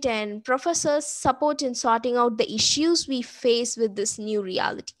 management, and professors' support in sorting out the issues we face with this new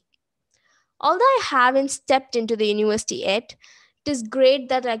reality. Although I haven't stepped into the university yet, it is great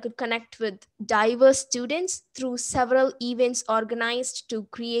that I could connect with diverse students through several events organized to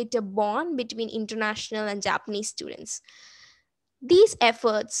create a bond between international and Japanese students. These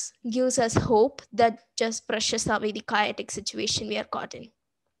efforts gives us hope that just brushes away the chaotic situation we are caught in.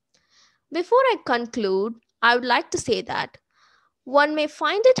 Before I conclude, I would like to say that one may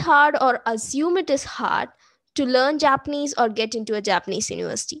find it hard or assume it is hard to learn Japanese or get into a Japanese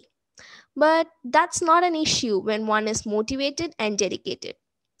university. But that's not an issue when one is motivated and dedicated.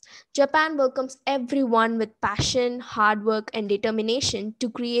 Japan welcomes everyone with passion, hard work, and determination to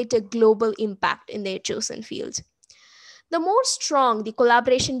create a global impact in their chosen field. The more strong the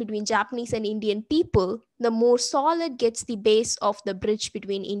collaboration between Japanese and Indian people, the more solid gets the base of the bridge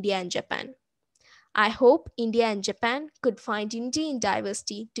between India and Japan. I hope India and Japan could find unity in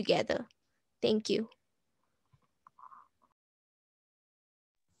diversity together. Thank you.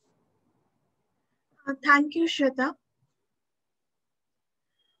 Thank you, Swetha.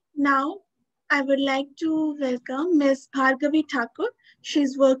 Now, I would like to welcome Ms. Bhargavi Thakur.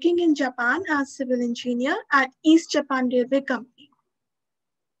 She's working in Japan as civil engineer at East Japan Railway Company.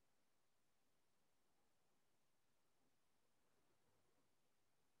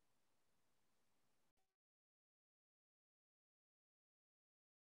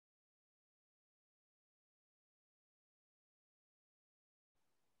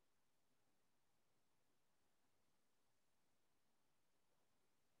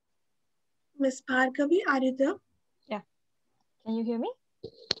 Ms. Bhargavi, are you there? Yeah. Can you hear me?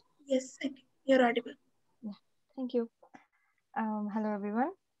 Yes, you're audible. Yeah. Thank you. Hello,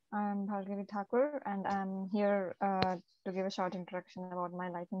 everyone. I'm Bhargavi Thakur, and I'm here to give a short introduction about my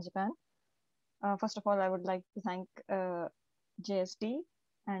life in Japan. First of all, I would like to thank JST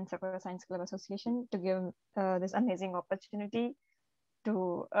and Sakura Science Club Association to give this amazing opportunity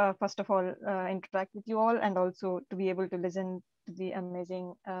to, first of all, interact with you all, and also to be able to listen to the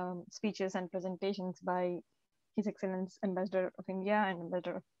amazing speeches and presentations by His Excellence Ambassador of India and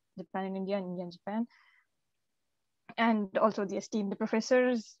Ambassador of Japan in India and India and Japan, and also the esteemed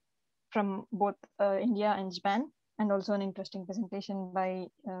professors from both India and Japan, and also an interesting presentation by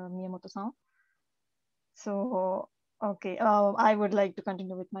Miyamoto-san. So, okay, I would like to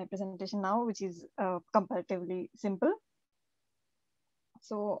continue with my presentation now, which is comparatively simple.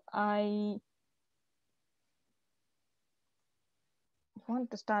 So I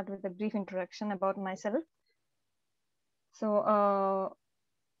want to start with a brief introduction about myself. So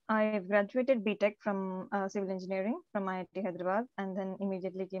I graduated BTech from civil engineering from IIT Hyderabad, and then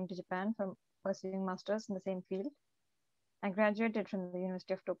immediately came to Japan from pursuing masters in the same field. I graduated from the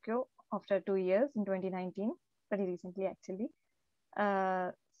University of Tokyo after 2 years in 2019, pretty recently actually.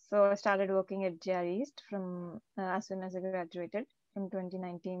 So I started working at JR East from as soon as I graduated from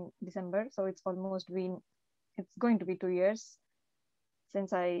 2019 December. So it's going to be 2 years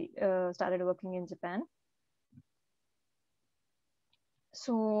since I started working in Japan.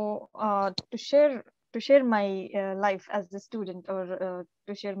 So to share my life as a student, or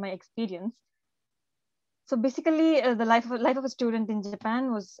to share my experience. So basically, the life of a student in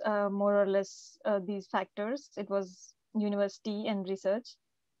Japan was more or less these factors. It was university and research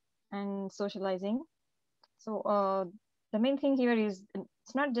and socializing. So the main thing here is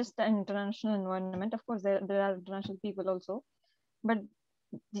it's not just an international environment. Of course, there are international people also, but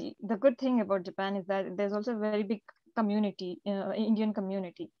the good thing about Japan is that there's also a very big community, Indian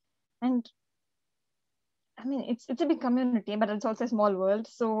community, and I mean it's a big community, but it's also a small world.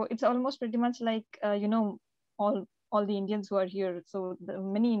 So it's almost pretty much like all the Indians who are here. So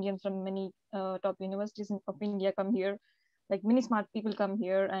many Indians from many top universities of India come here. Like many smart people come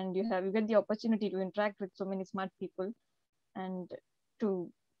here, and you get the opportunity to interact with so many smart people, and to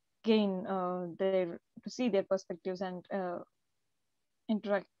gain to see their perspectives and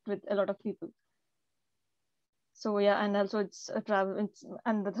interact with a lot of people. So yeah, and also it's travel.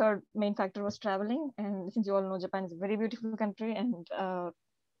 And the third main factor was traveling. And since you all know, Japan is a very beautiful country, and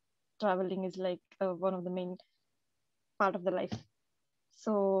traveling is like one of the main part of the life.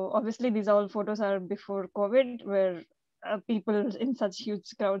 So obviously these all photos are before COVID, where people in such huge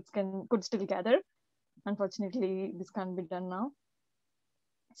crowds could still gather. Unfortunately, this can't be done now.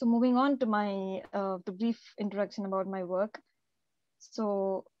 So moving on to my to brief introduction about my work.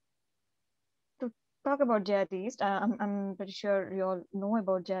 So to talk about JREs, I'm pretty sure you all know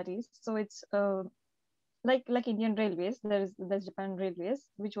about JREs. So it's like Indian Railways, there's Japan Railways,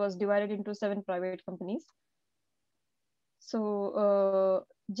 which was divided into 7 private companies. So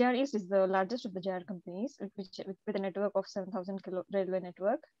JR East is the largest of the JR companies, with a network of 7,000 kilo railway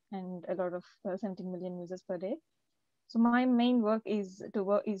network and a lot of 17 million users per day. So my main work is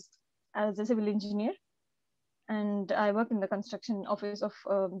as a civil engineer, and I work in the construction office of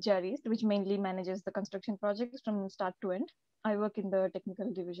JR East, which mainly manages the construction projects from start to end. I work in the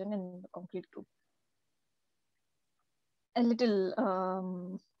technical division in the concrete group. A little,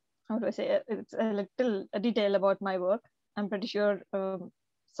 how do I say, it's a little detail about my work. I'm pretty sure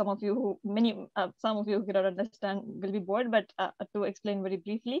some of you who cannot understand will be bored, but to explain very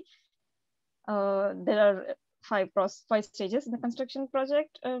briefly, there are five stages in the construction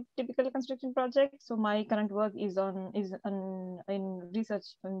project, typical construction project. So my current work is in research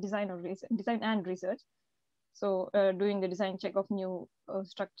and design and research. So doing the design check of new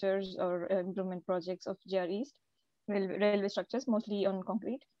structures or improvement projects of JR East, railway structures, mostly on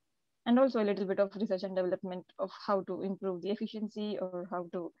concrete. And also a little bit of research and development of how to improve the efficiency or how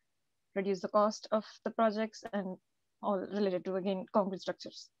to reduce the cost of the projects, and all related to, again, concrete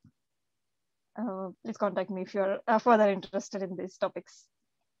structures. Please contact me if you're further interested in these topics.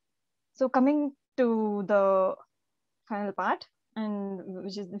 So coming to the final part, and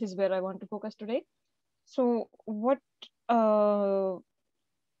this is where I want to focus today. So what I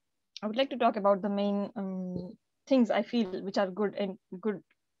would like to talk about the main things I feel which are good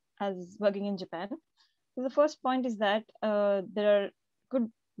as working in Japan. So the first point is that there are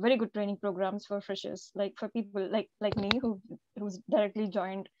very good training programs for freshers, like for people like me who's directly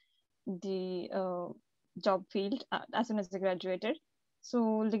joined the job field as soon as I graduated. So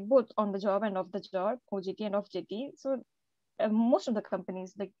like both on the job and off the job, OJT and off JT. So most of the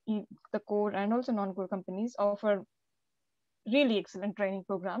companies, like the core and also non-core companies, offer really excellent training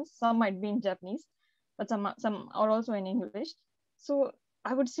programs. Some might be in Japanese, but some are also in English. So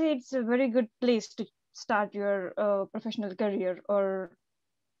I would say it's a very good place to start your professional career or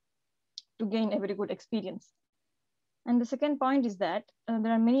to gain a very good experience. And the second point is that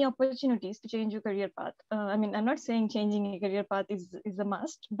there are many opportunities to change your career path. I mean, I'm not saying changing a career path is a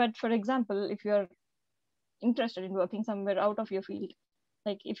must, but for example, if you're interested in working somewhere out of your field,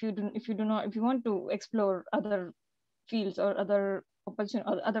 like if you want to explore other fields or other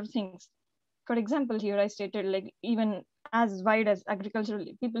opportunities or other things. For example, here I stated, like, even as wide as agricultural,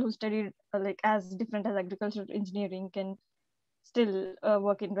 people who studied like as different as agricultural engineering can still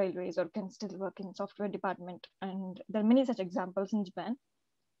work in railways or can still work in software department. And there are many such examples in Japan.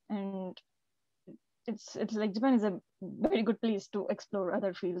 And it's like Japan is a very good place to explore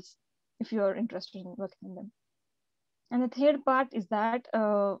other fields if you're interested in working in them. And the third part is that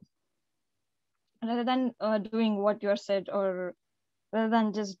rather than doing what you're said, or rather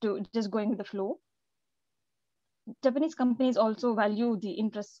than just going with the flow, Japanese companies also value the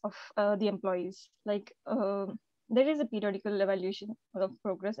interests of the employees. Like there is a periodical evaluation of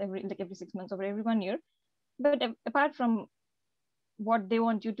progress every 6 months or every 1 year. But apart from what they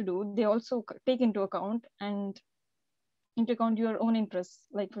want you to do, they also take into account your own interests.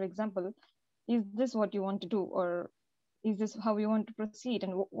 Like, for example, is this what you want to do, or is this how you want to proceed,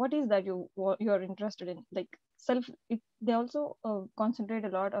 and what is that you're interested in? Like they also concentrate a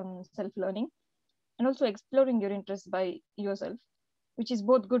lot on self-learning and also exploring your interests by yourself, which is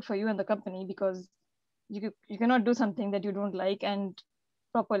both good for you and the company, because you cannot do something that you don't like and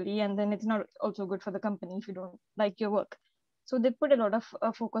properly, and then it's not also good for the company if you don't like your work. So they put a lot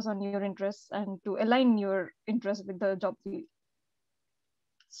of focus on your interests and to align your interests with the job field.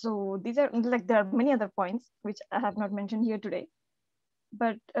 So these are like, there are many other points which I have not mentioned here today,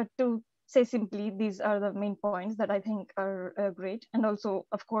 but to say simply, these are the main points that I think are great. And also,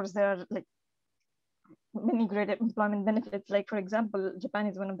 of course, there are like many great employment benefits. Like, for example, Japan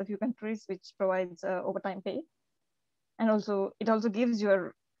is one of the few countries which provides overtime pay, and also it also gives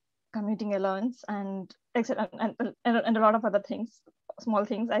your commuting allowance and a lot of other things, small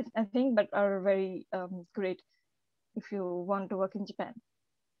things I think, but are very great if you want to work in Japan.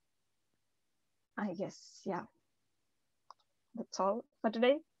 I guess, yeah, that's all for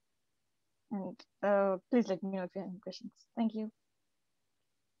today. And please let me know if you have any questions. Thank you.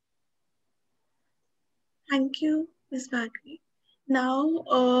 Thank you, Ms. Bhargavi.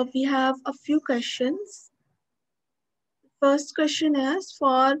 Now we have a few questions. First question is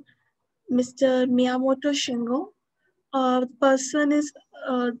for Mr. Miyamoto Shingo.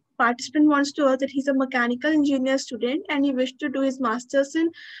 Participant wants to know that he's a mechanical engineer student and he wished to do his master's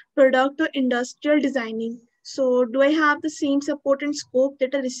in product or industrial designing. So do I have the same support and scope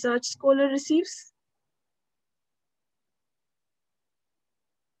that a research scholar receives?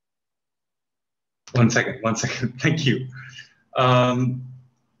 One second. Thank you.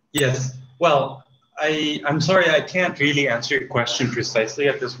 Yes, well, I'm sorry, I can't really answer your question precisely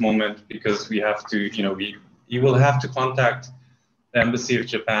at this moment because we have to, you will have to contact the Embassy of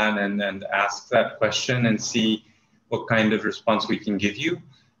Japan and ask that question and see what kind of response we can give you.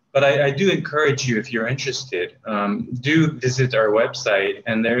 But I do encourage you, if you're interested, do visit our website,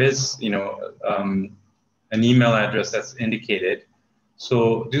 and there is, an email address that's indicated.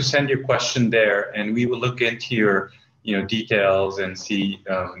 So do send your question there, and we will look into your details and see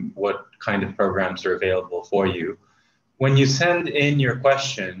what kind of programs are available for you. When you send in your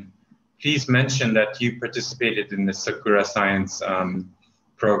question, please mention that you participated in the Sakura Science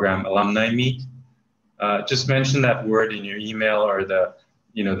program alumni meet. Just mention that word in your email or the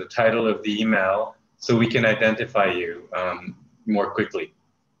title of the email so we can identify you more quickly.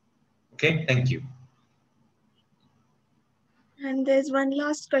 Okay, thank you. And there's one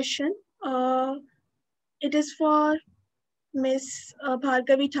last question. It is for Ms.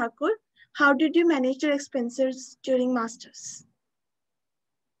 Bhargavi Thakur. How did you manage your expenses during masters?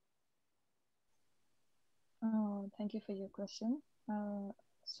 Thank you for your question.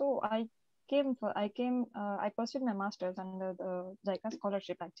 So I pursued my master's under the JICA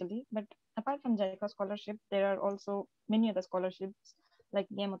scholarship actually, but apart from JICA scholarship, there are also many other scholarships, like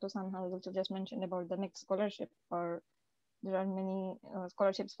Miyamoto-san has also just mentioned about the MEXT Scholarship, or there are many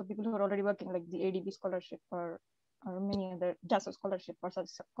scholarships for people who are already working, like the ADB scholarship or many other JASO scholarship or such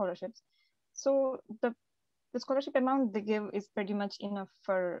scholarships. So the scholarship amount they give is pretty much enough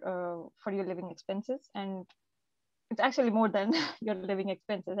for your living expenses, and it's actually more than your living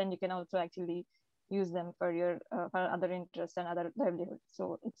expenses, and you can also actually use them for your for other interests and other livelihoods.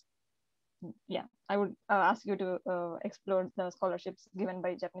 So it's, yeah, I would ask you to explore the scholarships given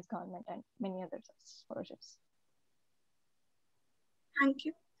by Japanese government and many other scholarships. Thank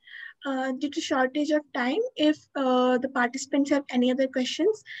you. Due to shortage of time, if the participants have any other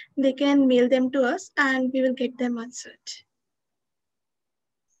questions, they can mail them to us and we will get them answered.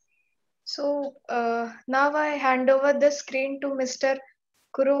 So now I hand over the screen to Mr.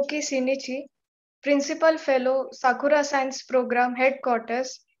 Kuroki Shinichi, Principal Fellow, Sakura Science Program,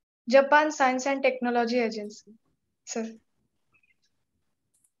 Headquarters, Japan Science and Technology Agency. Sir.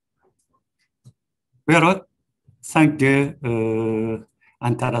 Well, thank you,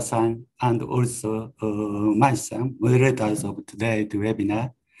 Antara-san, and also myself, moderators of today's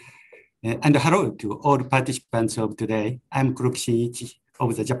webinar. And hello to all participants of today. I'm Kuroki Shinichi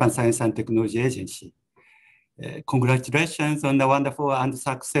of the Japan Science and Technology Agency. Congratulations on the wonderful and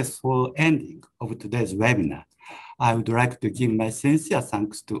successful ending of today's webinar. I would like to give my sincere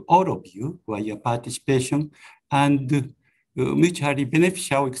thanks to all of you for your participation and mutually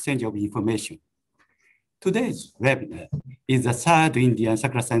beneficial exchange of information. Today's webinar is the third Indian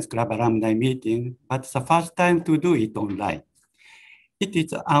Sakura Science Club alumni meeting, but the first time to do it online. It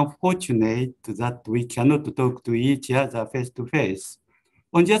is unfortunate that we cannot talk to each other face-to-face.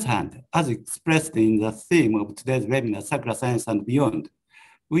 On the other hand, as expressed in the theme of today's webinar, Sakura Science and Beyond,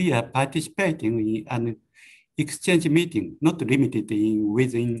 we are participating in an exchange meeting not limited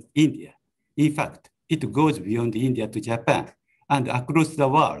within India. In fact, it goes beyond India to Japan and across the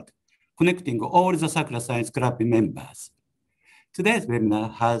world, connecting all the Sakura Science Club members. Today's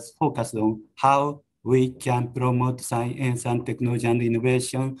webinar has focused on how we can promote science and technology and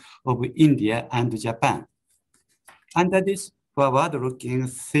innovation of India and Japan. Under this forward-looking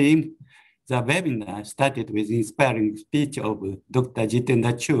theme, the webinar started with inspiring speech of Dr.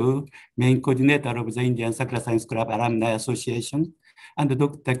 Jitendra Chu, main coordinator of the Indian Sakura Science Club Alumni Association, and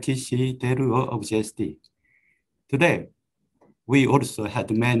Dr. Kishi Teruo of JST. Today, we also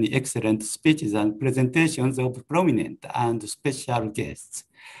had many excellent speeches and presentations of prominent and special guests.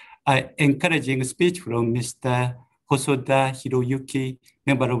 An encouraging speech from Mr. Hosoda Hiroyuki,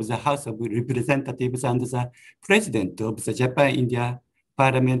 member of the House of Representatives and the president of the Japan-India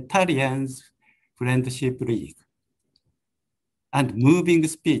Parliamentarians Friendship League. And moving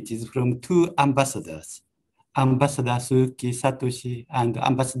speeches from two ambassadors, Ambassador Suki Satoshi and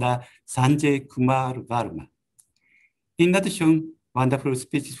Ambassador Sanjay Kumar Varma. In addition, wonderful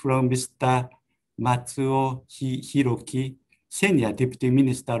speeches from Mr. Matsuo Hiroki, Senior Deputy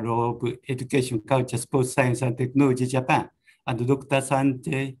Minister of Education, Culture, Sports, Science and Technology, Japan, and Dr.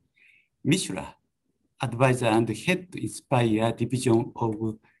 Sanjay Mishra, advisor and head Inspire Division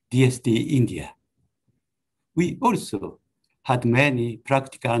of DST India. We also had many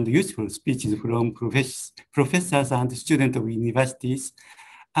practical and useful speeches from professors and students of universities,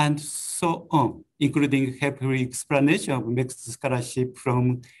 and so on, including helpful explanation of MEXT Scholarship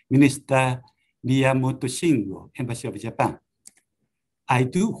from Minister MIYAMOTO Shingo, Embassy of Japan. I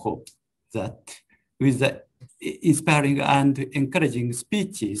do hope that with the inspiring and encouraging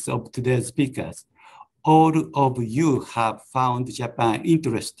speeches of today's speakers, all of you have found Japan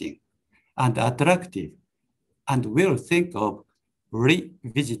interesting and attractive and will think of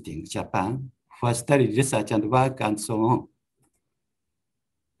revisiting Japan for study, research, and work, and so on.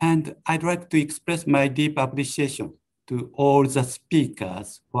 And I'd like to express my deep appreciation to all the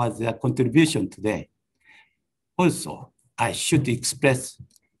speakers for their contribution today. Also, I should express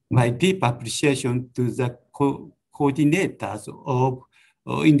my deep appreciation to the coordinators of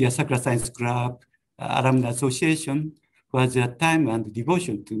India Sakura Science Club Alumni Association for their time and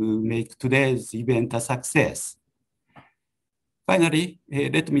devotion to make today's event a success. Finally,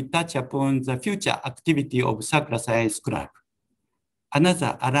 let me touch upon the future activity of Sakura Science Club.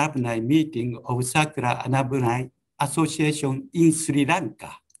 Another alumni meeting of Sakura Alumni Association in Sri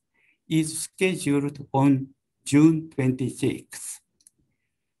Lanka is scheduled on June 26th.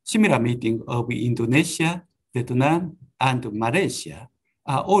 Similar meetings of Indonesia, Vietnam, and Malaysia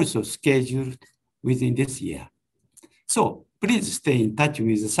are also scheduled within this year. So please stay in touch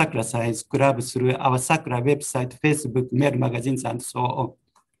with the Sakura Science Club through our Sakura website, Facebook, mail, magazines, and so on.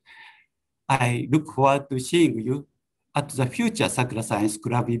 I look forward to seeing you at the future Sakura Science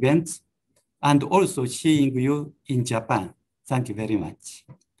Club events and also seeing you in Japan. Thank you very much.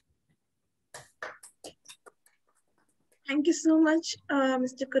 Thank you so much,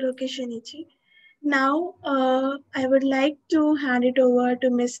 Mr. Kuroki Shinichi. Now, I would like to hand it over to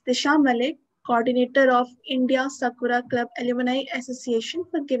Ms. Disha Malik, Coordinator of India Sakura Club Alumni Association,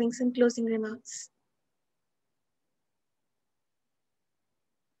 for giving some closing remarks.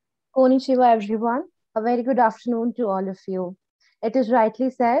 Konnichiwa, everyone. A very good afternoon to all of you. It is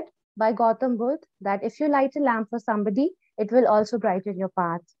rightly said by Gautam Buddha that if you light a lamp for somebody, it will also brighten your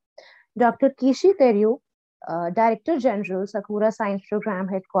path. Dr. Kishi Teryu, Director General, Sakura Science Program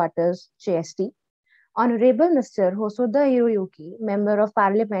Headquarters, JST. Honorable Mr. Hosoda Hiroyuki, Member of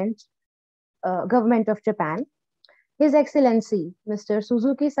Parliament, Government of Japan. His Excellency, Mr.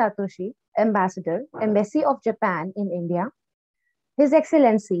 Suzuki Satoshi, Ambassador, Embassy of Japan in India. His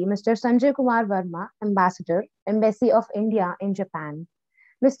Excellency, Mr. Sanjay Kumar Verma, Ambassador, Embassy of India in Japan.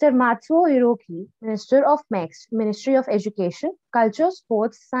 Mr. Matsuo Hiroki, Minister of MEXT, Ministry of Education, Culture,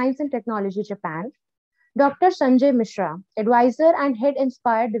 Sports, Science and Technology, Japan. Dr. Sanjay Mishra, Advisor and Head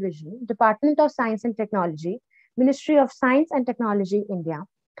Inspire Division, Department of Science and Technology, Ministry of Science and Technology, India.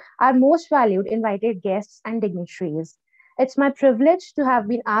 Our most valued invited guests and dignitaries. It's my privilege to have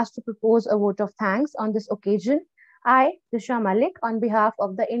been asked to propose a vote of thanks on this occasion. I, Disha Malik, on behalf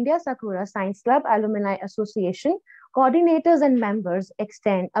of the India Sakura Science Club Alumni Association, coordinators and members,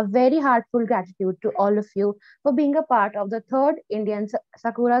 extend a very heartfelt gratitude to all of you for being a part of the 3rd Indian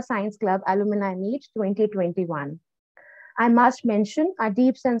Sakura Science Club Alumni Meet 2021. I must mention a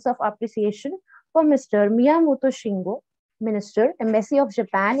deep sense of appreciation for Mr. Miyamoto Shingo, Minister, Embassy of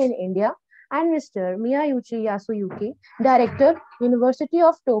Japan in India, and Mr. MIYAUCHI Yasuyuki, Director, University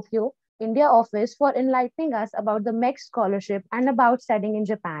of Tokyo, India office, for enlightening us about the MEXT Scholarship and about studying in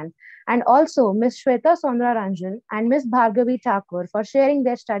Japan, and also Ms. Swetha Soundrarajan and Ms. Bhargavi Thakur for sharing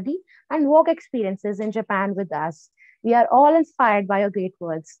their study and work experiences in Japan with us. We are all inspired by your great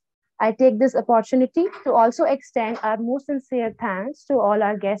words. I take this opportunity to also extend our most sincere thanks to all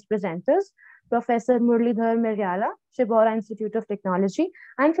our guest presenters, Professor Muralidhar Miryala, Shibaura Institute of Technology,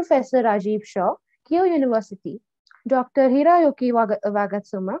 and Professor Rajib Shaw, Keio University, Dr. Hiroaki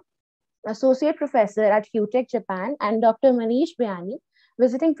Wagatsuma, Associate Professor at QTech Japan, and Dr. Manish, Biyani,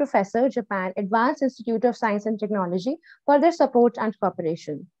 Visiting Professor, Japan Advanced Institute of Science and Technology, for their support and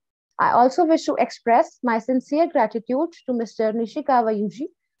cooperation. I also wish to express my sincere gratitude to Mr. Nishikawa Yuji,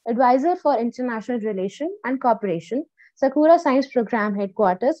 Advisor for International Relations and Cooperation, Sakura Science Program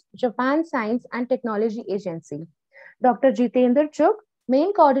Headquarters, Japan Science and Technology Agency. Dr. Jitendra Chuk,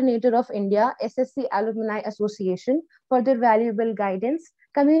 Main Coordinator of India SSC Alumni Association, for their valuable guidance,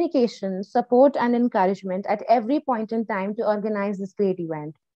 communication, support, and encouragement at every point in time to organize this great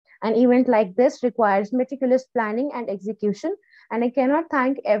event. An event like this requires meticulous planning and execution, And I cannot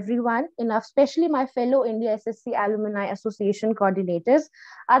thank everyone enough, especially my fellow India SSC Alumni Association coordinators,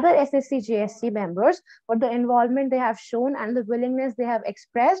 other SSC JSC members, for the involvement they have shown and the willingness they have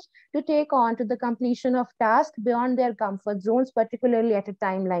expressed to take on to the completion of tasks beyond their comfort zones, particularly at a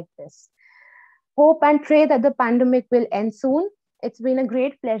time like this. Hope and pray that the pandemic will end soon. It's been a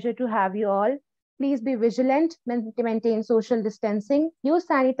great pleasure to have you all. Please be vigilant, maintain social distancing, use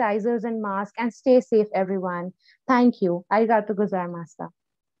sanitizers and masks, and stay safe, everyone. Thank you. Arigato gozaimasu.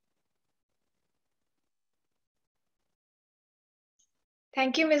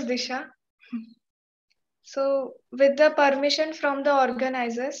 Thank you, Ms. Disha. So, with the permission from the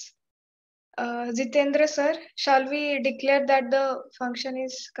organizers, Jitendra sir, shall we declare that the function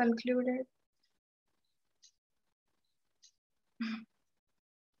is concluded?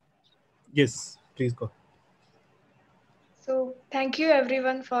 Yes, please go. So, thank you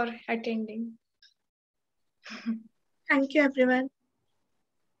everyone for attending. Thank you, everyone.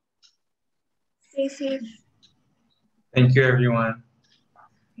 Stay safe. Thank you, everyone.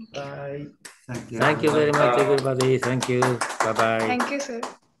 Bye. Thank you very much, everybody. Thank you. Bye-bye. Thank you, sir.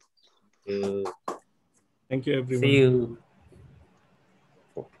 Thank you, everyone. See you.